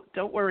there.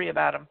 Don't worry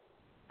about them.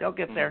 They'll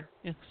get there.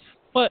 Yeah.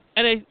 Well,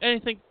 and I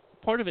think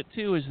part of it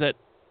too is that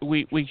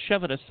we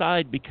shove it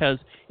aside because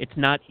it's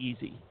not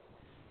easy.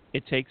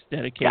 It takes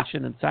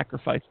dedication and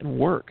sacrifice and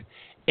work.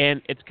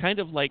 And it's kind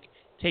of like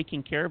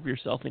taking care of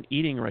yourself and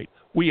eating right.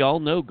 We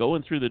all know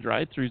going through the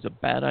drive-thru is a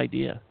bad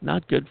idea.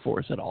 Not good for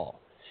us at all.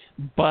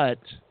 But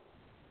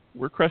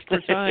we're crushed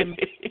for time.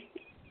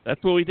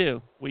 That's what we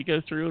do. We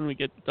go through and we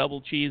get double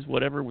cheese,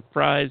 whatever, with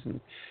fries,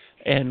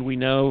 and we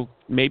know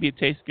maybe it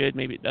tastes good,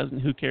 maybe it doesn't.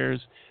 Who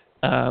cares?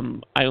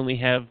 I only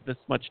have this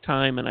much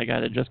time, and I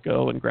got to just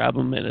go and grab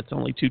them, and it's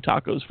only 2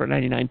 tacos for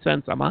 99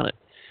 cents. I'm on it.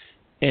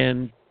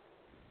 And,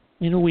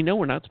 we know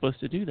we're not supposed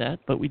to do that,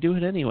 but we do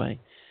it anyway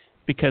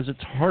because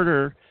it's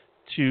harder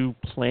to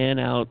plan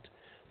out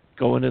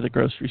going to the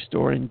grocery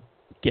store and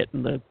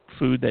getting the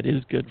food that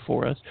is good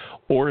for us,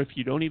 or if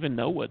you don't even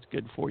know what's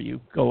good for you,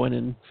 going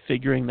and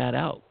figuring that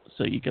out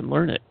so you can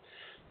learn it.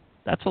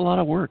 That's a lot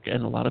of work,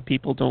 and a lot of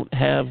people don't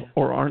have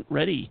or aren't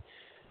ready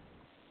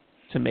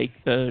to make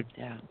to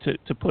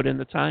put in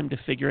the time to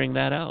figuring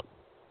that out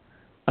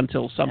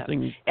until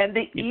something and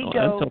the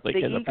ego, until they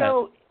get a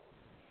path.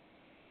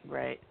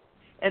 Right.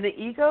 And the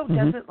ego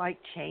doesn't like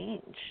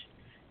change.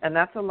 And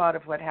that's a lot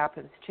of what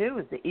happens, too,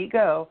 is the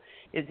ego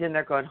is in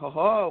there going,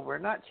 ho, we're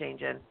not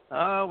changing.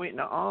 Oh, wait,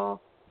 no.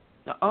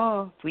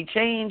 If we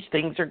change,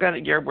 we're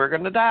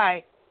going to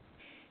die.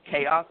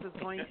 Chaos is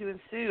going to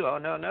ensue. Oh,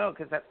 no,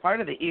 because that's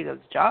part of the ego's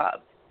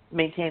job,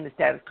 maintain the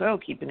status quo,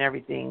 keeping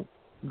everything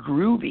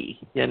groovy,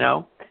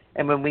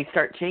 And when we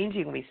start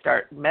changing, we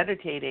start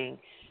meditating,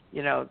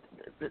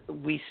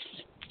 we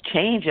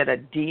change at a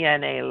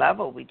DNA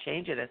level. We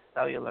change at a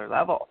cellular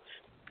level.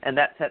 And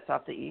that sets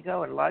off the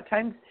ego. And a lot of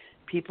times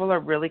people are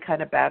really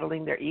kind of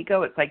battling their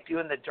ego. It's like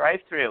doing the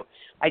drive-through.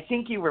 I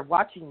think you were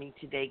watching me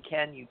today,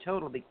 Ken. You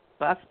totally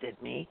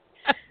busted me.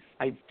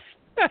 I'm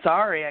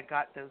sorry I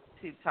got those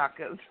 2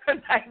 tacos for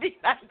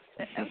 99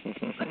 cents.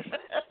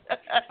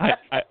 I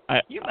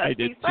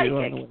did too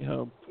on the way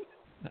home.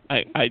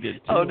 I did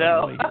too. Oh,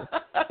 no. On the way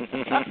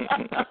here.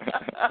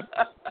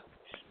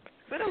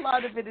 But a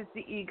lot of it is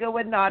the ego,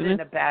 and not in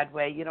a bad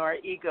way. Our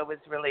ego is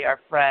really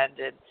our friend,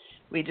 and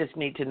we just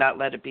need to not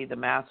let it be the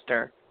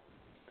master.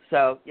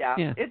 So, yeah,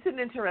 it's an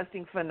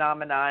interesting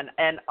phenomenon.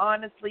 And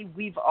honestly,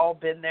 we've all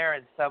been there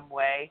in some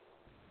way.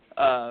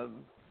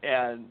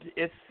 And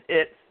it's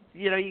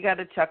you got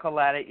to chuckle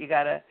at it. You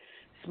got to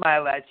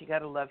smile at it. You got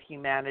to love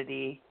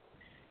humanity,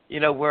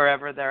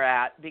 wherever they're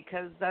at.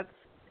 Because that's,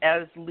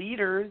 as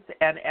leaders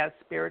and as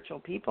spiritual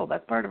people,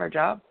 that's part of our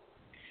job,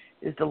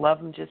 is to love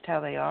them just how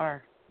they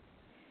are.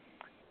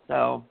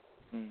 So,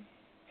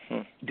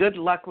 good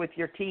luck with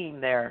your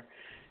team there.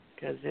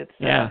 Because it's,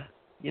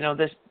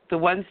 the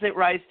ones that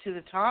rise to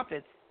the top,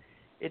 it's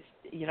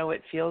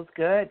it feels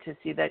good to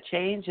see that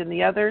change. And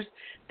the others,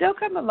 they'll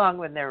come along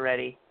when they're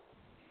ready.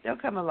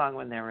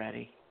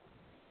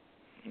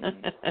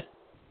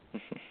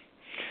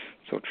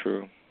 So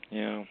true.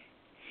 Yeah.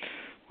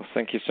 Well,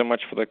 thank you so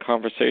much for the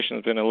conversation.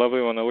 It's been a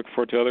lovely one. I look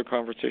forward to other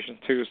conversations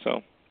too.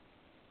 So.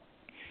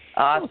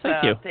 Awesome.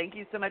 Well, thank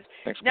you so much.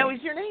 Thanks, now, man.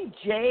 Is your name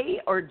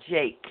Jay or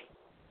Jake?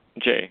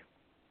 Jay.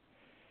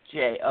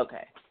 Jay.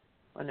 Okay. I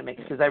wanted to make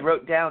it because I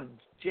wrote down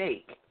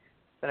Jake,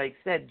 but I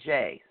said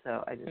Jay,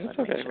 so I just It's wanted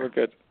to okay. make sure. We're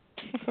good.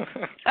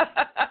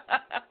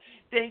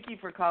 Thank you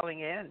for calling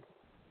in.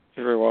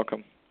 You're very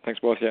welcome. Thanks,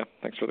 both. Yeah.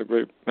 Thanks for the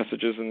great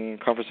messages and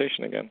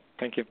conversation again.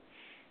 Thank you.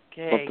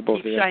 Okay. Love to both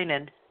Keep of you.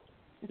 shining.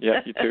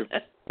 Yeah, you too.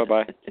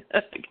 Bye-bye.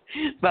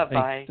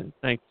 Bye-bye.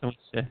 Thanks so much,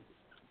 Jay.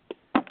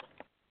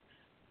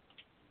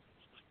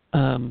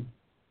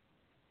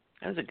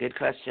 That was a good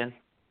question.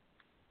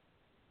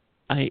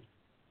 I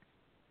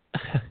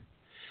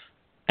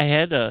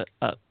had a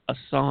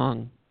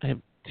song. I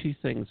have 2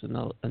 things in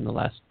the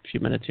last few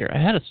minutes here. I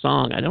had a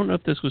song. I don't know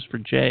if this was for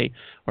Jay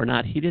or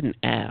not. He didn't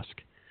ask.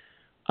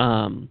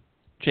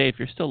 Jay, if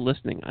you're still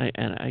listening,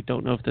 I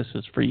don't know if this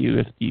is for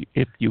you.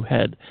 If you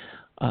had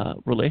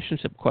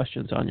relationship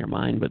questions on your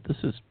mind, but this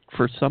is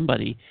for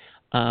somebody.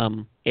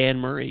 Anne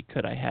Murray,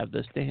 could I have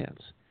this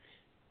dance?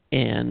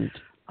 And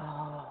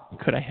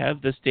could I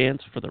have this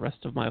dance for the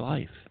rest of my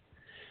life?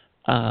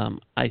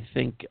 I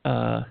think.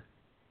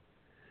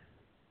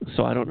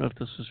 So I don't know if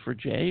this was for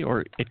Jay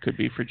or it could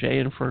be for Jay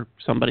and for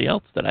somebody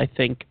else that I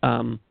think.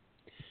 I'm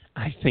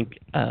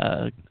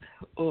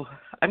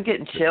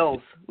getting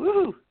chills.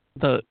 Woo!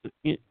 The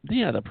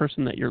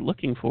person that you're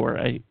looking for,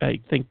 I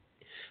think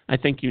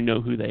you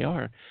know who they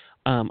are.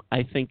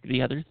 I think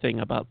the other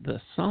thing about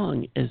this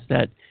song is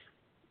that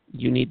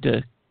you need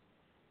to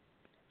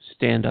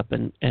stand up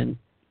and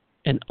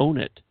own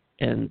it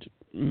and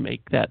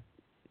make that,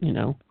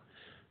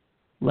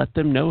 let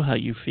them know how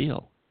you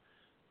feel.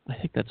 I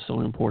think that's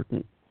so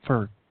important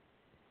for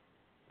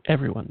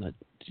everyone, that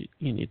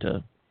you need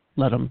to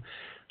let them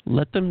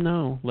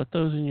know, let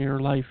those in your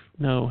life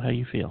know how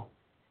you feel.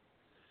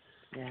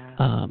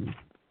 Yeah.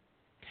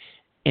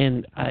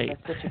 And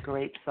that's such a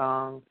great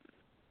song.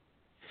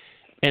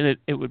 And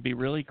it would be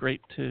really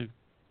great to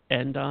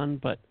end on,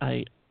 but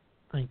I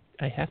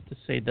have to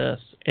say this,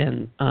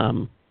 and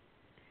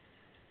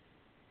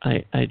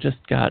I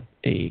just got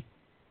a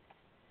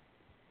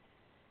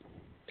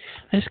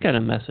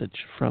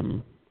message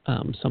from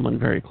someone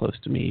very close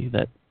to me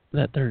that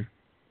their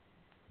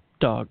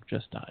dog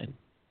just died.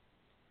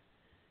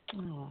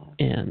 Oh.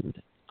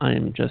 And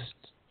I'm just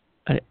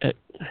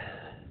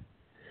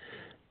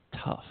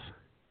tough,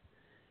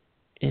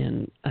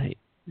 and I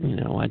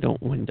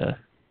don't want to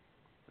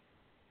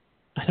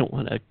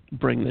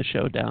bring the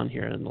show down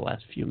here in the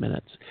last few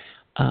minutes,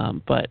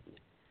 but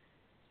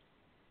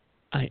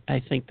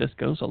I think this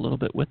goes a little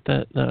bit with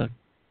the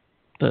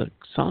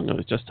song I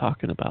was just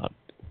talking about.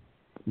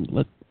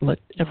 Let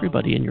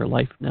everybody in your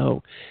life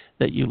know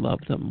that you love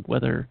them,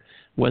 whether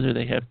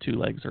they have 2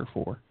 legs or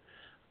 4.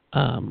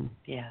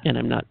 And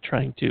I'm not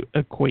trying to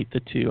equate the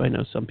 2. I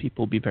know some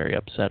people will be very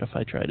upset if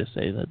I try to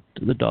say that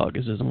the dog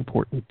is as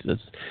important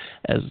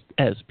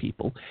as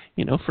people.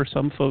 For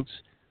some folks,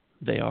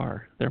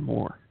 they're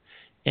more.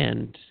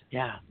 And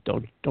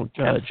don't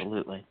judge.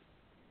 Absolutely.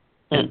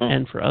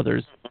 And for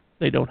others,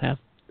 they don't have.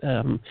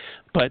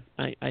 But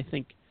I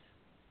think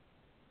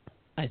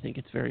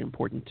it's very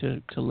important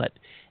to let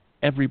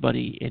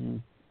everybody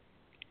in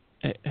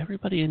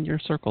your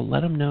circle,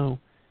 let them know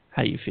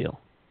how you feel.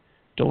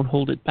 Don't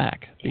hold it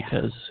back,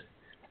 because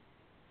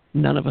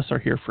none of us are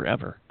here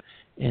forever,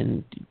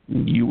 and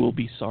you will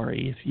be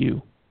sorry if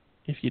you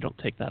don't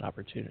take that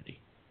opportunity.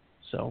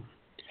 So,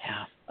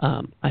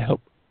 I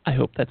hope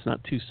that's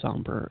not too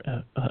somber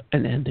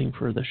an ending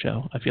for the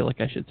show. I feel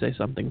like I should say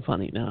something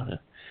funny now to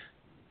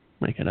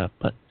make it up,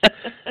 but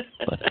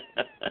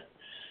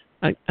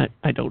I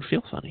don't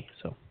feel funny.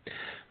 So,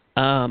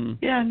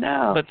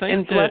 but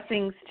and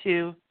blessings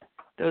to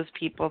those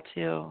people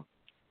too.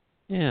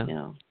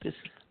 Yeah, just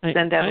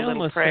send out a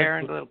little prayer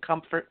and a little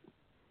comfort.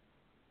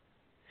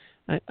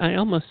 I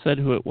almost said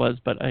who it was,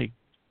 but I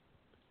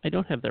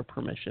don't have their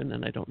permission,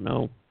 and I don't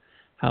know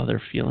how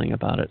they're feeling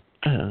about it.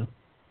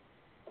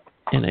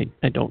 And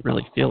I don't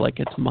really feel like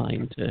it's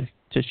mine to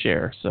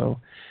share, so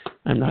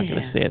I'm not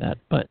going to say that.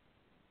 But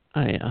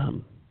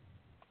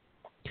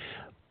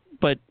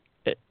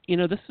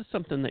this is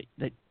something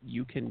that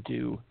you can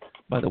do,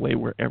 by the way,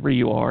 wherever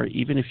you are,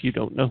 even if you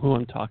don't know who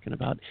I'm talking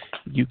about.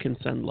 You can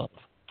send love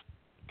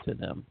to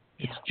them.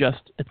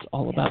 It's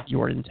all about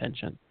your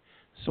intention.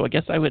 So I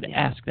guess I would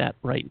ask that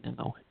right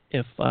now,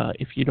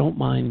 if you don't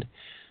mind.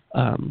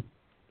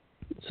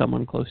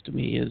 Someone close to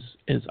me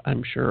is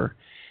I'm sure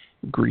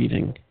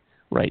grieving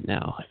right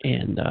now,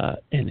 and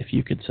if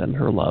you could send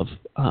her love,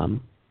 that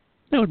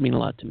would mean a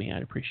lot to me.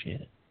 I'd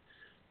appreciate it.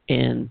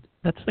 And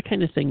that's the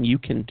kind of thing you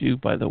can do,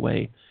 by the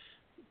way,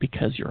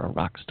 because you're a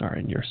rock star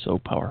and you're so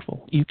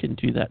powerful. You can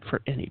do that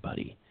for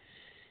anybody.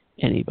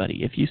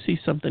 If you see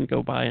something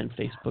go by on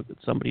Facebook that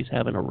somebody's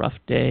having a rough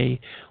day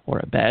or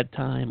a bad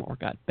time or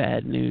got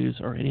bad news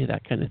or any of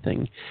that kind of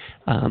thing,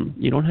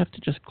 you don't have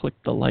to just click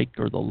the like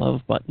or the love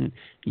button.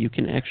 You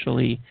can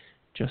actually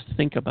just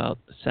think about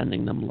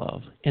sending them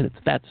love. And it's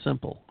that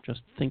simple.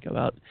 Just think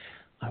about,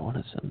 I want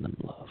to send them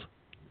love.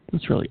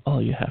 That's really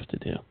all you have to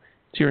do.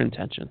 It's your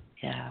intention.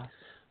 Yeah.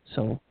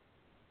 So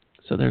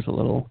there's a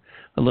little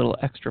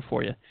extra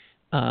for you.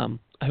 I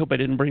hope I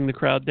didn't bring the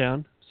crowd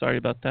down. Sorry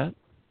about that.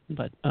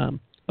 But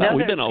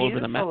we've been all over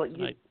the map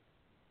tonight.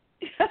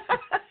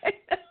 I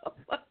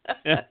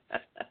know.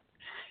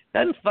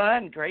 That's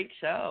fun. Great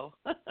show.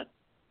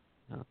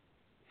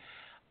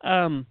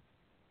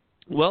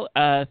 Well,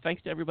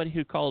 thanks to everybody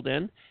who called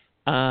in,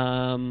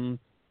 and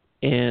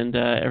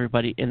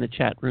everybody in the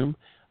chat room.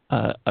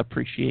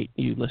 Appreciate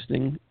you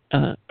listening.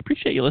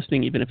 Appreciate you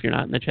listening, even if you're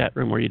not in the chat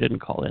room or you didn't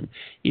call in.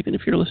 Even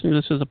if you're listening to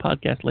this as a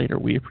podcast later,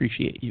 we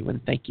appreciate you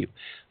and thank you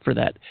for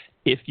that.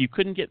 If you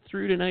couldn't get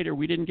through tonight or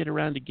we didn't get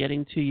around to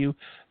getting to you,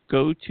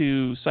 go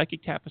to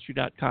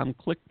psychictapestry.com,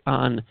 click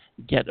on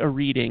Get a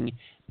Reading,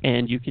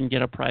 and you can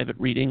get a private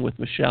reading with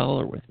Michele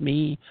or with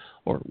me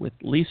or with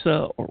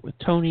Lisa or with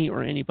Tony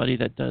or anybody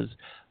that does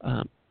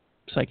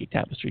Psychic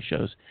Tapestry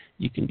shows.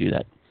 You can do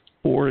that.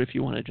 Or if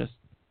you want to just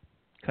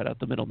cut out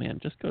the middleman,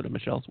 just go to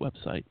Michele's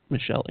website,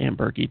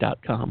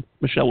 MicheleAmburgey.com.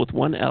 Michele with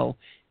one L,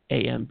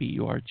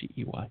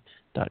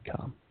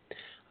 AMBURGEY.com.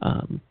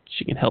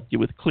 She can help you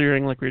with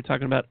clearing, like we were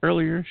talking about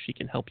earlier. She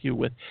can help you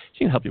with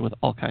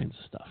all kinds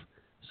of stuff.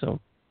 So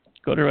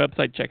go to her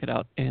website, check it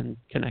out, and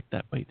connect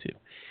that way too.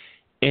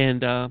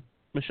 And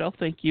Michele,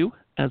 thank you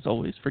as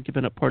always for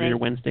giving up part of your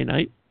Wednesday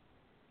night.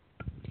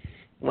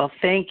 Well,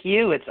 thank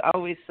you. It's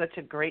always such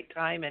a great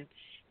time,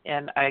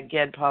 and I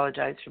again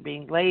apologize for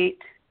being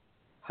late.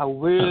 How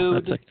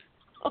rude.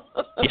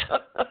 Yeah.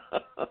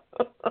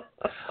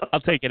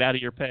 I'll take it out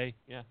of your pay.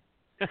 Yeah.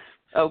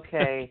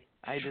 Okay.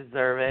 I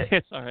deserve it.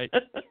 It's all right.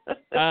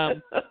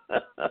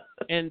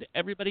 And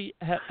everybody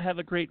have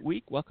a great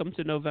week. Welcome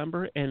to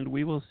November, and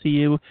we will see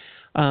you,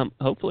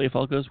 hopefully, if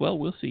all goes well,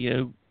 we'll see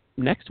you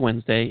next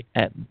Wednesday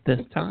at this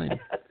time.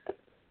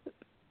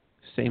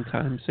 Same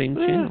time, same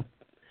channel.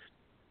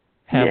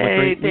 Have a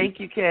great week. Thank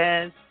you,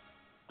 Ken.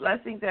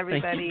 Blessings,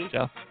 everybody. Thank you,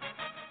 Michele.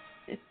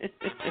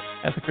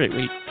 Have a great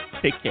week.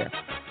 Take care.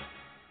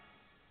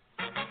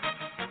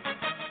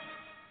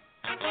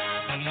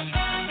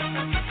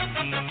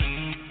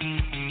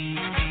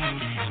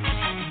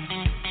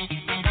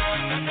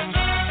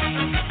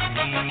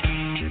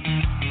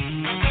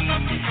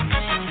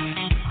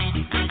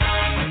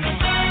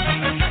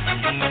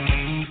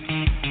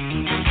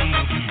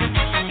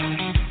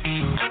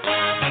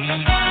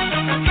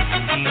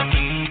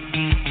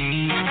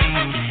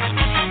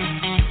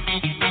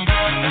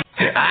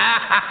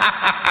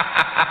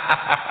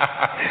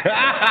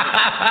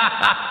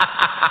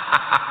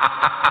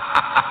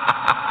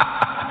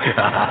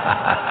 Ha ha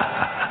ha ha!